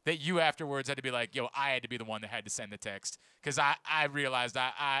 One that you afterwards had to be like, I had to be the one that had to send the text because I realized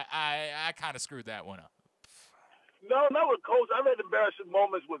I kind of screwed that one up. No, not with coach. I've had embarrassing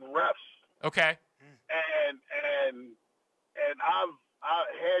moments with refs. Okay. And And I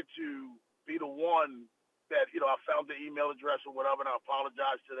had to be the one that, I found the email address or whatever, and I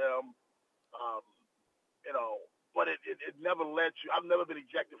apologized to them. But it never led to, I've never been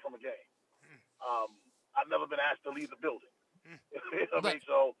ejected from a game. I've never been asked to leave the building. You know what I mean?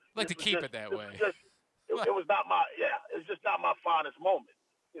 So like to keep it that way. It was not it's just not my finest moment.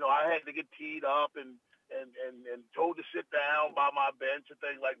 I had to get teed up and told to sit down by my bench and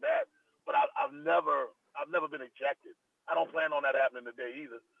things like that. But I've never been ejected. I don't plan on that happening today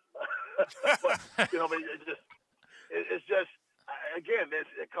either. But it's just again,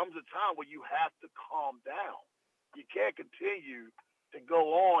 it comes a time where you have to calm down. You can't continue to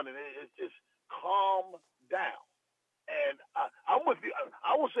go on, and it's just calm down. And I'm with you.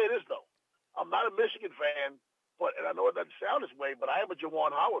 I will say this though, I'm not a Michigan fan, and I know it doesn't sound this way, but I am a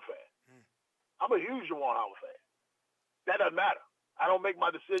Juwan Howard fan. I'm a huge Juwan Howard fan. That doesn't matter. I don't make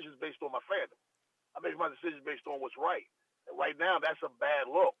my decisions based on my fandom. I make my decisions based on what's right. And right now, that's a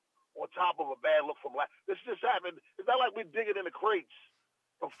bad look. On top of a bad look from last. This just happened. It's not like we're digging in the crates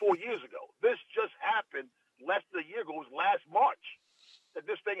from 4 years ago. This just happened less than a year ago. It was last March that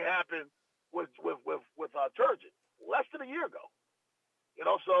this thing happened with Turgeon. Less than a year ago.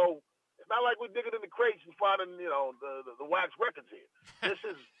 So it's not like we're digging in the crates and finding, the wax records here. This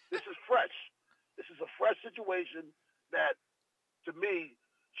is fresh. This is a fresh situation that, to me,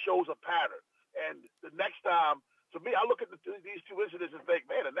 shows a pattern. And the next time, to me, I look at these two incidents and think,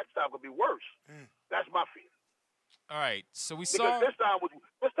 man, the next time could be worse. That's my feeling. All right, so because this time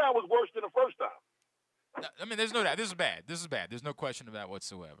was worse than the first time. I mean, there's no doubt. This is bad. There's no question of that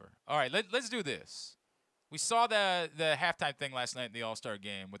whatsoever. All right, let's do this. We saw the halftime thing last night in the All-Star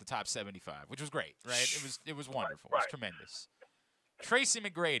game with the top 75, which was great, right? It was wonderful. Right. It was tremendous. Tracy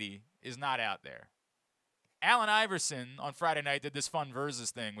McGrady is not out there. Allen Iverson on Friday night did this fun versus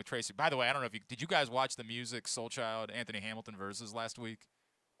thing with Tracy. By the way, I don't know if did you guys watch the Music Soul Child Anthony Hamilton versus last week?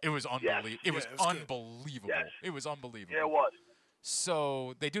 It was unbelievable. Yes. It was unbelievable. Yes. It was unbelievable. Yeah, it was.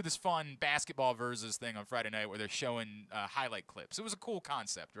 So they do this fun basketball versus thing on Friday night where they're showing highlight clips. It was a cool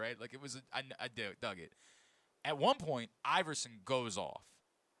concept, right? Like it was. I dug it. At one point, Iverson goes off.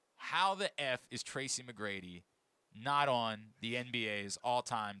 How the F is Tracy McGrady not on the NBA's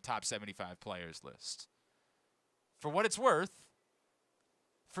all-time top 75 players list? For what it's worth,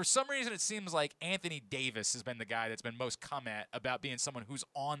 for some reason it seems like Anthony Davis has been the guy that's been most come at about being someone who's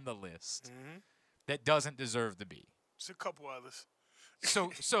on the list that doesn't deserve to be. There's a couple others.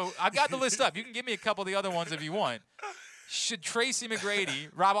 So I've got the list up. You can give me a couple of the other ones if you want. Should Tracy McGrady,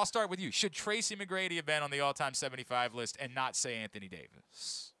 Rob, I'll start with you. Should Tracy McGrady have been on the all-time 75 list and not say Anthony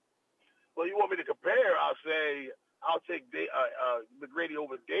Davis? Well, you want me to compare? I'll take McGrady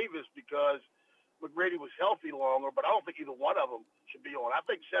over Davis because McGrady was healthy longer, but I don't think either one of them should be on. I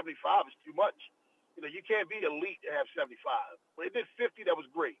think 75 is too much. You can't be elite and have 75. When they did 50, that was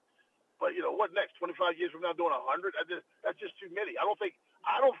great. But, what next? 25 years from now doing 100? That's just too many. I don't think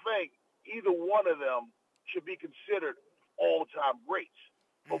either one of them should be considered all-time greats.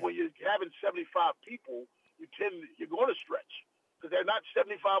 But when you're having 75 people, you're going to stretch because they're not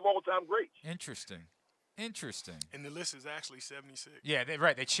 75 all-time greats. Interesting. And the list is actually 76. Yeah,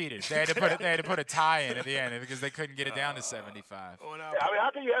 they cheated. They had to put a tie in at the end because they couldn't get it down to 75. How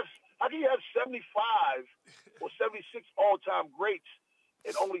can you have 75 or 76 all-time greats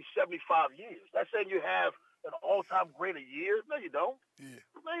in only 75 years? That's saying you have an all-time great a year? No, you don't. Yeah.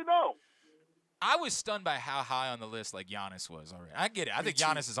 No, you don't. I was stunned by how high on the list Giannis was already. I get it. I think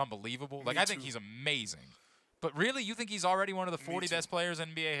Giannis is unbelievable. I think he's amazing. But really, you think he's already one of the 40 best players in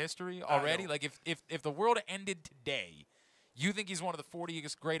NBA history already? If the world ended today, you think he's one of the 40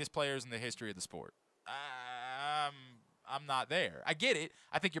 greatest players in the history of the sport? I'm not there. I get it.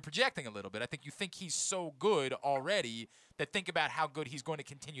 I think you're projecting a little bit. I think you think he's so good already that think about how good he's going to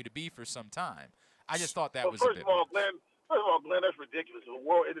continue to be for some time. I just thought that was a bit. First of all, Glenn, that's ridiculous. The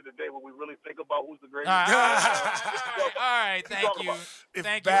world ended the day when we really think about who's the greatest. All right. Thank you.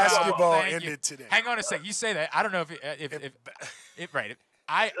 If basketball ended today. Hang on a second. You say that. I don't know if right.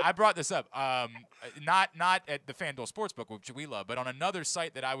 I brought this up. Not at the FanDuel Sportsbook, which we love, but on another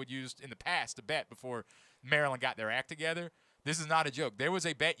site that I would use in the past to bet before Maryland got their act together. This is not a joke. There was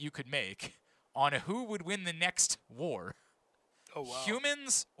a bet you could make on who would win the next war. Oh, wow.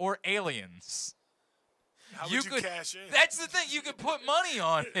 Humans or aliens? How would you cash in? That's the thing. You could put money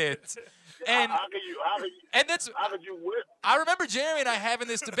on it. And how could you win? I remember Jeremy and I having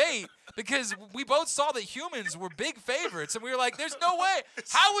this debate because we both saw that humans were big favorites, and we were like, there's no way.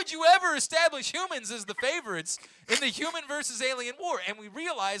 How would you ever establish humans as the favorites in the human versus alien war? And we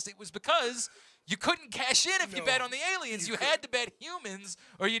realized it was because You couldn't cash in if you bet on the aliens. You had to bet humans,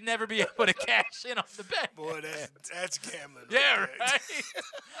 or you'd never be able to cash in on the bet. Boy, that's gambling. Yeah, right.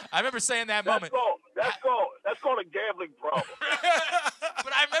 I remember saying that moment. That's called a gambling problem.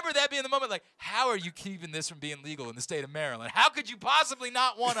 But I remember that being the moment, like, how are you keeping this from being legal in the state of Maryland? How could you possibly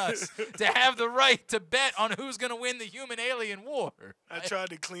not want us to have the right to bet on who's going to win the human-alien war? I tried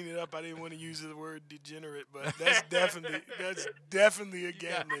to clean it up. I didn't want to use the word degenerate, but that's definitely a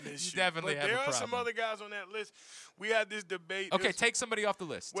gambling issue. You definitely but have there a are problem. some other guys on that list. We had this debate. Okay, take somebody off the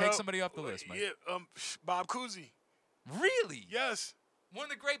list. Well, take somebody off the list, Mike. Yeah, Bob Cousy. Really? Yes. One of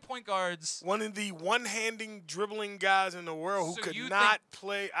the great point guards. One of the one-handing dribbling guys in the world who So could you not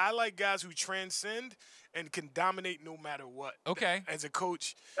play. I like guys who transcend and can dominate no matter what. Okay. As a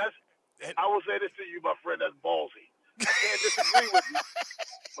coach. I will say this to you, my friend. That's ballsy. I can't disagree with you,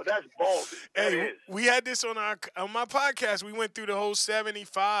 but that's ballsy. Hey, we had this on my podcast. We went through the whole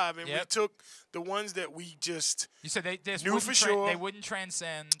 75, and we took the ones that we just you said they just knew for sure. They wouldn't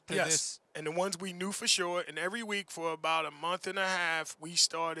transcend to this. And the ones we knew for sure. And every week for about a month and a half, we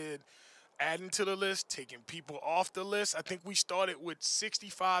started adding to the list, taking people off the list. I think we started with 60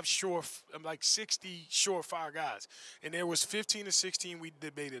 surefire guys. And there was 15 or 16 we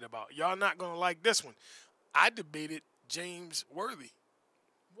debated about. Y'all not going to like this one. I debated James Worthy.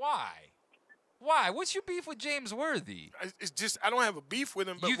 Why? Why? What's your beef with James Worthy? It's just I don't have a beef with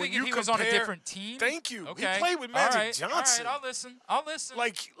him. But you think when if you he was on a different team? Thank you. Okay. He played with Magic All Johnson. right, I'll listen.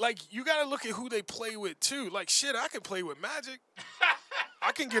 Like you got to look at who they play with too. Like shit, I can play with Magic.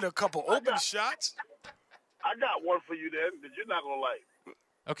 I can get a couple open shots. I got one for you then that you're not gonna like.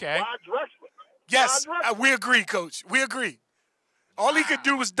 Okay. Clyde Drexler. Yes, Clyde Drexler. we agree, Coach. We agree. All he could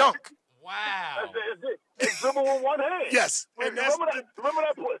do was dunk. Wow. That's it. And dribble with one hand. Yes. And remember that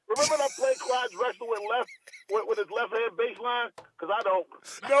play Clyde Drexler with his left hand baseline? Because I don't.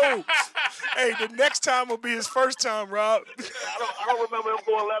 No. Hey, the next time will be his first time, Rob. I don't remember him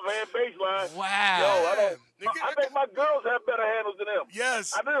going left hand baseline. Wow. No, I don't. I think my girls have better handles than him.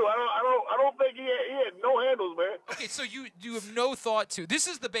 Yes. I do. I don't think he had no handles, man. Okay, so you have no thought to this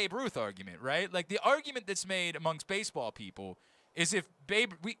is the Babe Ruth argument, right? Like the argument that's made amongst baseball people is if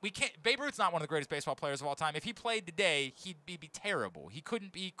Babe Ruth's not one of the greatest baseball players of all time. If he played today, he'd be terrible. He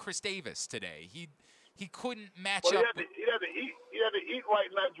couldn't be Chris Davis today. He couldn't match up. He had to eat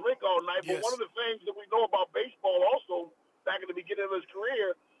right and not drink all night. Yes. But one of the things that we know about baseball also back in the beginning of his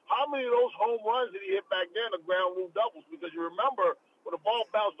career, how many of those home runs did he hit back then, the ground rule doubles? Because you remember when the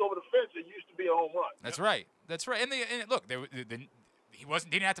ball bounced over the fence, it used to be a home run. That's right. And look, he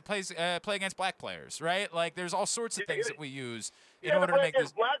didn't have to play against black players, right? Like there's all sorts of things that we use in order to make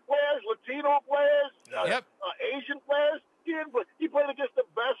this. Black players, Latino players, Asian players. He played against the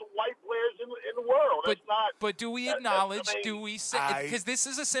best white players in the world. But do we acknowledge? Do we say? Because this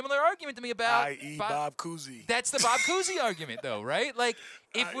is a similar argument to me about Bob Cousy. That's the Bob Cousy argument, though, right? Like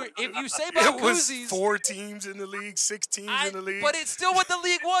if you say Bob Cousy's 4 teams in the league, 6 teams in the league. But it's still what the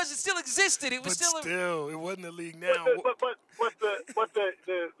league was. It still existed. It was it wasn't the league now. But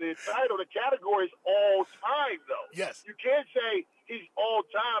the title, the category is all time, though. Yes. You can't say he's all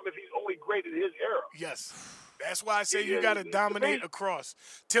time if he's only great in his era. Yes. That's why I say you got to dominate across.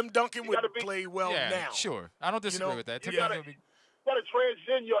 Tim Duncan would play well now. Sure. I don't disagree with that. You got to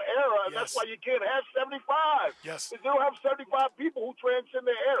transcend your era, and that's why you can't have 75. Yes. Because they don't have 75 people who transcend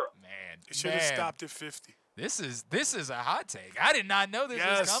their era. Man. It should have stopped at 50. This is a hot take. I did not know this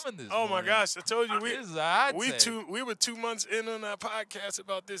was coming this morning. My gosh. I told you this is a hot take. We were 2 months in on our podcast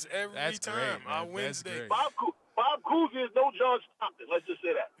about this every time. Great, on Wednesday. Bob Cousy is no John Stockton. Let's just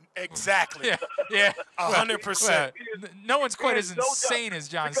say that. Exactly. Yeah. 100%. No one's quite as insane as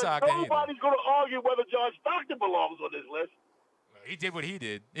John Stockton. Nobody's going to argue whether John Stockton belongs on this list. He did what he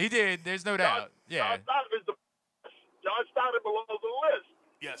did. He did. There's no doubt. Yeah. John Stockton belongs on the list.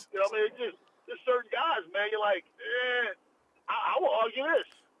 Yes. You know what I mean? There's certain guys, man, you're like, I will argue this.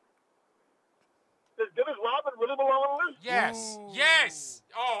 Does Dennis Rodman really belong on the list? Yes. Ooh. Yes.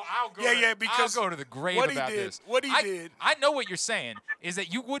 Oh, I'll go. Because I'll go to the grave about this. What he did. I know what you're saying is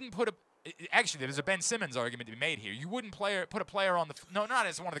that you wouldn't put a. Actually, there's a Ben Simmons argument to be made here. You wouldn't put a player on the. No, not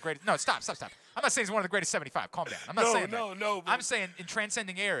as one of the greatest. No, stop. I'm not saying he's one of the greatest 75. Calm down. I'm not saying that. No. I'm saying in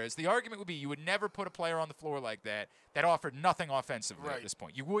transcending eras, the argument would be you would never put a player on the floor like that offered nothing offensively at this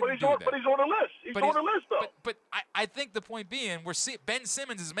point. You wouldn't do that. But he's on the list. He's on the list, though. But I think the point being, Ben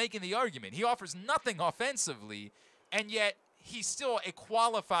Simmons is making the argument. He offers nothing offensively, and yet he's still a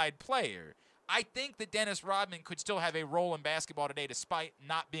qualified player. I think that Dennis Rodman could still have a role in basketball today despite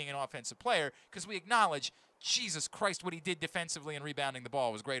not being an offensive player because we acknowledge, Jesus Christ, what he did defensively and rebounding the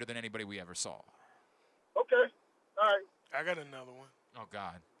ball was greater than anybody we ever saw. Okay. All right. I got another one. Oh,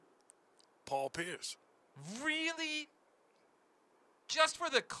 God. Paul Pierce. Really? Just for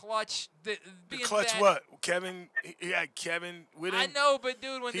the clutch? The clutch what? Kevin, he had Kevin with him. I know, but,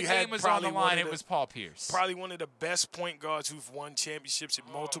 dude, when the game was on the line, it was Paul Pierce. Probably one of the best point guards who've won championships at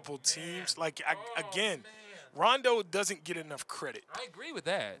multiple teams. Like, again, Rondo doesn't get enough credit. I agree with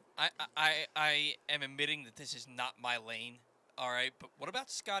that. I am admitting that this is not my lane, all right? But what about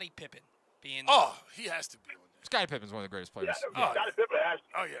Scottie Pippen being... Oh, he has to be on that. Scottie Pippen's one of the greatest players. Yeah, Scottie Pippen has to.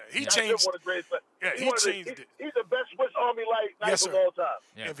 Oh, yeah. He Scottie changed. Pippen, one of the greatest players. Yeah, he changed it. He's the best Swiss Army knife of all time.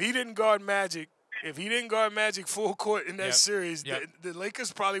 Yeah. If he didn't guard Magic, full court in that series, the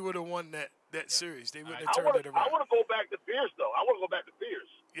Lakers probably would have won that series. They wouldn't have turned it around. I want to go back to Pierce, though.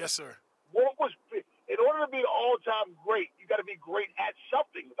 Yes, sir. What was in order to be an all-time great, you got to be great at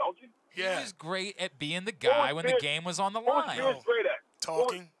something, don't you? Yeah. He was great at being the guy when the game was on the What was line. Pierce great at?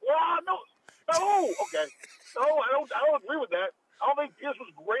 Talking. No. Okay. No, I don't agree with that. I don't think Pierce was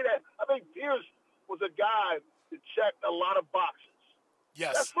great at. I think Pierce was a guy that checked a lot of boxes.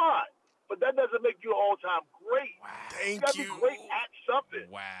 Yes. That's fine, but that doesn't make you an all-time great. Wow. Thank you. Be great at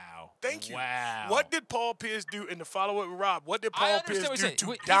something. Wow. Thank you. Wow. What did Paul Pierce do in the follow-up with Rob? What did Paul Pierce do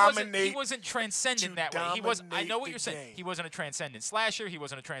to He dominate? He wasn't transcendent that way. He was. I know what you're saying. He wasn't a transcendent slasher. He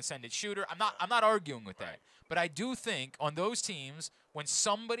wasn't a transcendent shooter. I'm not arguing with that. But I do think on those teams, when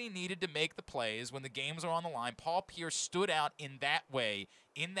somebody needed to make the plays, when the games are on the line, Paul Pierce stood out in that way,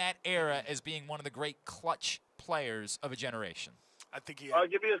 in that era, as being one of the great clutch players of a generation. I think he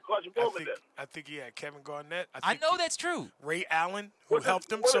had. Give me his clutch moment then. I think he had Kevin Garnett. I know that's true. Ray Allen, who helped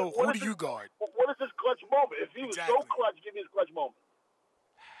him. So who do you guard? What is his clutch moment? If he was so clutch, give me his clutch moment.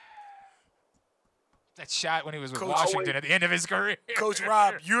 That shot when he was with Washington at the end of his career. Coach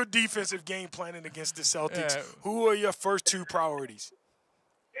Rob, you're defensive game planning against the Celtics. Yeah. Who are your first two priorities?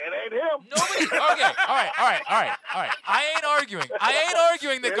 It ain't him. Nobody. Okay. All right. I ain't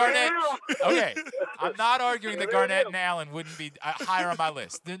arguing that Garnett. Okay. I'm not arguing that Garnett and Allen wouldn't be higher on my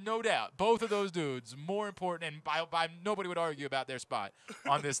list. There's no doubt. Both of those dudes more important, and by nobody would argue about their spot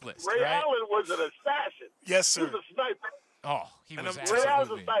on this list. Ray right? Allen was an assassin. Yes, sir. He was a sniper. Oh, he was Ray Allen's a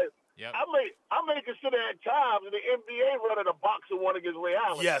absolutely. sniper. Yep. I may consider at times in the NBA running a boxing one against Ray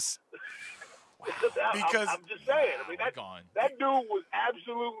Allen. Yes. Because I'm just saying. I mean, that dude was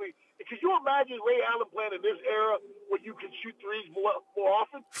absolutely. Could you imagine Ray Allen playing in this era where you can shoot threes more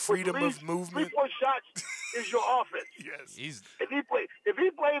often? Freedom of movement. 3-point shots is your offense. Yes. If he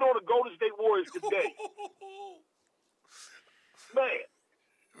played on the Golden State Warriors today, man.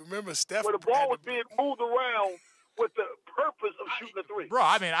 Remember Steph? Where the ball was being moved around with the purpose of shooting the three. Bro,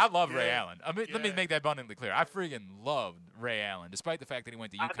 I mean, I love Ray Allen. I mean, let me make that abundantly clear. I freaking loved Ray Allen, despite the fact that he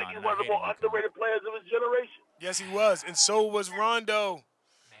went to UConn. I think he's one of the more underrated players of his generation. Yes, he was, and so was Rondo.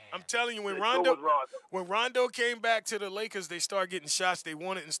 I'm telling you, when Rondo came back to the Lakers, they started getting shots they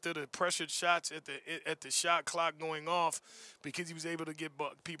wanted instead of pressured shots at the shot clock going off, because he was able to get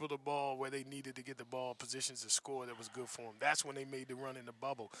people the ball where they needed to get the ball, positions to score that was good for him. That's when they made the run in the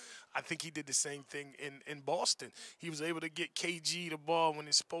bubble. I think he did the same thing in Boston. He was able to get KG the ball when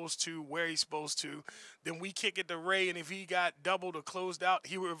he's supposed to, where he's supposed to. Then we kick it to Ray, and if he got doubled or closed out,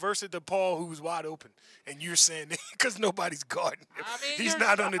 he reversed it to Paul, who was wide open. And you're saying because nobody's guarding him. I mean, he's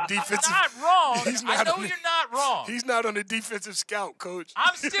not on the defensive. Not wrong. I know you're not wrong. He's not on the defensive scout, Coach.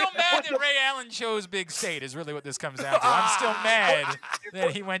 I'm still mad that Ray Allen chose Big State is really what this comes down to. I'm still mad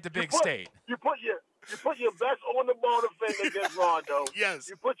that he went to Big State. You put your best on the ball defender against Rondo. Yes.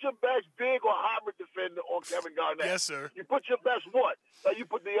 You put your best big or hybrid defender on Kevin Garnett. Yes, sir. You put your best what? So you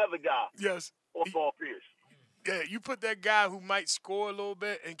put the other guy. Yes. On Paul Pierce. Yeah, you put that guy who might score a little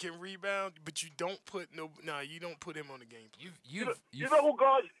bit and can rebound, but you don't put you don't put him on the game. You know who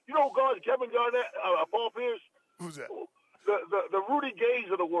guards Kevin Garnett, Paul Pierce? Who's that? The Rudy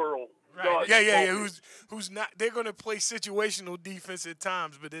Gays of the world. Right. Yeah. Who's not? They're going to play situational defense at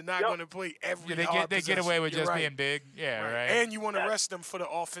times, but they're not going to play every. They get away with just being big. Yeah, right. And you want to rest them for the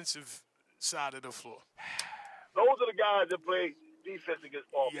offensive side of the floor. Those are the guys that play defense against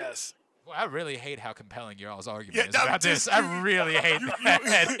Paul Pierce. Yes. Well, I really hate how compelling y'all's argument is about this. I really hate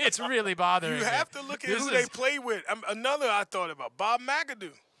that. It's really bothering me. You have to look at who they play with. Another I thought about, Bob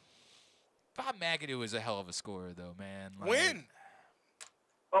McAdoo. Bob McAdoo is a hell of a scorer, though, man. When?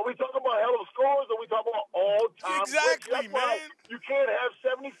 Are we talking about hell of scores, or are we talking about all-time? Exactly, man. You can't have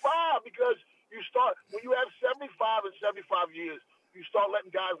 75 because when you have 75 in 75 years, you start letting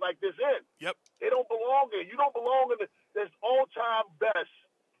guys like this in. Yep. They don't belong in. You don't belong in this all-time best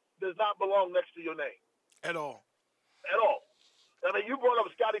does not belong next to your name. At all. I mean, you brought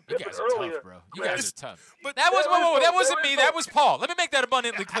up Scottie You Pippen guys are earlier. tough, bro. You guys are tough. But that was that wasn't me. no- That was Paul. Let me make that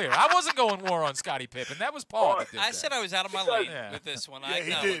abundantly clear. I wasn't going war on Scottie Pippen. That was Paul that did I that. said I was out of my lane with this one. Yeah, I he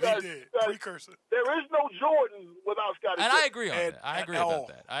know. did. He did. Precursor. There is no Jordan without Scottie And Pippen. I agree on that. I agree about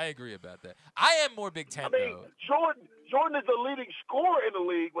that. I agree about that. I am more Big Ten, I mean, though. Jordan is the leading scorer in the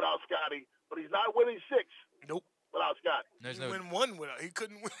league without Scottie, but he's not winning 6. Nope. Without Scottie. He win one without. He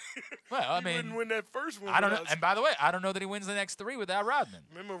couldn't win. Well, I he mean, wouldn't win that first one. I don't know. without- And by the way, I don't know that he wins the next 3 without Rodman.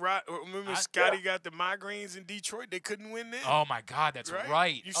 Remember Scotty got the migraines in Detroit? They couldn't win then. Oh my God, that's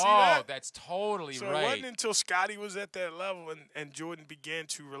right. You see oh, that? that's totally So right. it wasn't until Scotty was at that level and Jordan began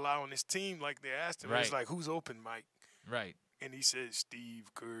to rely on his team like they asked him. It was Right. like, who's open, Mike? Right. And he said,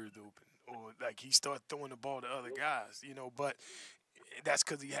 Steve Kerr's open. Or like he started throwing the ball to other guys, but that's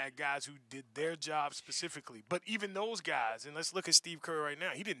because he had guys who did their job specifically. But even those guys, and let's look at Steve Kerr right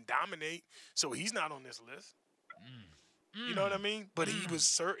now, he didn't dominate, so he's not on this list. You know what I mean? But he was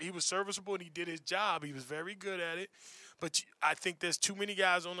serviceable and he did his job. He was very good at it. But I think there's too many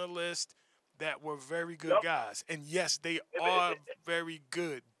guys on the list that were very good guys. And yes, they are very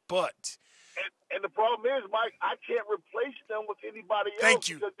good, but And the problem is, Mike, I can't replace them with anybody else. Thank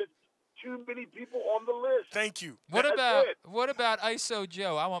you. Because there's too many people on the list. Thank you. What That's about ISO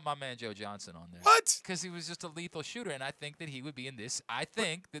Joe? I want my man Joe Johnson on there. What? Because he was just a lethal shooter, and I think that he would be in this. I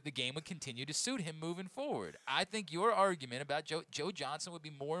think that the game would continue to suit him moving forward. I think your argument about Joe Johnson would be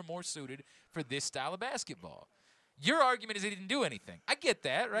more and more suited for this style of basketball. Your argument is he didn't do anything. I get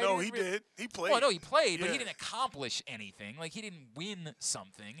that, right? No, he did. He played. Well, no, he played, but Yeah. he didn't accomplish anything. Like, he didn't win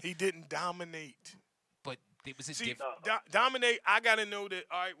something. He didn't dominate. But it was a See, different. dominate, I got to know that,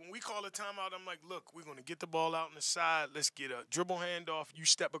 all right, when we call a timeout, I'm like, look, we're going to get the ball out on the side. Let's get a dribble handoff. You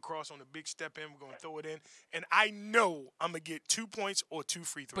step across on a big step in. We're going to throw it in. And I know I'm going to get 2 points or 2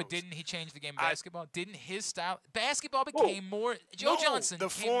 free throws. But didn't he change the game of basketball? Didn't his style – basketball became more – Joe Johnson the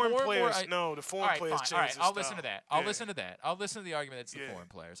became foreign more players. and more, The foreign all right, players fine. changed All right, the I'll style. listen to that. I'll Yeah. listen to that. I'll listen to the argument that's the Yeah. foreign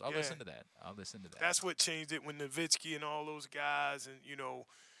players. I'll Yeah. listen to that. I'll listen to that. That's what changed it when Nowitzki and all those guys and,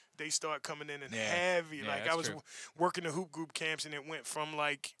 they start coming in and Yeah. heavy. Yeah, like I that's was true. working the hoop group camps, and it went from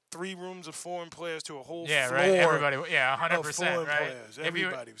like 3 rooms of foreign players to a whole Yeah, floor. right. Everybody, yeah, of 100%, foreign right? players.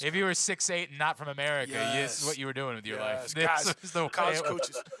 Everybody was If you were 6'8" and not from America, Yes. this is what you were doing with your Yes. life. Guys, This is the way college it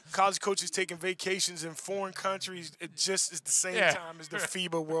was. coaches taking vacations in foreign countries. It just is the same Yeah. time as the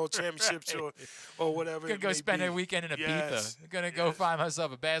FIBA World Championships or whatever. Gonna it go may spend be. a weekend in Yes. Ibiza. Gonna go find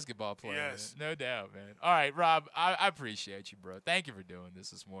myself a basketball player. Yes. Man. No doubt, man. All right, Rob, I appreciate you, bro. Thank you for doing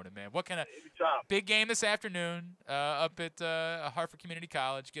this morning, man. What kind of big game this afternoon up at Hartford Community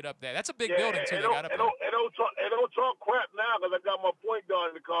College? Get up there. That's a big building too. They got up there. Don't talk crap now because I got my point guard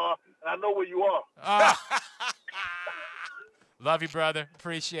in the car and I know where you are. Love you, brother.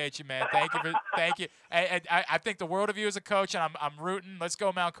 Appreciate you, man. Thank you. I think the world of you as a coach, and I'm rooting. Let's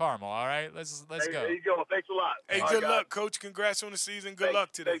go Mount Carmel. All right, let's go. There you go. Thanks a lot. Hey, All good right, luck, Coach. Congrats on the season. Good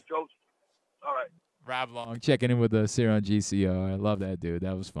luck today. Thanks, Coach. All right. Rob Long checking in with us here on GCO. I love that dude.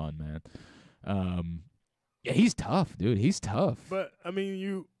 That was fun, man. Yeah, he's tough, dude. He's tough. But I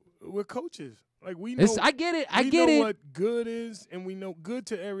mean, we're coaches. Like we know. I get it. I we get know it. what good is, and we know good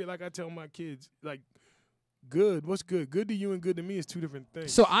to every. Like I tell my kids, like good. What's good? Good to you and good to me is 2 different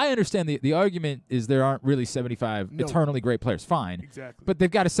things. So I understand the argument is there aren't really 75 eternally great players. Fine. Exactly. But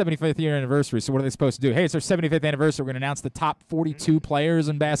they've got a 75th year anniversary, so what are they supposed to do? Hey, it's our 75th anniversary. We're going to announce the top 42 players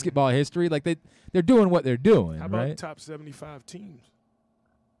in basketball history. Like they're doing what they're doing, How about right? the top 75 teams?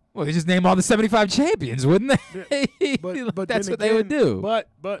 Well, they just name all the 75 champions, wouldn't they? Yeah, but That's then what they would again, do.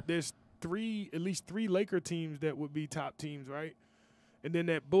 But there's at least three Laker teams that would be top teams, right? And then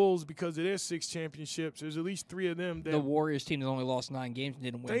that Bulls, because of their 6 championships, there's at least 3 of them that. The Warriors team has only lost 9 games and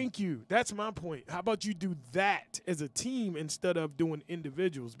didn't win. Thank you. That's my point. How about you do that as a team instead of doing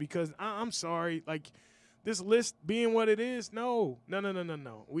individuals? Because I'm sorry, like this list being what it is, no.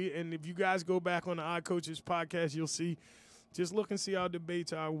 And if you guys go back on the iCoaches podcast, you'll see. Just look and see our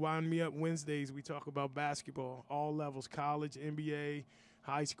debates. Our Wind Me Up Wednesdays. We talk about basketball, all levels, college, NBA,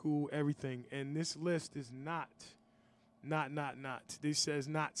 high school, everything. And this list is not. This says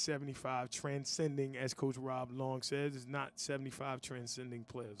not 75 transcending, as Coach Rob Long says. It's not 75 transcending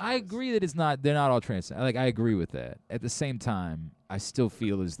players. I agree that they're not all transcendent. Like, I agree with that. At the same time, I still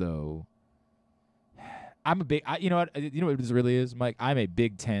feel as though you know what this really is, Mike? I'm a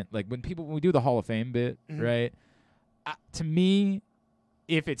Big Ten. Like, when we do the Hall of Fame bit, right? To me,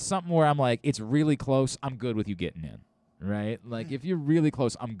 if it's something where I'm like, it's really close, I'm good with you getting in, right? Like, if you're really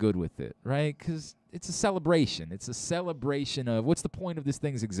close, I'm good with it, right? Because it's a celebration. It's a celebration of what's the point of this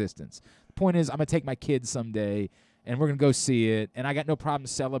thing's existence? The point is, I'm going to take my kids someday, and we're going to go see it, and I got no problem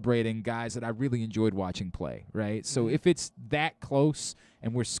celebrating guys that I really enjoyed watching play, right? So if it's that close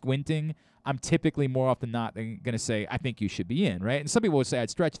and we're squinting, I'm typically more often than not going to say, I think you should be in, right? And some people would say I'd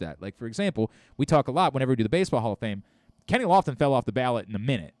stretch that. Like, for example, we talk a lot whenever we do the Baseball Hall of Fame. Kenny Lofton fell off the ballot in a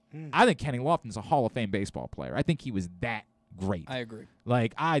minute. I think Kenny Lofton's a Hall of Fame baseball player. I think he was that great. I agree.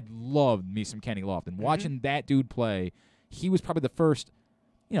 Like, I loved me some Kenny Lofton. Watching that dude play, he was probably the first.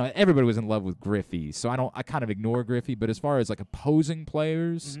 You know, everybody was in love with Griffey, so I kind of ignore Griffey. But as far as like opposing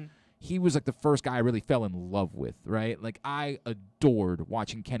players, he was like the first guy I really fell in love with, right? Like, I adored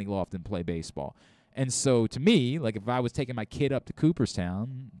watching Kenny Lofton play baseball. And so to me, like, if I was taking my kid up to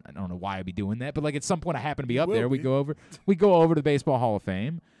Cooperstown, I don't know why I'd be doing that, but like at some point I happen to be up there. We go over to the Baseball Hall of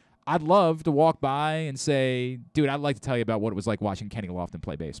Fame. I'd love to walk by and say, dude, I'd like to tell you about what it was like watching Kenny Lofton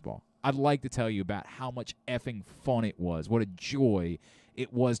play baseball. I'd like to tell you about how much effing fun it was, what a joy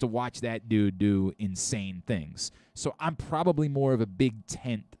it was to watch that dude do insane things. So I'm probably more of a Big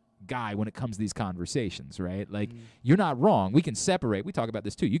Tent guy when it comes to these conversations, right? Like, you're not wrong. We can separate. We talk about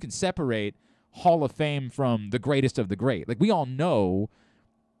this too. You can separate Hall of Fame from the greatest of the great. Like, we all know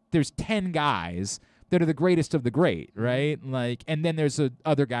there's 10 guys that are the greatest of the great, right? Like, and then there's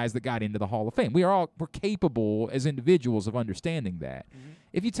other guys that got into the Hall of Fame. We're capable as individuals of understanding that.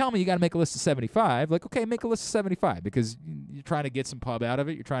 If you tell me you got to make a list of 75, like, okay, make a list of 75 because you're trying to get some pub out of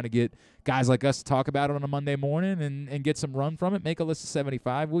it. You're trying to get guys like us to talk about it on a Monday morning and get some run from it. Make a list of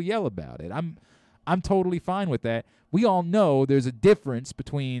 75. We'll yell about it. I'm totally fine with that. We all know there's a difference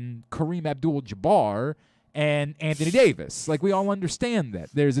between Kareem Abdul-Jabbar and Anthony Davis. Like, we all understand that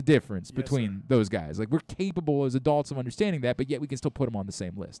there's a difference between those guys. Like, we're capable as adults of understanding that, but yet we can still put them on the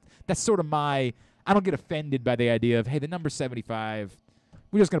same list. That's sort of I don't get offended by the idea of, hey, the number 75,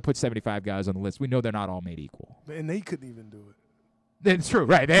 we're just going to put 75 guys on the list. We know they're not all made equal. And they couldn't even do it. That's true,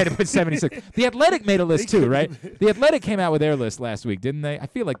 right. They had to put 76. The Athletic made a list too, right? The Athletic came out with their list last week, didn't they? I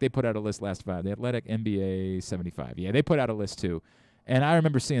feel like they put out a list last 5. The Athletic NBA 75. Yeah, they put out a list too. And I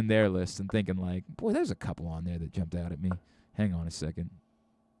remember seeing their list and thinking, like, boy, there's a couple on there that jumped out at me. Hang on a second.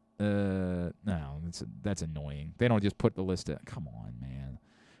 No, that's annoying. They don't just put the list out. Come on, man.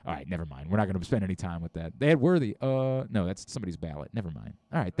 All right, never mind. We're not going to spend any time with that. They had Worthy. No, that's somebody's ballot. Never mind.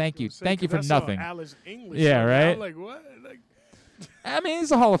 All right, thank you. Thank you for nothing. Alice English. Yeah, right? I'm like, what? Like, I mean,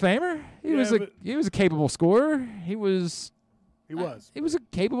 he's a Hall of Famer. He was a capable scorer. He was a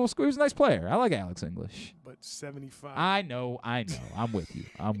capable scorer. He was a nice player. I like Alex English. But 75. I know. I'm with you.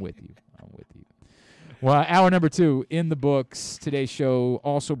 Well, hour number 2 in the books. Today's show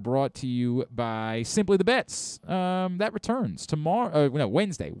also brought to you by Simply the Bets. That returns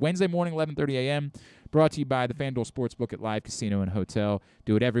Wednesday. Wednesday morning, 11:30 a.m. Brought to you by the FanDuel Sportsbook at Live Casino and Hotel.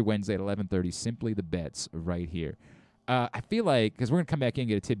 Do it every Wednesday at 11:30. Simply the Bets right here. I feel like, because we're going to come back in and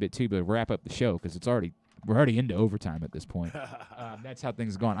get a tidbit too, but wrap up the show because we're already into overtime at this point. That's how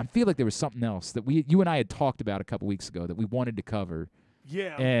things are going. I feel like there was something else that you and I had talked about a couple weeks ago that we wanted to cover.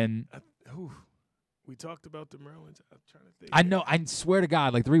 Yeah. And we talked about the Marylands. I'm trying to think. I know. I swear to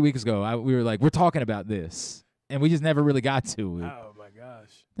God, like 3 weeks ago, we were like, we're talking about this, and we just never really got to it. Oh, my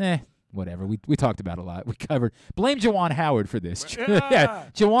gosh. Whatever. We talked about a lot. We covered. Blame Juwan Howard for this. Yeah,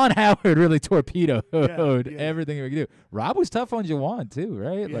 Juwan Howard really torpedoed everything we could do. Rob was tough on Juwan too,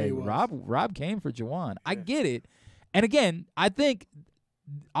 right? Yeah, like Rob came for Juwan. I get it. And again, I think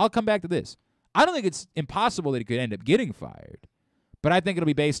I'll come back to this. I don't think it's impossible that he could end up getting fired, but I think it'll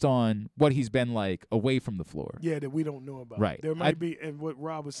be based on what he's been like away from the floor. Yeah, that we don't know about. Right. There might be, and what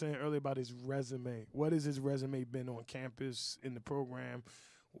Rob was saying earlier about his resume. What has his resume been on campus, in the program?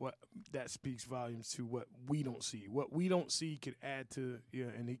 What that speaks volumes to what we don't see. What we don't see could add to,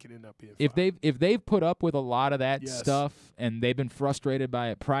 and he could end up being fired. If they've put up with a lot of that stuff and they've been frustrated by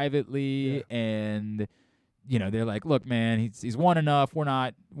it privately, and they're like, look, man, he's won enough. We're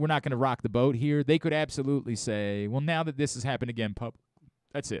not going to rock the boat here. They could absolutely say, well, now that this has happened again,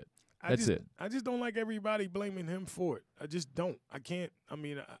 that's it. I just don't like everybody blaming him for it. I just don't. I can't. I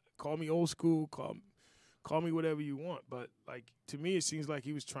mean, call me old school. Call me whatever you want, but like to me, it seems like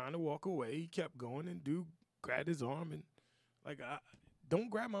he was trying to walk away. He kept going, and dude grabbed his arm, and don't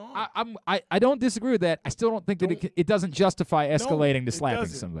grab my arm. I don't disagree with that. I still don't think that it doesn't justify escalating to slapping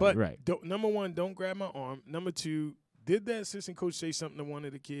somebody. But right. Number one, don't grab my arm. Number two, did that assistant coach say something to one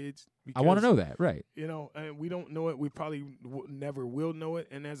of the kids? I want to know that, right? And we don't know it. We probably never will know it.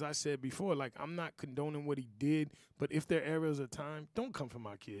 And as I said before, like I'm not condoning what he did, but if there are errors of time, don't come for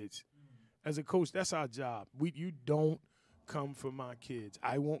my kids. As a coach, that's our job. You don't come for my kids.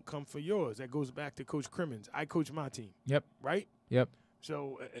 I won't come for yours. That goes back to Coach Cremins. I coach my team. Yep. Right? Yep.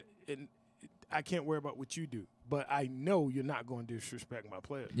 So and I can't worry about what you do, but I know you're not going to disrespect my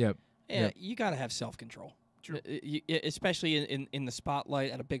players. Yep. Yeah, you got to have self-control. Especially in the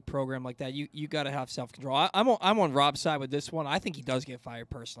spotlight at a big program like that, you got to have self-control. I'm on Rob's side with this one. I think he does get fired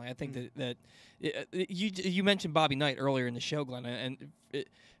personally. I think that you mentioned Bobby Knight earlier in the show, Glenn, and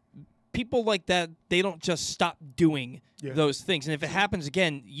people like that, they don't just stop doing those things. And if it happens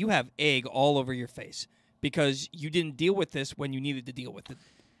again, you have egg all over your face because you didn't deal with this when you needed to deal with it.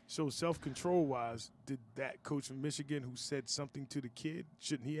 So self-control wise, did that coach from Michigan who said something to the kid,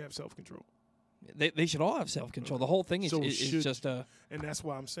 shouldn't he have self-control? They should all have self-control. The whole thing is just a... And that's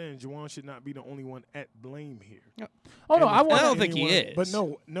why I'm saying Juwan should not be the only one at blame here. Yeah. Oh, no, I don't think he is. But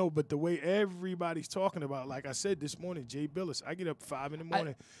but the way everybody's talking about, like I said this morning, Jay Billis, I get up 5 in the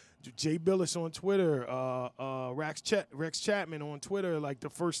morning. Jay Billis on Twitter, Rex Chapman on Twitter, like the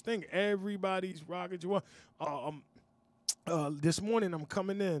first thing, everybody's rocking Juwan. This morning I'm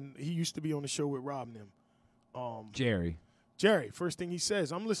coming in. He used to be on the show with Rob and them. Jerry, first thing he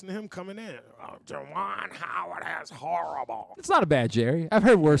says, I'm listening to him coming in. Juwan Howard is horrible. It's not a bad Jerry. I've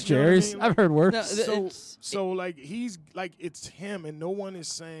heard worse Jerrys. I've heard worse. No, so he's like, it's him, and no one is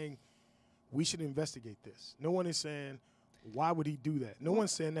saying we should investigate this. No one is saying why would he do that. No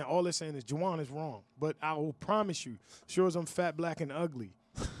one's saying that. All they're saying is Juwan is wrong. But I will promise you, sure as I'm fat, black, and ugly,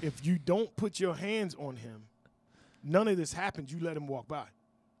 if you don't put your hands on him, none of this happens. You let him walk by.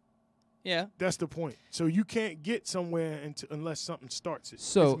 Yeah. That's the point. So you can't get somewhere unless something starts it.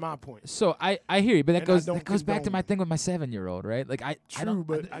 That's my point. So I hear you, but that goes back to my thing with my 7-year-old, right? Like I don't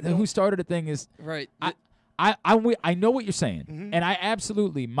who started the thing is right. I know what you're saying, and I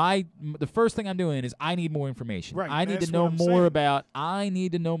absolutely the first thing I'm doing is I need more information. Right. I need to know more about. I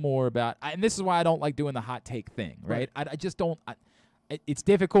need to know more about, and this is why I don't like doing the hot take thing. Right. I just don't. It's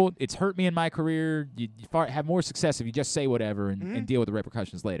difficult. It's hurt me in my career. You have more success if you just say whatever and deal with the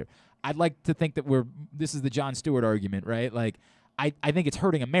repercussions later. I'd like to think that this is the Jon Stewart argument, right? Like, I think it's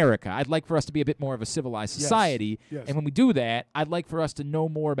hurting America. I'd like for us to be a bit more of a civilized society. Yes. And when we do that, I'd like for us to know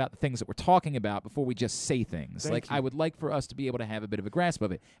more about the things that we're talking about before we just say things. I would like for us to be able to have a bit of a grasp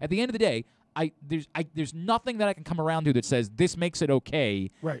of it. At the end of the day, there's nothing that I can come around to that says this makes it okay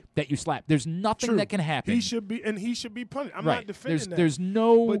that you slap. There's nothing that can happen. He should be punished. I'm not defending that. There's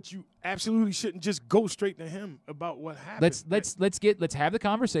no. But you absolutely shouldn't just go straight to him about what happened. Let's have the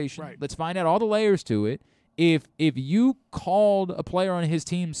conversation. Right. Let's find out all the layers to it. If you called a player on his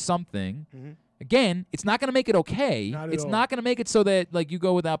team something, again, it's not going to make it okay. It's not going to make it so that you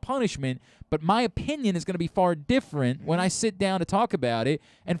go without punishment. But my opinion is going to be far different when I sit down to talk about it.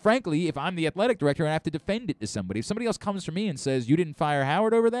 And frankly, if I'm the athletic director and I have to defend it to somebody, if somebody else comes to me and says, you didn't fire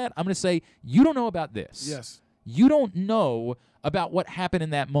Howard over that, I'm going to say, you don't know about this. Yes. You don't know about what happened in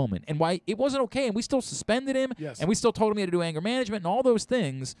that moment and why it wasn't okay. And we still suspended him. Yes. And we still told him he had to do anger management and all those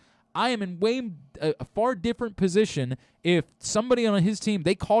things. I am in a far different position if somebody on his team,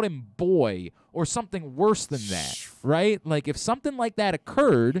 they called him boy or something worse than that, right? Like if something like that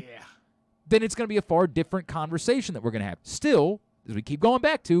occurred, then it's going to be a far different conversation that we're going to have. Still, as we keep going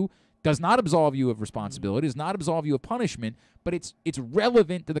back to, does not absolve you of responsibility, does not absolve you of punishment, but it's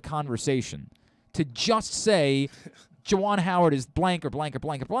relevant to the conversation. To just say Juwan Howard is blank or blank or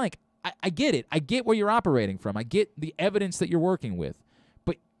blank or blank, I get it. I get where you're operating from. I get the evidence that you're working with.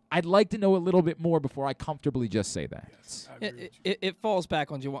 I'd like to know a little bit more before I comfortably just say that. Yes, it falls back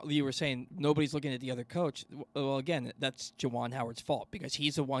on Juwan. You were saying nobody's looking at the other coach. Well, again, that's Juwan Howard's fault because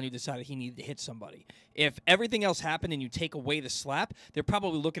he's the one who decided he needed to hit somebody. If everything else happened and you take away the slap, they're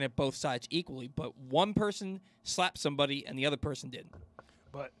probably looking at both sides equally. But one person slapped somebody and the other person didn't.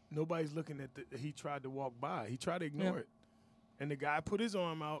 But nobody's looking at he tried to walk by. He tried to ignore it. And the guy put his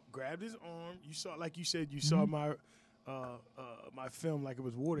arm out, grabbed his arm. You saw, like you said, saw my film like it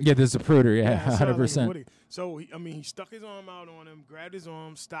was water. Yeah, there's a Zapruder, 100%. So, he stuck his arm out on him, grabbed his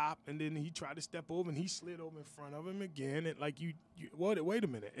arm, stopped, and then he tried to step over, and he slid over in front of him again. And wait a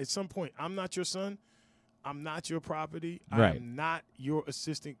minute. At some point, I'm not your son. I'm not your property. Right. I'm not your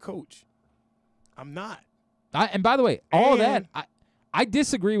assistant coach. I'm not. And by the way, all that, I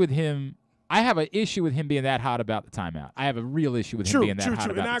disagree with him. I have an issue with him being that hot about the timeout. I have a real issue with him being that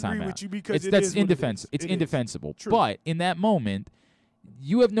hot about the timeout. And I agree with you because that's indefensible. It's indefensible. But in that moment,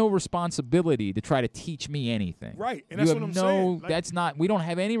 you have no responsibility to try to teach me anything. Right, and that's what I'm saying. That's not. We don't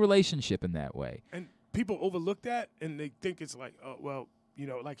have any relationship in that way. And people overlook that, and they think it's like,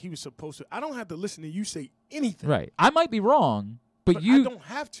 like he was supposed to. I don't have to listen to you say anything. Right. I might be wrong. But I don't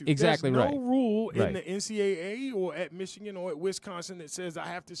have to. Exactly There's right. no rule in the NCAA or at Michigan or at Wisconsin that says I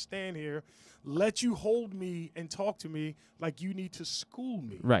have to stand here, let you hold me and talk to me like you need to school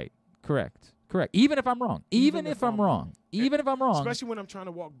me. Right. Correct. Correct. Even if I'm wrong. Even if I'm wrong. Especially when I'm trying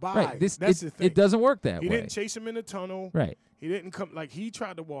to walk by. Right. That's the thing. It doesn't work that way. He didn't chase him in the tunnel. Right. He didn't come. Like, he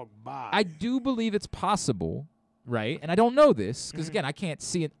tried to walk by. I do believe it's possible, right? And I don't know this because, again, I can't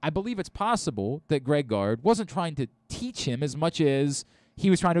see it. I believe it's possible that Greg Gard wasn't trying to teach him as much as he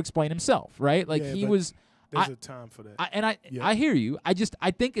was trying to explain himself, right? Like, he was – there's a time for that. I hear you.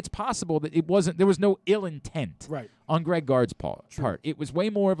 I think it's possible that there was no ill intent on Greg Gard's part. It was way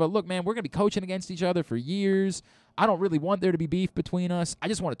more of a, look, man, we're going to be coaching against each other for years. I don't really want there to be beef between us. I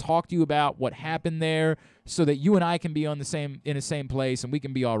just want to talk to you about what happened there so that you and I can be in the same place and we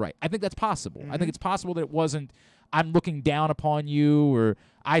can be all right. I think that's possible. I think it's possible that it wasn't, I'm looking down upon you, or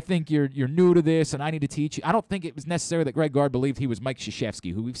I think you're new to this and I need to teach you. I don't think it was necessary that Greg Gard believed he was Mike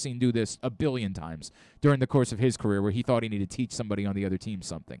Krzyzewski, who we've seen do this a billion times during the course of his career, where he thought he needed to teach somebody on the other team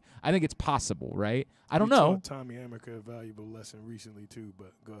something. I think it's possible, right? I don't know. Taught Tommy Amaker a valuable lesson recently too,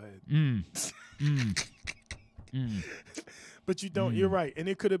 but go ahead. But you don't. You're right, and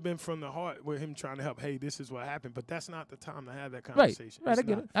it could have been from the heart with him trying to help. Hey, this is what happened, but that's not the time to have that conversation. Right.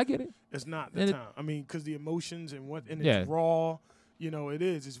 I get it. It's not the time. I mean, because the emotions and it's raw. You know, it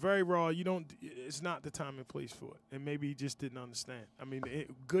is. It's very raw. It's not the time and place for it, and maybe he just didn't understand. I mean,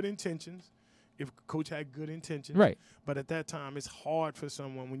 good intentions. If coach had good intentions, right. But at that time, it's hard for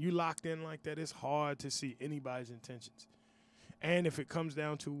someone when you locked in like that. It's hard to see anybody's intentions. And if it comes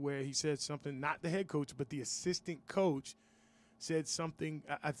down to where he said something, not the head coach, but the assistant coach said something,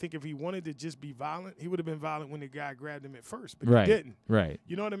 I think if he wanted to just be violent, he would have been violent when the guy grabbed him at first, but he didn't. Right.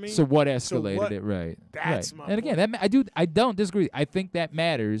 You know what I mean? So what escalated it? Right. That's my point. And again, I don't disagree. I think that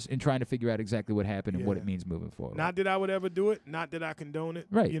matters in trying to figure out exactly what happened and what it means moving forward. Not that I would ever do it. Not that I condone it.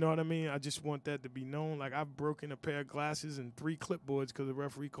 Right. You know what I mean? I just want that to be known. Like, I've broken a pair of glasses and 3 clipboards because the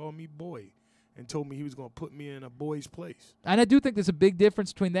referee called me boy and told me he was going to put me in a boy's place. And I do think there's a big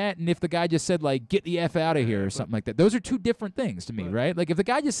difference between that and if the guy just said, like, get the F out of here or something like that. Those are two different things to me, right? Like, if the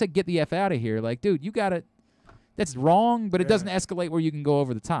guy just said, get the F out of here, like, dude, you got to – that's wrong, but it doesn't escalate where you can go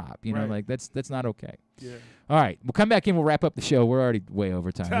over the top. You know, like, that's not okay. Yeah. All right, we'll come back in. We'll wrap up the show. We're already way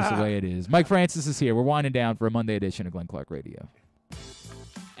over time. That's the way it is. Mike Francis is here. We're winding down for a Monday edition of Glenn Clark Radio.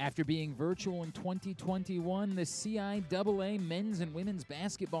 After being virtual in 2021, the CIAA men's and women's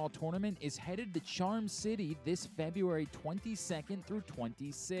basketball tournament is headed to Charm City this February 22nd through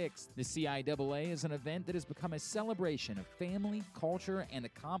 26th. The CIAA is an event that has become a celebration of family, culture, and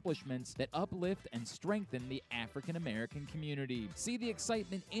accomplishments that uplift and strengthen the African American community. See the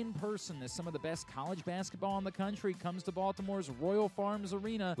excitement in person as some of the best college basketball in the country comes to Baltimore's Royal Farms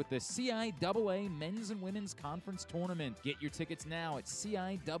Arena with the CIAA Men's and Women's Conference Tournament. Get your tickets now at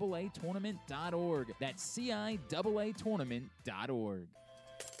CIAAtournament.org. That's CIAAtournament.org.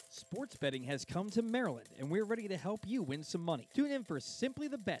 Sports betting has come to Maryland, and we're ready to help you win some money. Tune in for Simply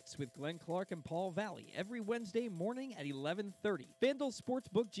the Bets with Glenn Clark and Paul Valley every Wednesday morning at 11:30. FanDuel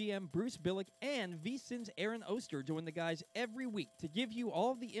Sportsbook GM Bruce Billick and VSiN's Aaron Oster join the guys every week to give you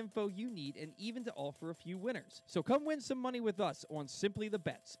all the info you need and even to offer a few winners. So come win some money with us on Simply the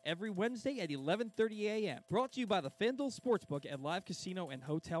Bets every Wednesday at 11:30 a.m. Brought to you by the FanDuel Sportsbook at Live Casino and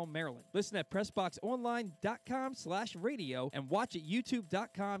Hotel Maryland. Listen at PressBoxOnline.com/radio and watch at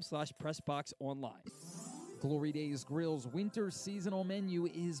YouTube.com/PressBoxOnline. Glory Days Grill's winter seasonal menu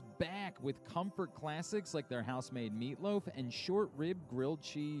is back with comfort classics like their house-made meatloaf and short rib grilled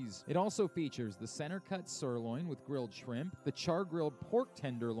cheese. It also features the center-cut sirloin with grilled shrimp, the char-grilled pork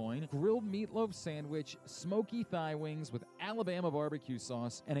tenderloin, grilled meatloaf sandwich, smoky thigh wings with Alabama barbecue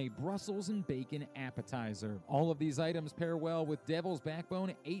sauce, and a Brussels and bacon appetizer. All of these items pair well with Devil's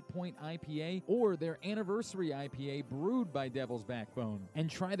Backbone 8-Point IPA or their anniversary IPA brewed by Devil's Backbone.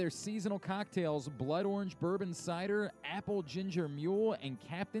 And try their seasonal cocktails, Blood Orange Bourbon Cider, Apple Ginger Mule, and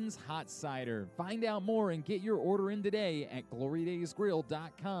Captain's Hot Cider. Find out more and get your order in today at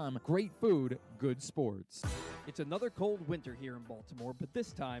glorydaysgrill.com. Great food, good sports. It's another cold winter here in Baltimore, but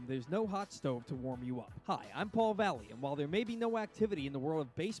this time there's no hot stove to warm you up. Hi, I'm Paul Valley, and while there may be no activity in the world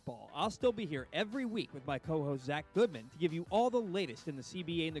of baseball, I'll still be here every week with my co-host Zach Goodman to give you all the latest in the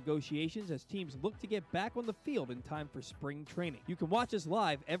CBA negotiations as teams look to get back on the field in time for spring training. You can watch us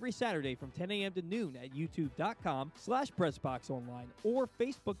live every Saturday from 10 a.m. to noon at youtube.com/PressBoxOnline or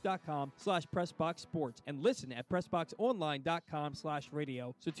Facebook.com/PressBoxSports and listen at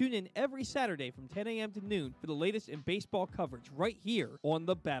PressBoxOnline.com/radio. So tune in every Saturday from 10 a.m. to noon for the latest in baseball coverage right here on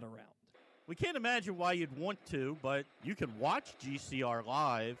the Bat Around. We can't imagine why you'd want to, but you can watch GCR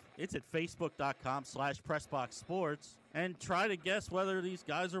live. It's at facebook.com/PressBoxSports and try to guess whether these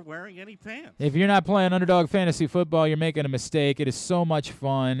guys are wearing any pants. If you're not playing Underdog Fantasy Football, you're making a mistake. It is so much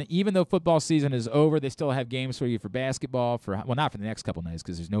fun. Even though football season is over, they still have games for you for basketball. Well, not for the next couple nights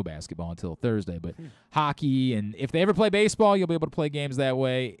because there's no basketball until Thursday, but hockey. And if they ever play baseball, you'll be able to play games that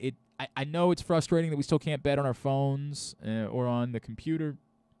way. I know it's frustrating that we still can't bet on our phones or on the computer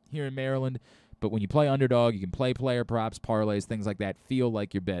here in Maryland, but when you play Underdog, you can play player props, parlays, things like that. Feel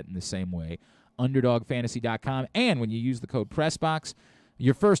like you're betting the same way. UnderdogFantasy.com, and when you use the code PressBox,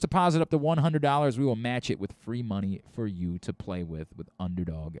 your first deposit up to $100, we will match it with free money for you to play with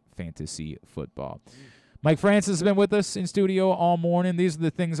Underdog Fantasy Football. Mike Francis has been with us in studio all morning. These are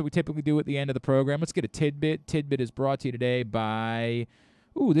the things that we typically do at the end of the program. Let's get a tidbit. Tidbit is brought to you today by...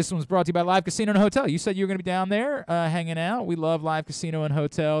 this one's brought to you by Live Casino and Hotel. You said you were going to be down there hanging out. We love Live Casino and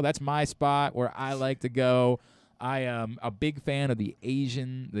Hotel. That's my spot where I like to go. I am a big fan of the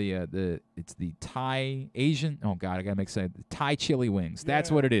Asian, it's the Thai Asian. Oh God, I gotta make sense. Thai chili wings.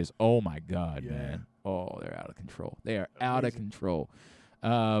 That's what it is. Oh my God, man. Oh, they're out of control. They are out of control.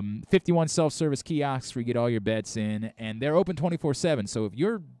 51 self-service kiosks where you get all your bets in, and they're open 24/7. So if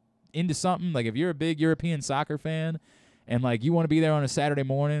you're into something, like if you're a big European soccer fan, and like you want to be there on a Saturday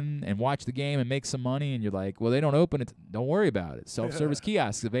morning and watch the game and make some money, and you're like, well, they don't open it. Don't worry about it. Self-service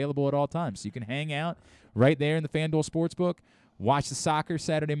kiosks available at all times, so you can hang out right there in the FanDuel Sportsbook, watch the soccer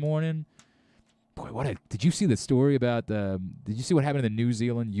Saturday morning. Boy, did you see the story about did you see what happened in the New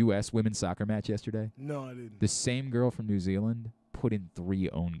Zealand-U.S. women's soccer match yesterday? No, I didn't. The same girl from New Zealand put in 3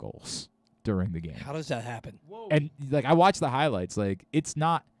 own goals during the game. How does that happen? Whoa. And like I watched the highlights. Like it's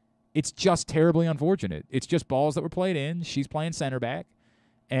just terribly unfortunate. It's just balls that were played in. She's playing center back,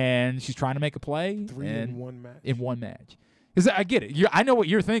 and she's trying to make a play. 3 in one match. In one match. Because I get it. I know what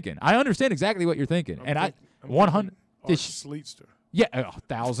you're thinking. I understand exactly what you're thinking. I'm 100. Schleitzer. Yeah,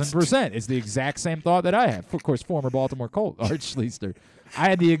 1,000%. It's the exact same thought that I have. Of course, former Baltimore Colt, Art Schleitzer. I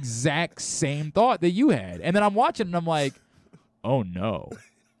had the exact same thought that you had. And then I'm watching, and I'm like, oh, no.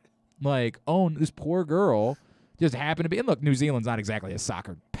 Like, oh, this poor girl just happened to be. And look, New Zealand's not exactly a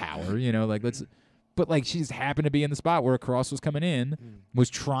soccer power, but like she just happened to be in the spot where a cross was coming in, was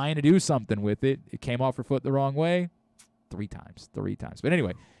trying to do something with it. It came off her foot the wrong way. 3 times. But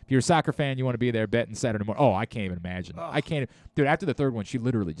anyway, if you're a soccer fan, you want to be there betting Saturday morning. Oh, I can't even imagine. I can't. Dude, after the third one, she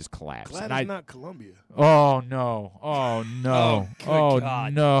literally just collapsed. Glad it's not Colombia. Oh, no. Oh, no. Oh,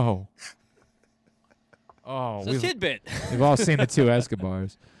 God. No. Oh, it's a tidbit. We've all seen the 2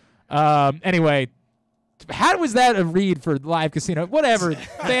 Escobars. Anyway, how was that a read for Live Casino? Whatever.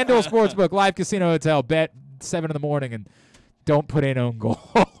 FanDuel Sportsbook, Live Casino Hotel, bet 7 in the morning, and don't put in own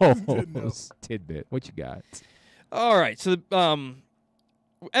goals. Tidbit. What you got? All right, so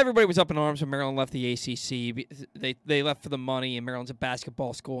everybody was up in arms when Maryland left the ACC. They left for the money, and Maryland's a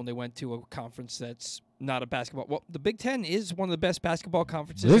basketball school, and they went to a conference that's not a basketball. Well, the Big Ten is one of the best basketball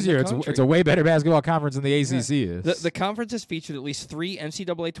conferences this in year. the country. It's a way better basketball conference than the ACC is. The conference has featured at least 3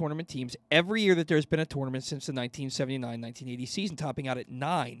 NCAA tournament teams every year that there's been a tournament since the 1979-1980 season, topping out at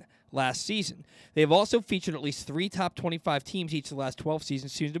 9 last season. They have also featured at least 3 top 25 teams each of the last 12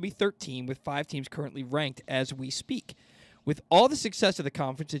 seasons, soon to be 13, with 5 teams currently ranked as we speak. With all the success of the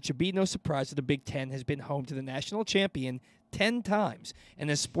conference, it should be no surprise that the Big Ten has been home to the national champion 10 times and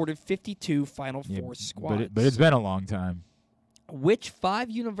has sported 52 Final Four squads. But it's been a long time. Which 5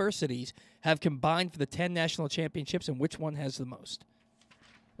 universities have combined for the 10 national championships, and which one has the most?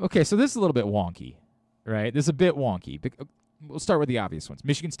 Okay, so this is a little bit wonky, right? This is a bit wonky. We'll start with the obvious ones.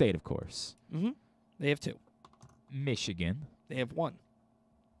 Michigan State, of course. Mm-hmm. They have 2. Michigan. They have 1.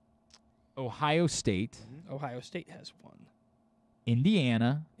 Ohio State. Mm-hmm. Ohio State has 1.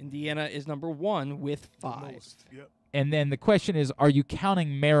 Indiana. Indiana is number 1 with 5. Yep. And then the question is, are you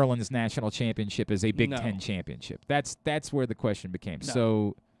counting Maryland's national championship as a Big Ten championship? That's where the question became. No,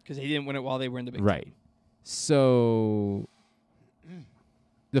 so because they didn't win it while they were in the Big Ten. Right. So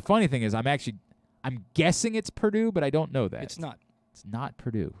the funny thing is, I'm guessing it's Purdue, but I don't know that. It's not. It's not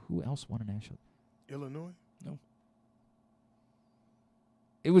Purdue. Who else won a national? Illinois? No.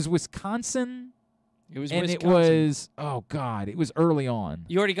 It was Wisconsin. It was and Wisconsin. It was, oh, God, it was early on.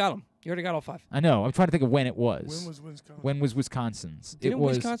 You already got them. You already got all 5. I know. I'm trying to think of when it was. When was Wisconsin? When was Wisconsin's? Didn't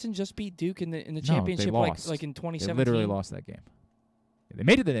Wisconsin just beat Duke in the championship they lost. like in 2017? They literally lost that game. They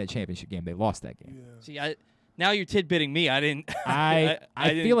made it to that championship game. They lost that game. Yeah. See, now you're tidbitting me. I didn't. I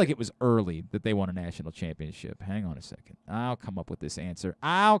feel like it was early that they won a national championship. Hang on a second. I'll come up with this answer.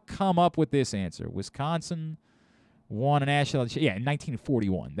 Wisconsin won a national. Yeah, in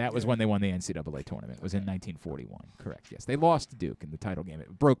 1941. That was when they won the NCAA tournament. It was in 1941. Correct. Yes, they lost to Duke in the title game.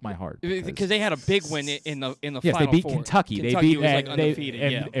 It broke my heart because they had a big win in the yes, Final they beat Four. Kentucky. Kentucky was like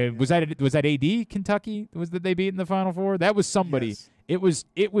undefeated. Was that AD Kentucky? Was that they beat in the Final Four? That was somebody. Yes.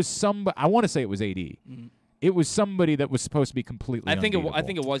 It was somebody. I want to say it was AD. Mm-hmm. It was somebody that was supposed to be completely. I think it was AD. I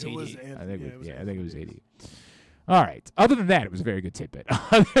think it was AD. All right. Other than that, it was a very good tidbit.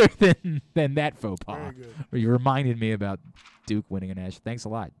 Other than that faux pas, where you reminded me about Duke winning a national. Thanks a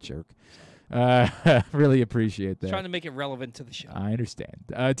lot, jerk. Really appreciate that. Trying to make it relevant to the show. I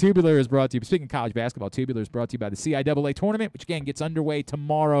understand. Tubular is brought to you. Speaking of college basketball, Tubular is brought to you by the CIAA tournament, which again gets underway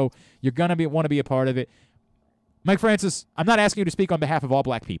tomorrow. You're gonna want to be a part of it. Mike Francis, I'm not asking you to speak on behalf of all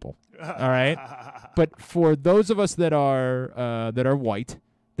black people. All right, but for those of us that are white,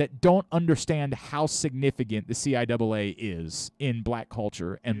 that don't understand how significant the CIAA is in black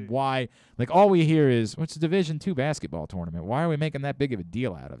culture and why, like, all we hear is, well, it's a Division II basketball tournament. Why are we making that big of a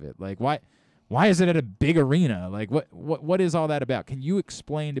deal out of it? Like, why is it at a big arena? Like, what is all that about? Can you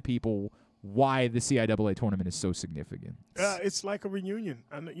explain to people why the CIAA tournament is so significant? It's like a reunion.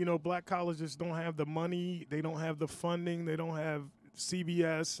 And, black colleges don't have the money. They don't have the funding. They don't have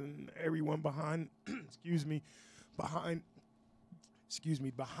CBS and everyone behind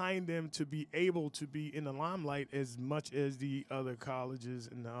them to be able to be in the limelight as much as the other colleges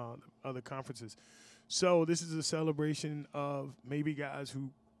and other conferences. So this is a celebration of maybe guys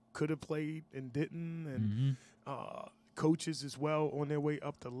who could have played and didn't, and coaches as well on their way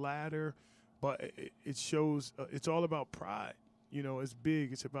up the ladder. But it shows it's all about pride. It's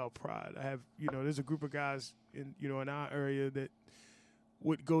big. It's about pride. I have, there's a group of guys in our area that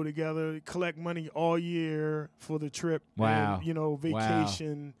would go together, collect money all year for the trip. Wow. And,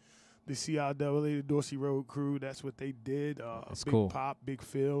 vacation. Wow. The CIAA, the Dorsey Road crew, that's what they did. That's Big cool. Pop, Big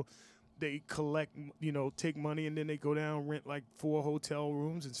Phil. They collect, take money, and then they go down, rent like 4 hotel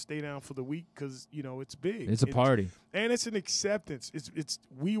rooms and stay down for the week because, it's big. It's a party. And it's an acceptance.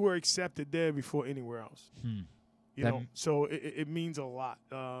 We were accepted there before anywhere else. So it means a lot.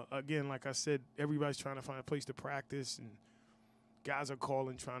 Again, like I said, everybody's trying to find a place to practice, and guys are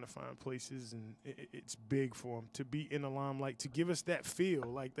calling, trying to find places, and it's big for them to be in the limelight, to give us that feel,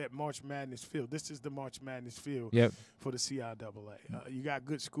 like that March Madness feel. This is the March Madness feel for the CIAA. You got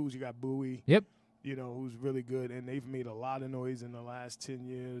good schools. You got Bowie, who's really good, and they've made a lot of noise in the last 10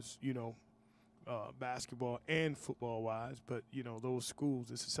 years, basketball and football-wise. But, those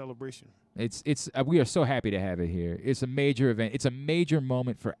schools, it's a celebration. We are so happy to have it here. It's a major event. It's a major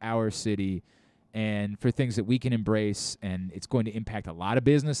moment for our city and for things that we can embrace, and it's going to impact a lot of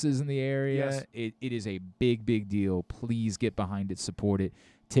businesses in the area. Yes. It is a big, big deal. Please get behind it, support it.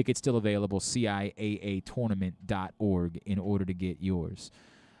 Tickets still available, CIAAtournament.org in order to get yours.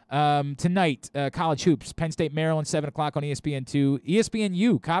 Tonight, college hoops, Penn State, Maryland, 7 o'clock on ESPN2.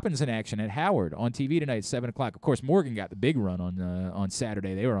 ESPNU, Coppins in action at Howard on TV tonight, 7 o'clock. Of course, Morgan got the big run on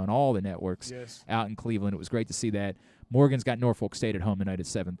Saturday. They were on all the networks out in Cleveland. It was great to see that. Morgan's got Norfolk State at home tonight at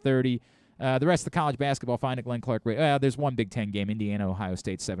 7:30. The rest of the college basketball, find at Glenn Clark Radio. There's one Big Ten game, Indiana, Ohio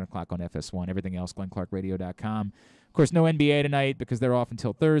State, 7 o'clock on FS1. Everything else, GlennClarkRadio.com. Of course, no NBA tonight because they're off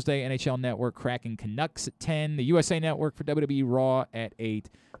until Thursday. NHL Network, Kraken Canucks at 10. The USA Network for WWE Raw at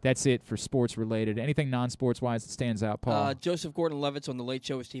 8. That's it for sports-related. Anything non-sports-wise that stands out, Paul? Joseph Gordon-Levitt's on The Late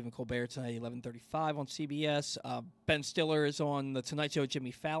Show with Stephen Colbert tonight, 11:35 on CBS. Ben Stiller is on The Tonight Show with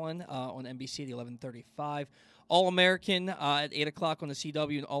Jimmy Fallon on NBC at 11:35. All-American at 8 o'clock on the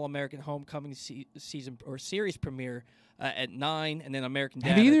CW, and All-American Homecoming season or series premiere at 9, and then American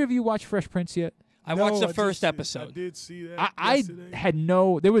Dad. Have either of you watched Fresh Prince yet? I watched the first episode. I did see that. I had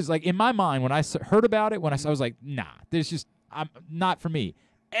there was like in my mind when I heard about it, I was like, nah, there's just not for me.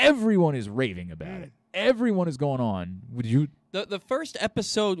 Everyone is raving about it. Everyone is going on. Would you? The first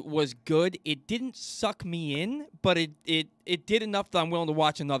episode was good. It didn't suck me in, but it did enough that I'm willing to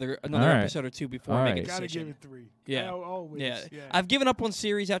watch another episode or two before I make a decision. Gotta give it 3. Yeah, always. Yeah. I've given up on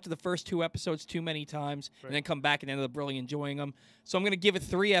series after the first 2 episodes too many times, and then come back and ended up really enjoying them. So I'm going to give it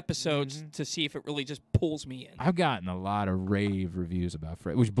 3 episodes to see if it really just pulls me in. I've gotten a lot of rave reviews about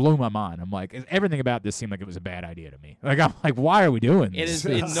Fresh, which blew my mind. I'm like, everything about this seemed like it was a bad idea to me. Like, I'm like, why are we doing this? It is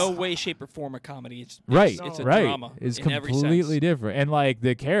in no way, shape, or form a comedy. It's a right. drama. It's in every completely sense. different. And like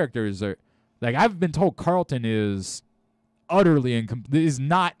the characters are, like I've been told Carlton is utterly is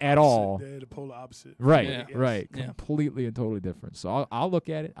not at all. They're the polar opposite. Right, Yeah. right. Yeah. Completely and totally different. So I'll look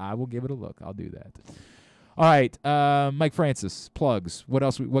at it. I will give it a look. I'll do that. All right, Mike Francis, plugs. What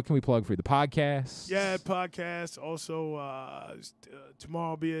else? What can we plug for you? The podcast? Yeah, podcast. Also,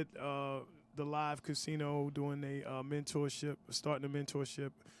 tomorrow I'll be at the Live Casino doing a mentorship, starting a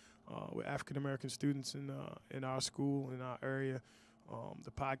mentorship with African American students in our school, in our area.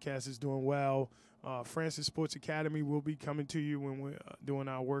 The podcast is doing well. Francis Sports Academy will be coming to you when we're doing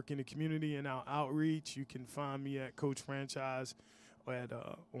our work in the community and our outreach. You can find me at Coach Franchise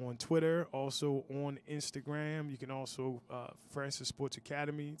on Twitter, also on Instagram. You can also Francis Sports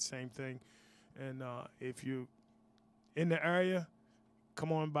Academy, same thing. And if you're in the area,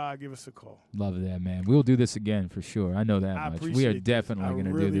 come on by, give us a call. Love that, man. We'll do this again for sure. I know that much. We are definitely going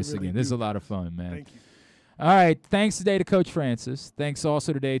to do this again. This is a lot of fun, man. Thank you. All right. Thanks today to Coach Francis. Thanks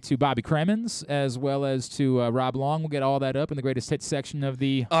also today to Bobby Cremins, as well as to Rob Long. We'll get all that up in the greatest hits section of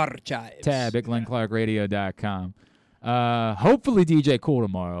the archives tab at GlennClarkRadio.com. Hopefully DJ Cool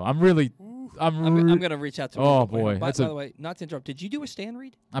tomorrow. I'm going to reach out to him. Oh, boy. By the way, not to interrupt, did you do a Stan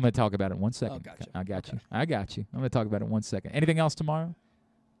read? I'm going to talk about it in 1 second. Oh, gotcha. I got you. I'm going to talk about it in 1 second. Anything else tomorrow?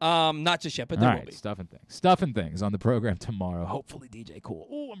 Not just yet, but there will be. Stuff and things on the program tomorrow. Hopefully DJ Cool.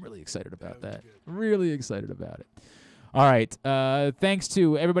 Oh, I'm really excited about that. Really excited about it. All right. Thanks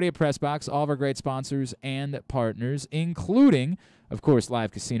to everybody at PressBox, all of our great sponsors and partners, including, of course,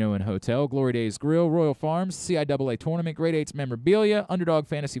 Live Casino and Hotel, Glory Days Grill, Royal Farms, CIAA Tournament, Grade 8's memorabilia, Underdog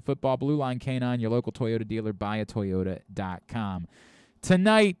Fantasy Football, Blue Line Canine, your local Toyota dealer, buyatoyota.com.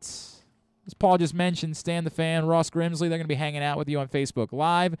 Tonight, as Paul just mentioned, Stan the Fan, Ross Grimsley, they're going to be hanging out with you on Facebook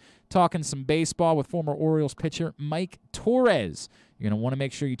Live, talking some baseball with former Orioles pitcher Mike Torres. You're going to want to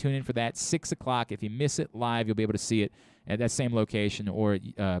make sure you tune in for that, 6 o'clock. If you miss it live, you'll be able to see it at that same location or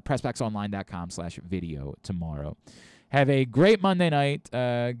pressboxonline.com/video tomorrow. Have a great Monday night.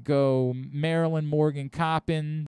 Go Maryland, Morgan, Coppin.